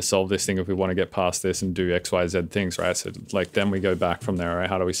 Obviously, we need to solve this thing if we want to get past this and do X, Y, Z things, right? So like then we go back from there, right?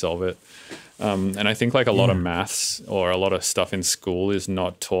 How do we solve it? And I think like a lot of maths or a lot of stuff in school is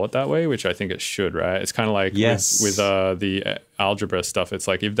not taught that way, which I think it should, right? It's kind of like with the algebra stuff. It's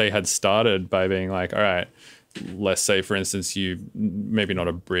like if they had started by being like, all right, let's say, for instance, you maybe not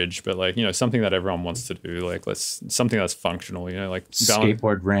a bridge, but like, you know, something that everyone wants to do, like something that's functional, you know, like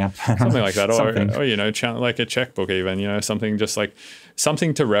skateboard ramp, something like that, or you know, like a checkbook, even, you know, something just like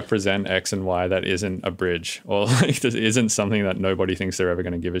something to represent X and Y that isn't a bridge, or like this isn't something that nobody thinks they're ever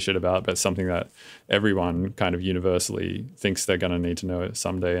going to give a shit about, but something that everyone kind of universally thinks they're going to need to know it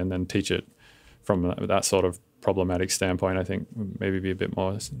someday, and then teach it from that sort of problematic standpoint. I think maybe be a bit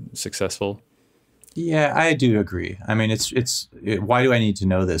more successful. Yeah, I do agree. I mean, why do I need to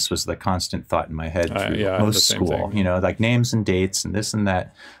know this was the constant thought in my head through most school, you know, like names and dates and this and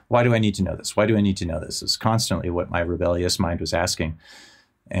that. Why do I need to know this? Why do I need to know this? Is constantly what my rebellious mind was asking.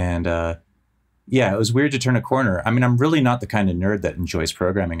 And yeah, it was weird to turn a corner. I mean, I'm really not the kind of nerd that enjoys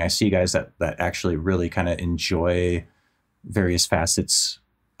programming. I see guys that actually really kind of enjoy various facets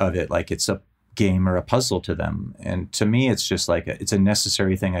of it, like it's a game or a puzzle to them. And to me, it's just like it's a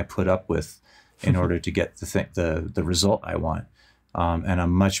necessary thing I put up with in order to get the result I want. And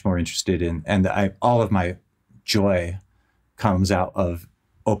I'm much more interested in, and all of my joy comes out of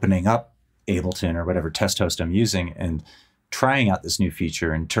opening up Ableton or whatever test host I'm using and trying out this new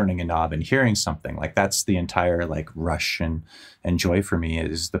feature and turning a knob and hearing something. Like that's the entire like rush and joy for me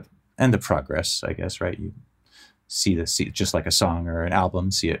is the progress, I guess, right? You see just like a song or an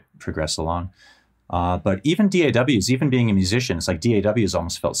album, see it progress along. But even DAWs, even being a musician, it's like DAWs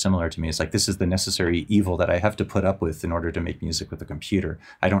almost felt similar to me. It's like this is the necessary evil that I have to put up with in order to make music with a computer.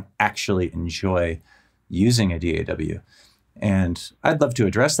 I don't actually enjoy using a DAW. And I'd love to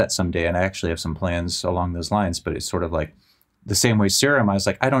address that someday, and I actually have some plans along those lines, but it's sort of like the same way Serum, I was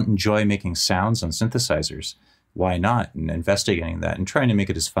like, I don't enjoy making sounds on synthesizers. Why not? And investigating that and trying to make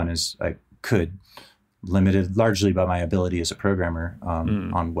it as fun as I could, limited largely by my ability as a programmer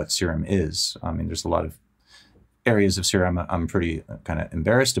on what Serum is. I mean, there's a lot of areas of Serum I'm pretty kind of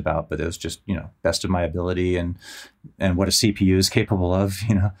embarrassed about, but it was just, you know, best of my ability and what a CPU is capable of,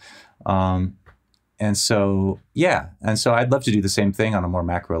 you know. And so, yeah. And so I'd love to do the same thing on a more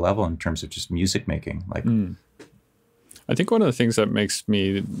macro level in terms of just music making. Like, I think one of the things that makes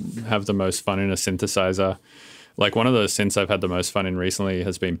me have the most fun in a synthesizer, like one of the synths I've had the most fun in recently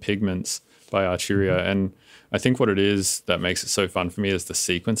has been Pigments by Arturia. And I think what it is that makes it so fun for me is the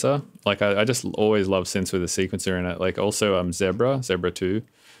sequencer. Like I just always love synths with a sequencer in it. Like also Zebra 2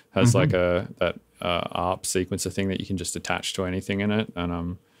 has like that ARP sequencer thing that you can just attach to anything in it.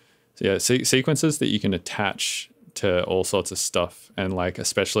 And so yeah, sequencers that you can attach to all sorts of stuff. And like,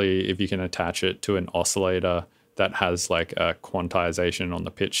 especially if you can attach it to an oscillator that has like a quantization on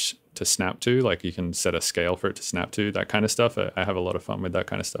the pitch to snap to, like you can set a scale for it to snap to, that kind of stuff. I have a lot of fun with that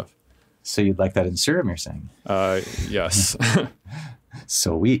kind of stuff. So you'd like that in Serum, you're saying? Yes.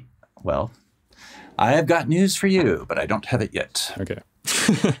 Sweet. Well, I have got news for you, but I don't have it yet. Okay.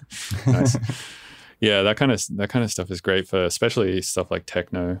 Nice. Yeah, that kind of stuff is great for especially stuff like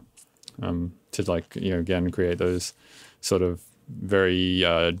techno, to like, you know, again, create those sort of very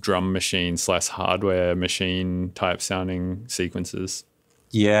drum machine / hardware machine type sounding sequences.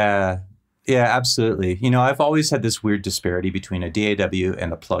 Yeah. Yeah, absolutely. You know, I've always had this weird disparity between a DAW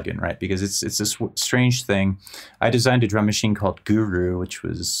and a plugin, right? Because it's this strange thing. I designed a drum machine called Guru, which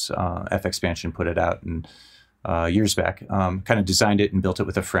was F-Expansion put it out and years back. Kind of designed it and built it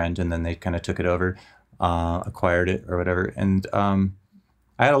with a friend, and then they kind of took it over, acquired it or whatever. And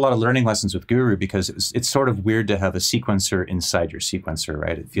I had a lot of learning lessons with Guru because it's sort of weird to have a sequencer inside your sequencer,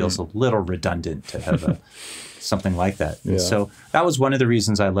 right? It feels a little redundant to have something like that. Yeah. And so that was one of the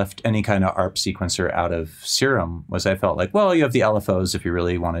reasons I left any kind of ARP sequencer out of Serum, was I felt like, well, you have the LFOs if you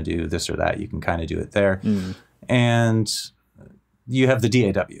really want to do this or that, you can kind of do it there. And you have the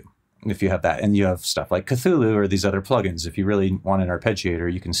DAW if you have that. And you have stuff like Cthulhu or these other plugins. If you really want an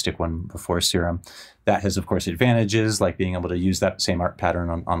arpeggiator, you can stick one before Serum. That has, of course, advantages like being able to use that same art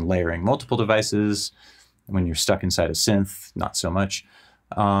pattern on layering multiple devices. When you're stuck inside a synth, not so much.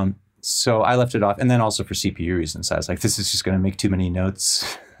 So I left it off. And then also for CPU reasons, I was like, this is just going to make too many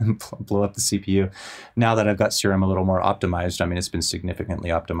notes and blow up the CPU. Now that I've got Serum a little more optimized, I mean, it's been significantly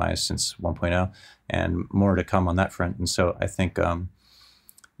optimized since 1.0 and more to come on that front. And so I think,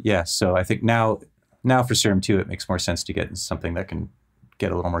 yeah, so I think now for Serum 2, it makes more sense to get something that can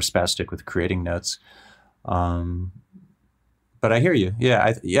get a little more spastic with creating notes. But I hear you.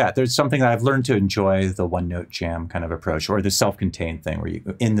 Yeah, there's something that I've learned to enjoy, the one note jam kind of approach, or the self-contained thing where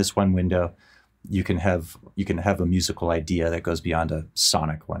you, in this one window, you can have a musical idea that goes beyond a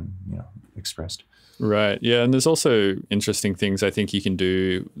sonic one, expressed. Right. Yeah. And there's also interesting things I think you can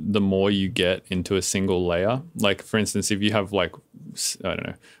do the more you get into a single layer. Like, for instance, if you have like, I don't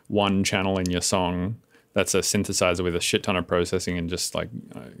know, one channel in your song that's a synthesizer with a shit ton of processing and just like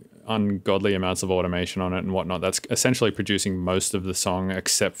ungodly amounts of automation on it and whatnot, that's essentially producing most of the song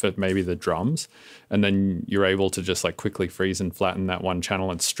except for maybe the drums. And then you're able to just like quickly freeze and flatten that one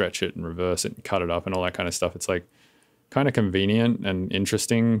channel and stretch it and reverse it and cut it up and all that kind of stuff. It's like kind of convenient and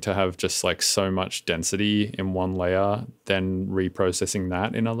interesting to have just like so much density in one layer, then reprocessing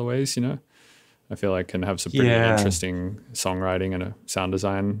that in other ways, I feel like can have some pretty interesting songwriting and sound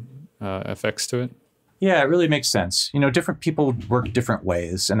design effects to it. Yeah, it really makes sense. Different people work different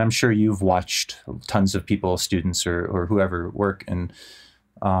ways, and I'm sure you've watched tons of people, students or whoever, work, and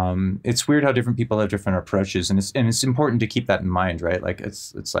it's weird how different people have different approaches, and it's important to keep that in mind, right? Like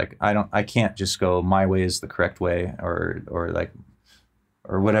it's like I can't just go my way is the correct way or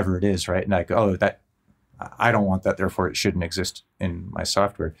whatever it is, right? And like, oh, that I don't want that, therefore it shouldn't exist in my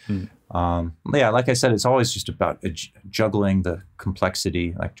software. Yeah, like I said, it's always just about juggling the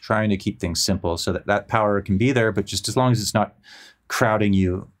complexity, like trying to keep things simple so that power can be there, but just as long as it's not crowding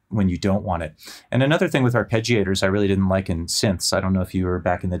you when you don't want it. And another thing with arpeggiators I really didn't like in synths, I don't know if you were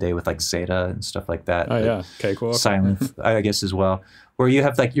back in the day with like Zeta and stuff like that. Oh yeah, Cakewalk. Silent, I guess as well, where you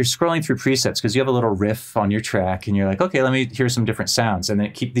have like, you're scrolling through presets because you have a little riff on your track and you're like, okay, let me hear some different sounds. And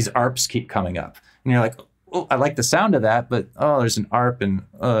then these ARPs keep coming up. And you're like, oh, I like the sound of that, but there's an ARP and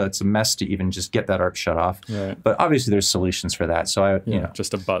it's a mess to even just get that ARP shut off. Right. But obviously there's solutions for that. So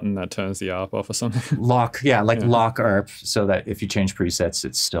just a button that turns the ARP off or something. Lock ARP, so that if you change presets,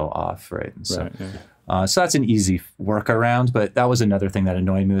 it's still off, right? And so, so that's an easy workaround, but that was another thing that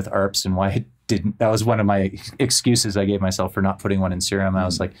annoyed me with ARPs and why it didn't. That was one of my excuses I gave myself for not putting one in Serum. I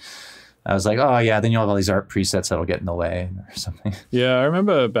was like, oh yeah, then you'll have all these ARP presets that'll get in the way or something. Yeah, I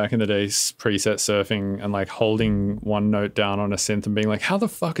remember back in the days preset surfing and like holding one note down on a synth and being like, how the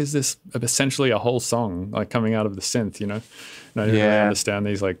fuck is this essentially a whole song like coming out of the synth, And I didn't really understand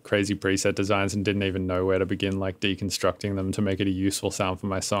these like crazy preset designs and didn't even know where to begin like deconstructing them to make it a useful sound for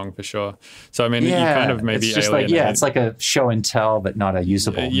my song for sure. So I mean, you kind of maybe it's just alienate. It's like a show and tell, but not a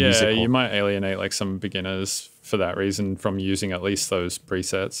usable musical. You might alienate like some beginners for that reason from using at least those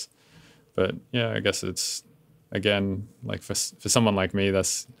presets. But yeah, I guess it's, again, like for someone like me,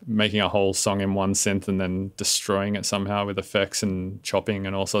 that's making a whole song in one synth and then destroying it somehow with effects and chopping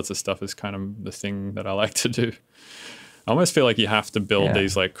and all sorts of stuff is kind of the thing that I like to do. I almost feel like you have to build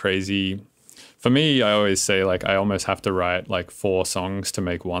these like crazy, for me, I always say like I almost have to write like 4 songs to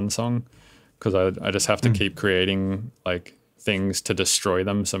make one song because I just have to keep creating like things to destroy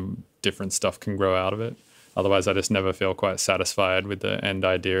them. Some different stuff can grow out of it. Otherwise, I just never feel quite satisfied with the end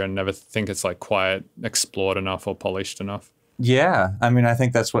idea and never think it's like quite explored enough or polished enough. Yeah. I mean, I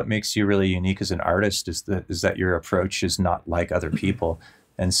think that's what makes you really unique as an artist is that your approach is not like other people.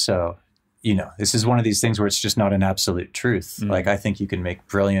 And so, this is one of these things where it's just not an absolute truth. Like, I think you can make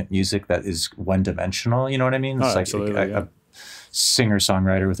brilliant music that is one-dimensional. You know what I mean? It's absolutely, a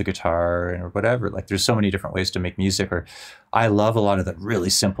singer-songwriter with a guitar or whatever. Like, there's so many different ways to make music. Or I love a lot of the really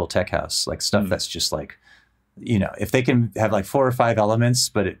simple tech house, like stuff that's just like, if they can have like 4 or 5 elements,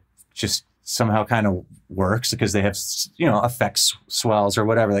 but it just somehow kind of works because they have, effects swells or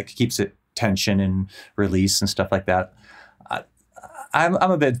whatever that keeps it tension and release and stuff like that. I'm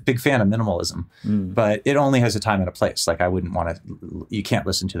a big fan of minimalism, but it only has a time and a place. Like I wouldn't want to, you can't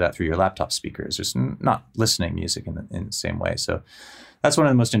listen to that through your laptop speakers. It's not listening music in the same way. So that's one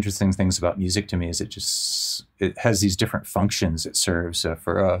of the most interesting things about music to me is it has these different functions it serves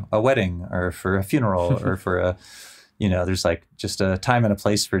for a wedding or for a funeral or for there's like just a time and a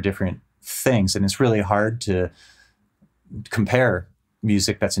place for different things. And it's really hard to compare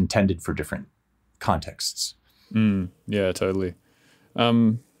music that's intended for different contexts. Yeah, totally.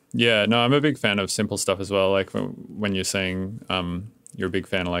 I'm a big fan of simple stuff as well. Like when you're saying you're a big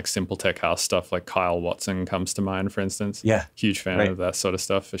fan of like simple tech house stuff, like Kyle Watson comes to mind, for instance. Yeah. Huge fan of that sort of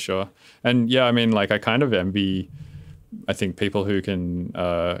stuff for sure. And yeah, I mean, like I kind of envy, I think, people who can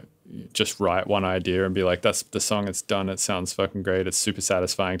just write one idea and be like, that's the song, it's done, it sounds fucking great, it's super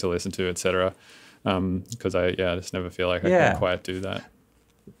satisfying to listen to, etc. Because I just never feel like I can quite do that.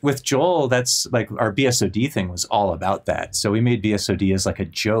 With Joel, that's like our BSOD thing was all about that. So we made BSOD as like a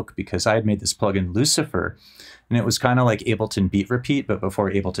joke because I had made this plugin Lucifer, and it was kind of like Ableton Beat Repeat, but before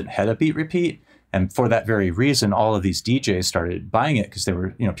Ableton had a beat repeat. And for that very reason, all of these DJs started buying it because they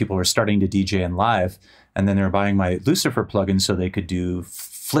were, people were starting to DJ in live, and then they were buying my Lucifer plugin so they could do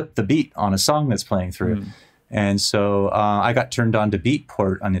flip the beat on a song that's playing through. And so I got turned on to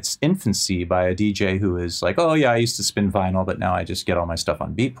Beatport on its infancy by a DJ who was like, oh yeah, I used to spin vinyl, but now I just get all my stuff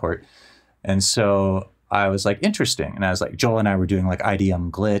on Beatport. And so I was like, interesting. And I was like, Joel and I were doing like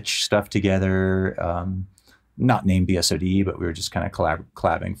IDM glitch stuff together, not named BSOD, but we were just kind of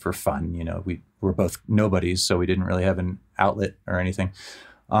collabing for fun. We were both nobodies, so we didn't really have an outlet or anything.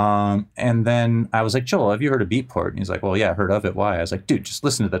 And then I was like, Joel, have you heard of Beatport? And he's like, well, yeah, I heard of it. Why? I was like, dude, just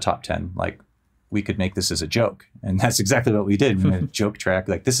listen to the top 10. Like, we could make this as a joke. And that's exactly what we did. We made a joke track,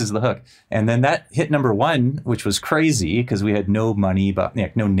 like, this is the hook. And then that hit #1, which was crazy because we had no money, but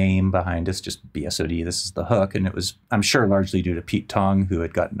no name behind us, just BSOD, this is the hook. And it was, I'm sure, largely due to Pete Tong, who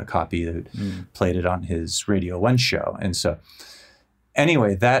had gotten a copy that played it on his Radio 1 show. And so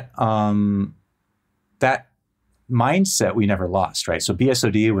anyway, that mindset we never lost, right? So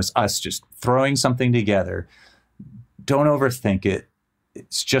BSOD was us just throwing something together. Don't overthink it.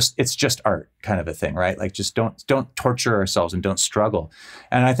 It's just art kind of a thing, right? Like, just don't torture ourselves and don't struggle.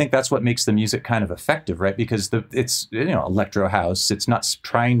 And I think that's what makes the music kind of effective, right? Because it's Electro House. It's not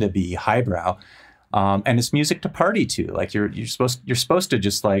trying to be highbrow, and it's music to party to. Like, you're supposed to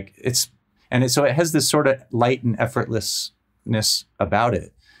just like so it has this sort of light and effortlessness about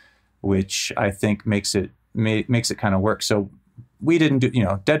it, which I think makes it kind of work. So we didn't do,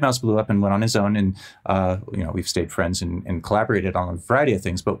 deadmau5 blew up and went on his own, and we've stayed friends and collaborated on a variety of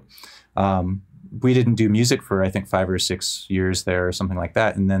things, but we didn't do music for, I think, 5 or 6 years there or something like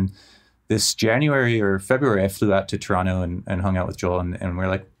that. And then this January or February, I flew out to Toronto and hung out with Joel, and we were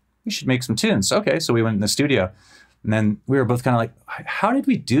like, we should make some tunes. Okay, so we went in the studio, and then we were both kind of like, how did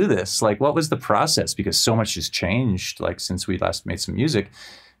we do this? Like, what was the process? Because so much has changed, like, since we last made some music.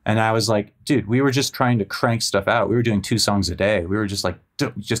 And I was like, dude, we were just trying to crank stuff out. We were doing 2 songs a day. We were just like,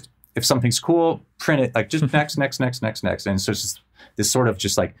 just if something's cool, print it, like, just next. And so it's just this sort of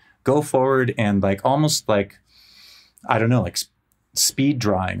just like go forward and like almost like, I don't know, like speed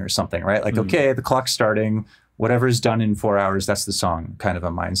drawing or something, right? Like, okay, the clock's starting, whatever's done in 4 hours, that's the song, kind of a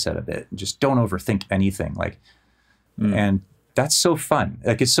mindset of it. Just don't overthink anything. Like, and that's so fun.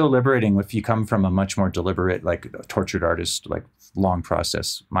 Like, it's so liberating if you come from a much more deliberate, like, tortured artist, like, long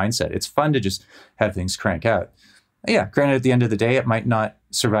process mindset. It's fun to just have things crank out. Yeah, granted, at the end of the day, it might not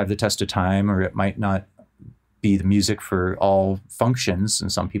survive the test of time, or it might not be the music for all functions,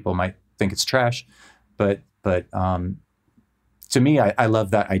 and some people might think it's trash. But to me, I love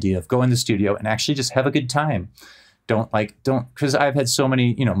that idea of go in the studio and actually just have a good time. Because I've had so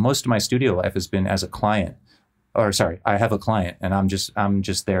many, most of my studio life has been as a client. Or sorry, I have a client, and I'm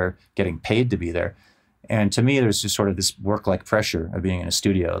just there getting paid to be there. And to me, there's just sort of this work-like pressure of being in a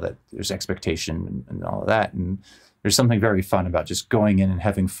studio, that there's expectation and all of that. And there's something very fun about just going in and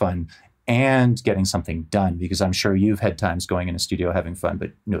having fun and getting something done, because I'm sure you've had times going in a studio having fun,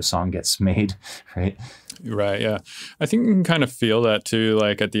 but no song gets made, right? Right, yeah. I think you can kind of feel that too,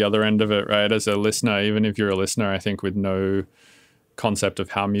 like at the other end of it, right? As a listener, even if you're a listener, I think with no concept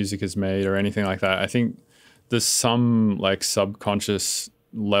of how music is made or anything like that, I think there's some like subconscious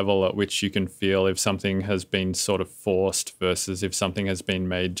level at which you can feel if something has been sort of forced versus if something has been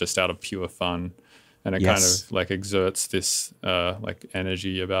made just out of pure fun. And it kind of like exerts this like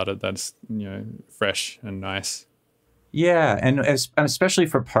energy about it that's, fresh and nice. Yeah, and especially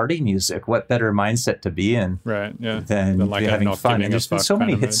for party music, what better mindset to be in, right? Yeah, than like having fun. And there's been so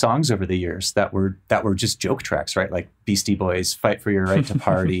many hit songs over the years that were just joke tracks, right? Like Beastie Boys' "Fight for Your Right to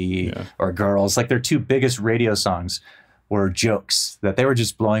Party" or "Girls." Like, their 2 biggest radio songs were jokes that they were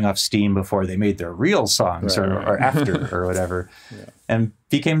just blowing off steam before they made their real songs, or after or whatever, and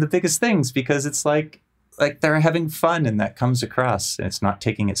became the biggest things because it's like they're having fun, and that comes across, and it's not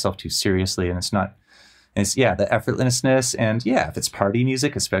taking itself too seriously, and it's not. It's the effortlessness, and if it's party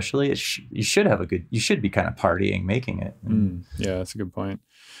music, especially, you should be kind of partying, making it. Yeah, that's a good point.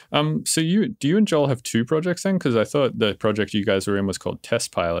 So do you and Joel have 2 projects then? Because I thought the project you guys were in was called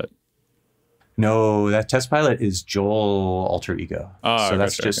Test Pilot. No, that Test Pilot is Joel alter ego. So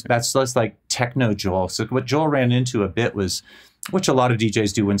that's like techno Joel. So what Joel ran into a bit was, which a lot of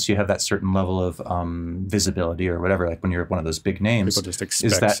DJs do once you have that certain level of visibility or whatever, like when you're one of those big names, people just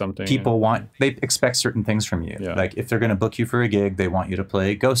expect is that something. They expect certain things from you. Yeah. Like if they're going to book you for a gig, they want you to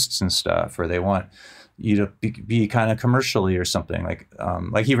play ghosts and stuff, or they want you to be kind of commercially or something.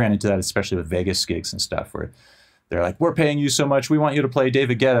 Like he ran into that, especially with Vegas gigs and stuff, where they're like, we're paying you so much, we want you to play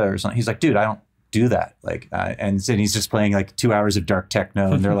David Guetta or something. He's like, dude, I don't do that. And then he's just playing like 2 hours of dark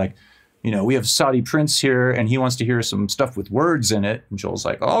techno, and they're like, we have Saudi Prince here and he wants to hear some stuff with words in it. And Joel's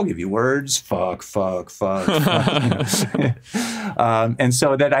like, oh, I'll give you words. Fuck. And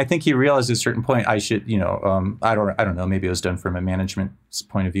so that I think he realized at a certain point, I should, I don't know, maybe it was done from a management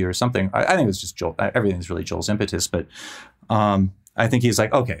point of view or something. I think it was just Joel. Everything's really Joel's impetus. But I think he's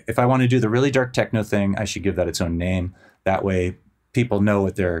like, okay, if I want to do the really dark techno thing, I should give that its own name. That way people know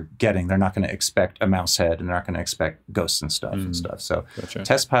what they're getting. They're not going to expect a mouse head and they're not going to expect ghosts and stuff and stuff. So Gotcha.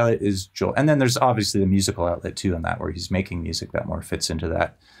 Test Pilot is Joel. And then there's obviously the musical outlet too in that, where he's making music that more fits into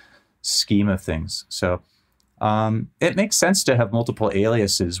that scheme of things. So it makes sense to have multiple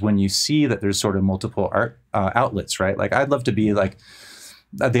aliases when you see that there's sort of multiple art outlets, right? Like I'd love to be like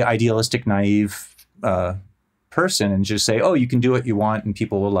the idealistic, naive person and just say, oh, you can do what you want and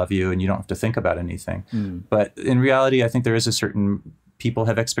people will love you and you don't have to think about anything. But in reality, I think there is a certain, people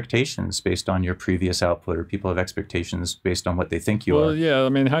have expectations based on your previous output, or people have expectations based on what they think you are. Well, yeah, I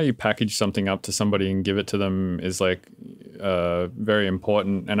mean, how you package something up to somebody and give it to them is like very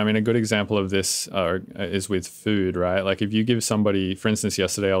important. And I mean, a good example of this is with food, right? Like if you give somebody, for instance,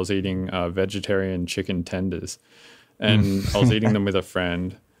 yesterday I was eating vegetarian chicken tenders and I was eating them with a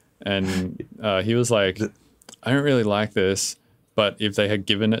friend and he was like, I don't really like this, but if they had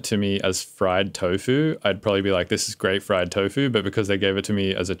given it to me as fried tofu, I'd probably be like, this is great fried tofu. But because they gave it to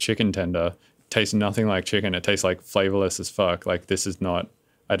me as a chicken tender, it tastes nothing like chicken. It tastes like flavorless as fuck. Like this is not,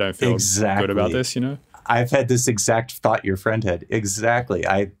 I don't feel good about this, I've had this exact thought your friend had. Exactly.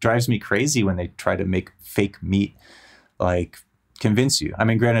 It drives me crazy when they try to make fake meat, like convince you. I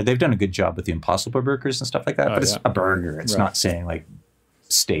mean, granted, they've done a good job with the Impossible burgers and stuff like that, but it's a burger. It's not saying like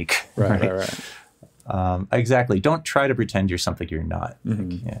steak. Right. Exactly. Don't try to pretend you're something you're not.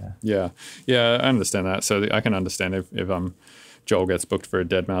 Yeah, I understand that. So I can understand if Joel gets booked for a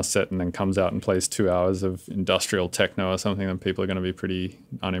Deadmau5 set and then comes out and plays 2 hours of industrial techno or something, then people are going to be pretty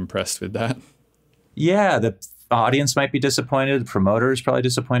unimpressed with that. Yeah, the audience might be disappointed. The promoter is probably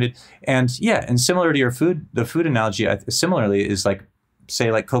disappointed. And similar to your the food analogy, similarly is like,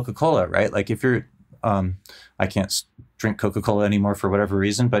 say like Coca-Cola, right? Like if you're, I can't drink Coca-Cola anymore for whatever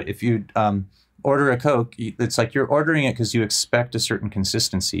reason, but if you, order a Coke, it's like you're ordering it because you expect a certain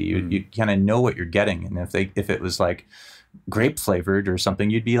consistency. You kind of know what you're getting. And if it was like grape flavored or something,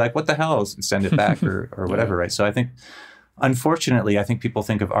 you'd be like, what the hell? And send it back or whatever, right? So I think, unfortunately, I think people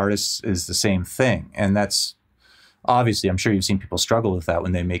think of artists as the same thing. And that's obviously, I'm sure you've seen people struggle with that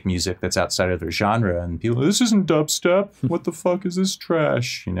when they make music that's outside of their genre. And people, this isn't dubstep. What the fuck is this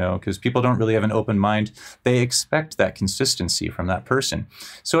trash? Because people don't really have an open mind. They expect that consistency from that person.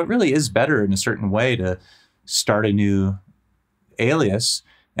 So it really is better in a certain way to start a new alias.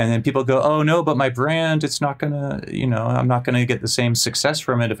 And then people go, oh no, but my brand, it's not going to, I'm not going to get the same success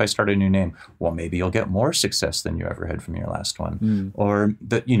from it if I start a new name. Well, maybe you'll get more success than you ever had from your last one. Or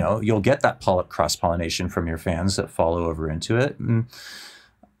that, you'll get that cross-pollination from your fans that follow over into it. And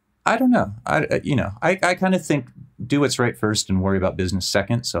I don't know. I kind of think do what's right first and worry about business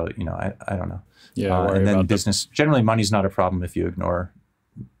second. So, I don't know. Yeah. And then business, generally money's not a problem if you ignore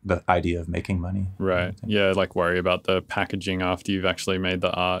the idea of making money. Right. Yeah, like worry about the packaging after you've actually made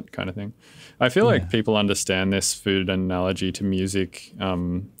the art kind of thing. I feel like people understand this food analogy to music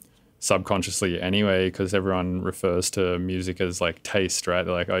subconsciously anyway, because everyone refers to music as like taste, right?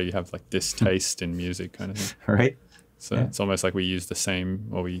 They're like, oh, you have like this taste in music kind of thing. Right. So it's almost like we use the same,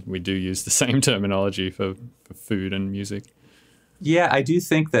 or we do use the same terminology for food and music. Yeah, I do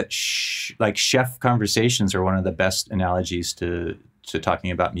think that like chef conversations are one of the best analogies to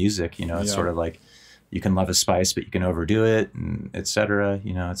talking about music. It's sort of like you can love a spice, but you can overdo it, and et cetera.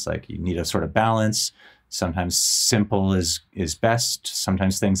 It's like you need a sort of balance. Sometimes simple is best.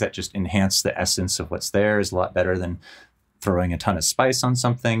 Sometimes things that just enhance the essence of what's there is a lot better than throwing a ton of spice on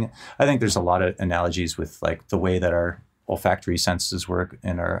something. I think there's a lot of analogies with like the way that our olfactory senses work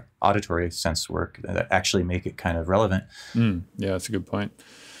and our auditory sense work that actually make it kind of relevant. Yeah, that's a good point.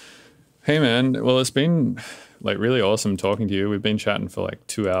 Hey man, well, it's been like really awesome talking to you. We've been chatting for like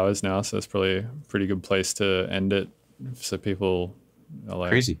 2 hours now, so it's probably a pretty good place to end it. So people are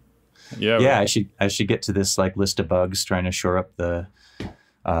like crazy. Yeah. I should get to this like list of bugs trying to shore up the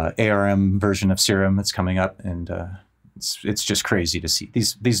ARM version of Serum that's coming up, and it's just crazy to see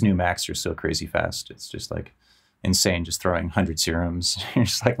these new Macs are so crazy fast. It's just like insane, just throwing 100 serums. You're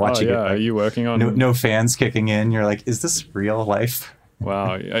just like watching it. Like, are you working on no fans kicking in? You're like, is this real life?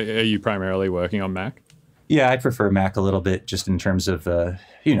 Wow. Are you primarily working on Mac? Yeah, I prefer Mac a little bit just in terms of, the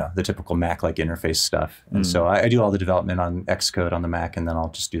typical Mac-like interface stuff. And so I do all the development on Xcode on the Mac, and then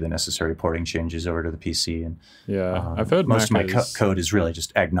I'll just do the necessary porting changes over to the PC. And I've heard most of my code is really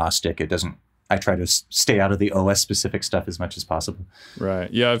just agnostic. It doesn't I try to stay out of the OS specific stuff as much as possible.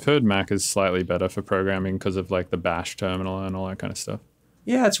 Right. Yeah, I've heard Mac is slightly better for programming because of like the bash terminal and all that kind of stuff.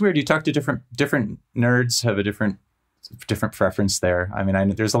 Yeah, it's weird. You talk to different nerds have a different preference there. I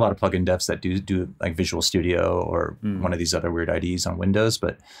mean, there's a lot of plugin devs that do like Visual Studio or one of these other weird IDEs on Windows,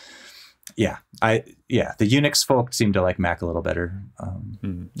 but the Unix folk seem to like Mac a little better.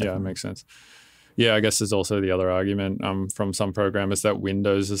 Yeah, it makes sense. Yeah, I guess there's also the other argument from some programmers that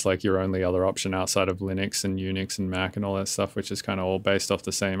Windows is like your only other option outside of Linux and Unix and Mac and all that stuff, which is kind of all based off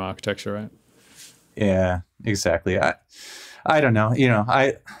the same architecture, right? Yeah, exactly. I don't know. You know,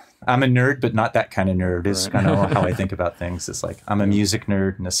 I'm a nerd, but not that kind of nerd is kind of how I think about things. It's like I'm a music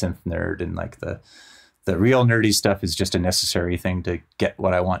nerd and a synth nerd, and like the real nerdy stuff is just a necessary thing to get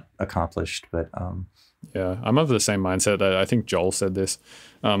what I want accomplished. But yeah, I'm of the same mindset. I think Joel said this,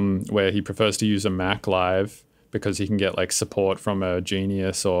 where he prefers to use a Mac Live because he can get like support from a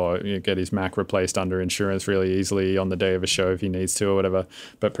Genius or get his Mac replaced under insurance really easily on the day of a show if he needs to or whatever,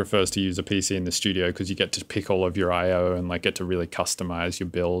 but prefers to use a PC in the studio because you get to pick all of your I/O and like get to really customize your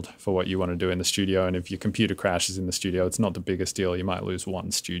build for what you want to do in the studio. And if your computer crashes in the studio, it's not the biggest deal. You might lose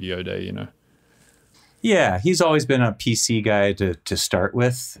one studio day, you know? Yeah, he's always been a PC guy to start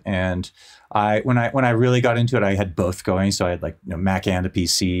with, and when I really got into it, I had both going. So I had like Mac and a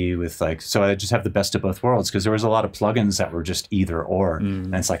PC with like, so I just have the best of both worlds because there was a lot of plugins that were just either or,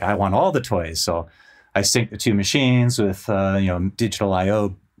 and it's like I want all the toys. So I synced the two machines with digital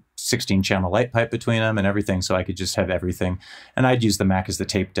I/O, 16-channel light pipe between them and everything, so I could just have everything. And I'd use the Mac as the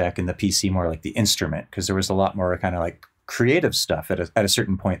tape deck and the PC more like the instrument because there was a lot more kind of like creative stuff at a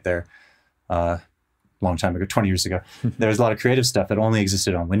certain point there. Long time ago, 20 years ago, there was a lot of creative stuff that only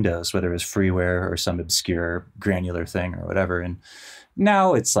existed on Windows, whether it was freeware or some obscure granular thing or whatever. And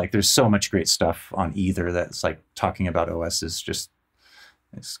now it's like there's so much great stuff on either that's like talking about OS is just,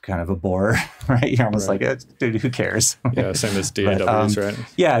 it's kind of a bore, right? You're almost like, dude, who cares? Yeah, same as DAWs, right?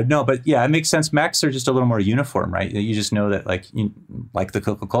 Yeah, no, but yeah, it makes sense. Macs are just a little more uniform, right? You just know that like the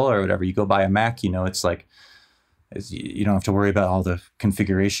Coca-Cola or whatever, you go buy a Mac, it's like, you don't have to worry about all the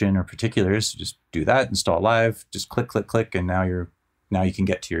configuration or particulars. Just do that, install live, just click, click, click, and now you can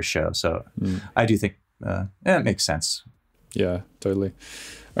get to your show. So I do think it makes sense. Yeah, totally.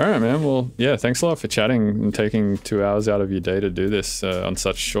 All right, man. Well, yeah, thanks a lot for chatting and taking 2 hours out of your day to do this on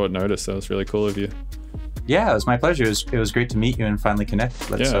such short notice. That was really cool of you. Yeah, it was my pleasure. It was great to meet you and finally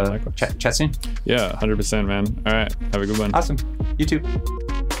connect. Let's chat soon. Yeah, 100%, man. All right, have a good one. Awesome. You too.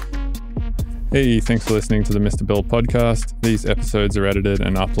 Hey, thanks for listening to the Mr. Bill podcast. These episodes are edited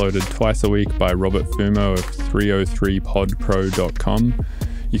and uploaded twice a week by Robert Fumo of 303podpro.com.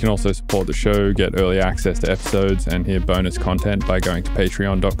 You can also support the show, get early access to episodes, and hear bonus content by going to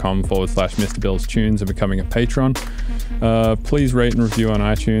patreon.com/Mr. Bill's Tunes and becoming a patron. Please rate and review on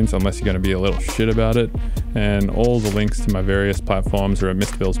iTunes unless you're going to be a little shit about it. And all the links to my various platforms are at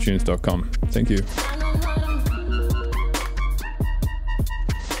MrBillsTunes.com. Thank you.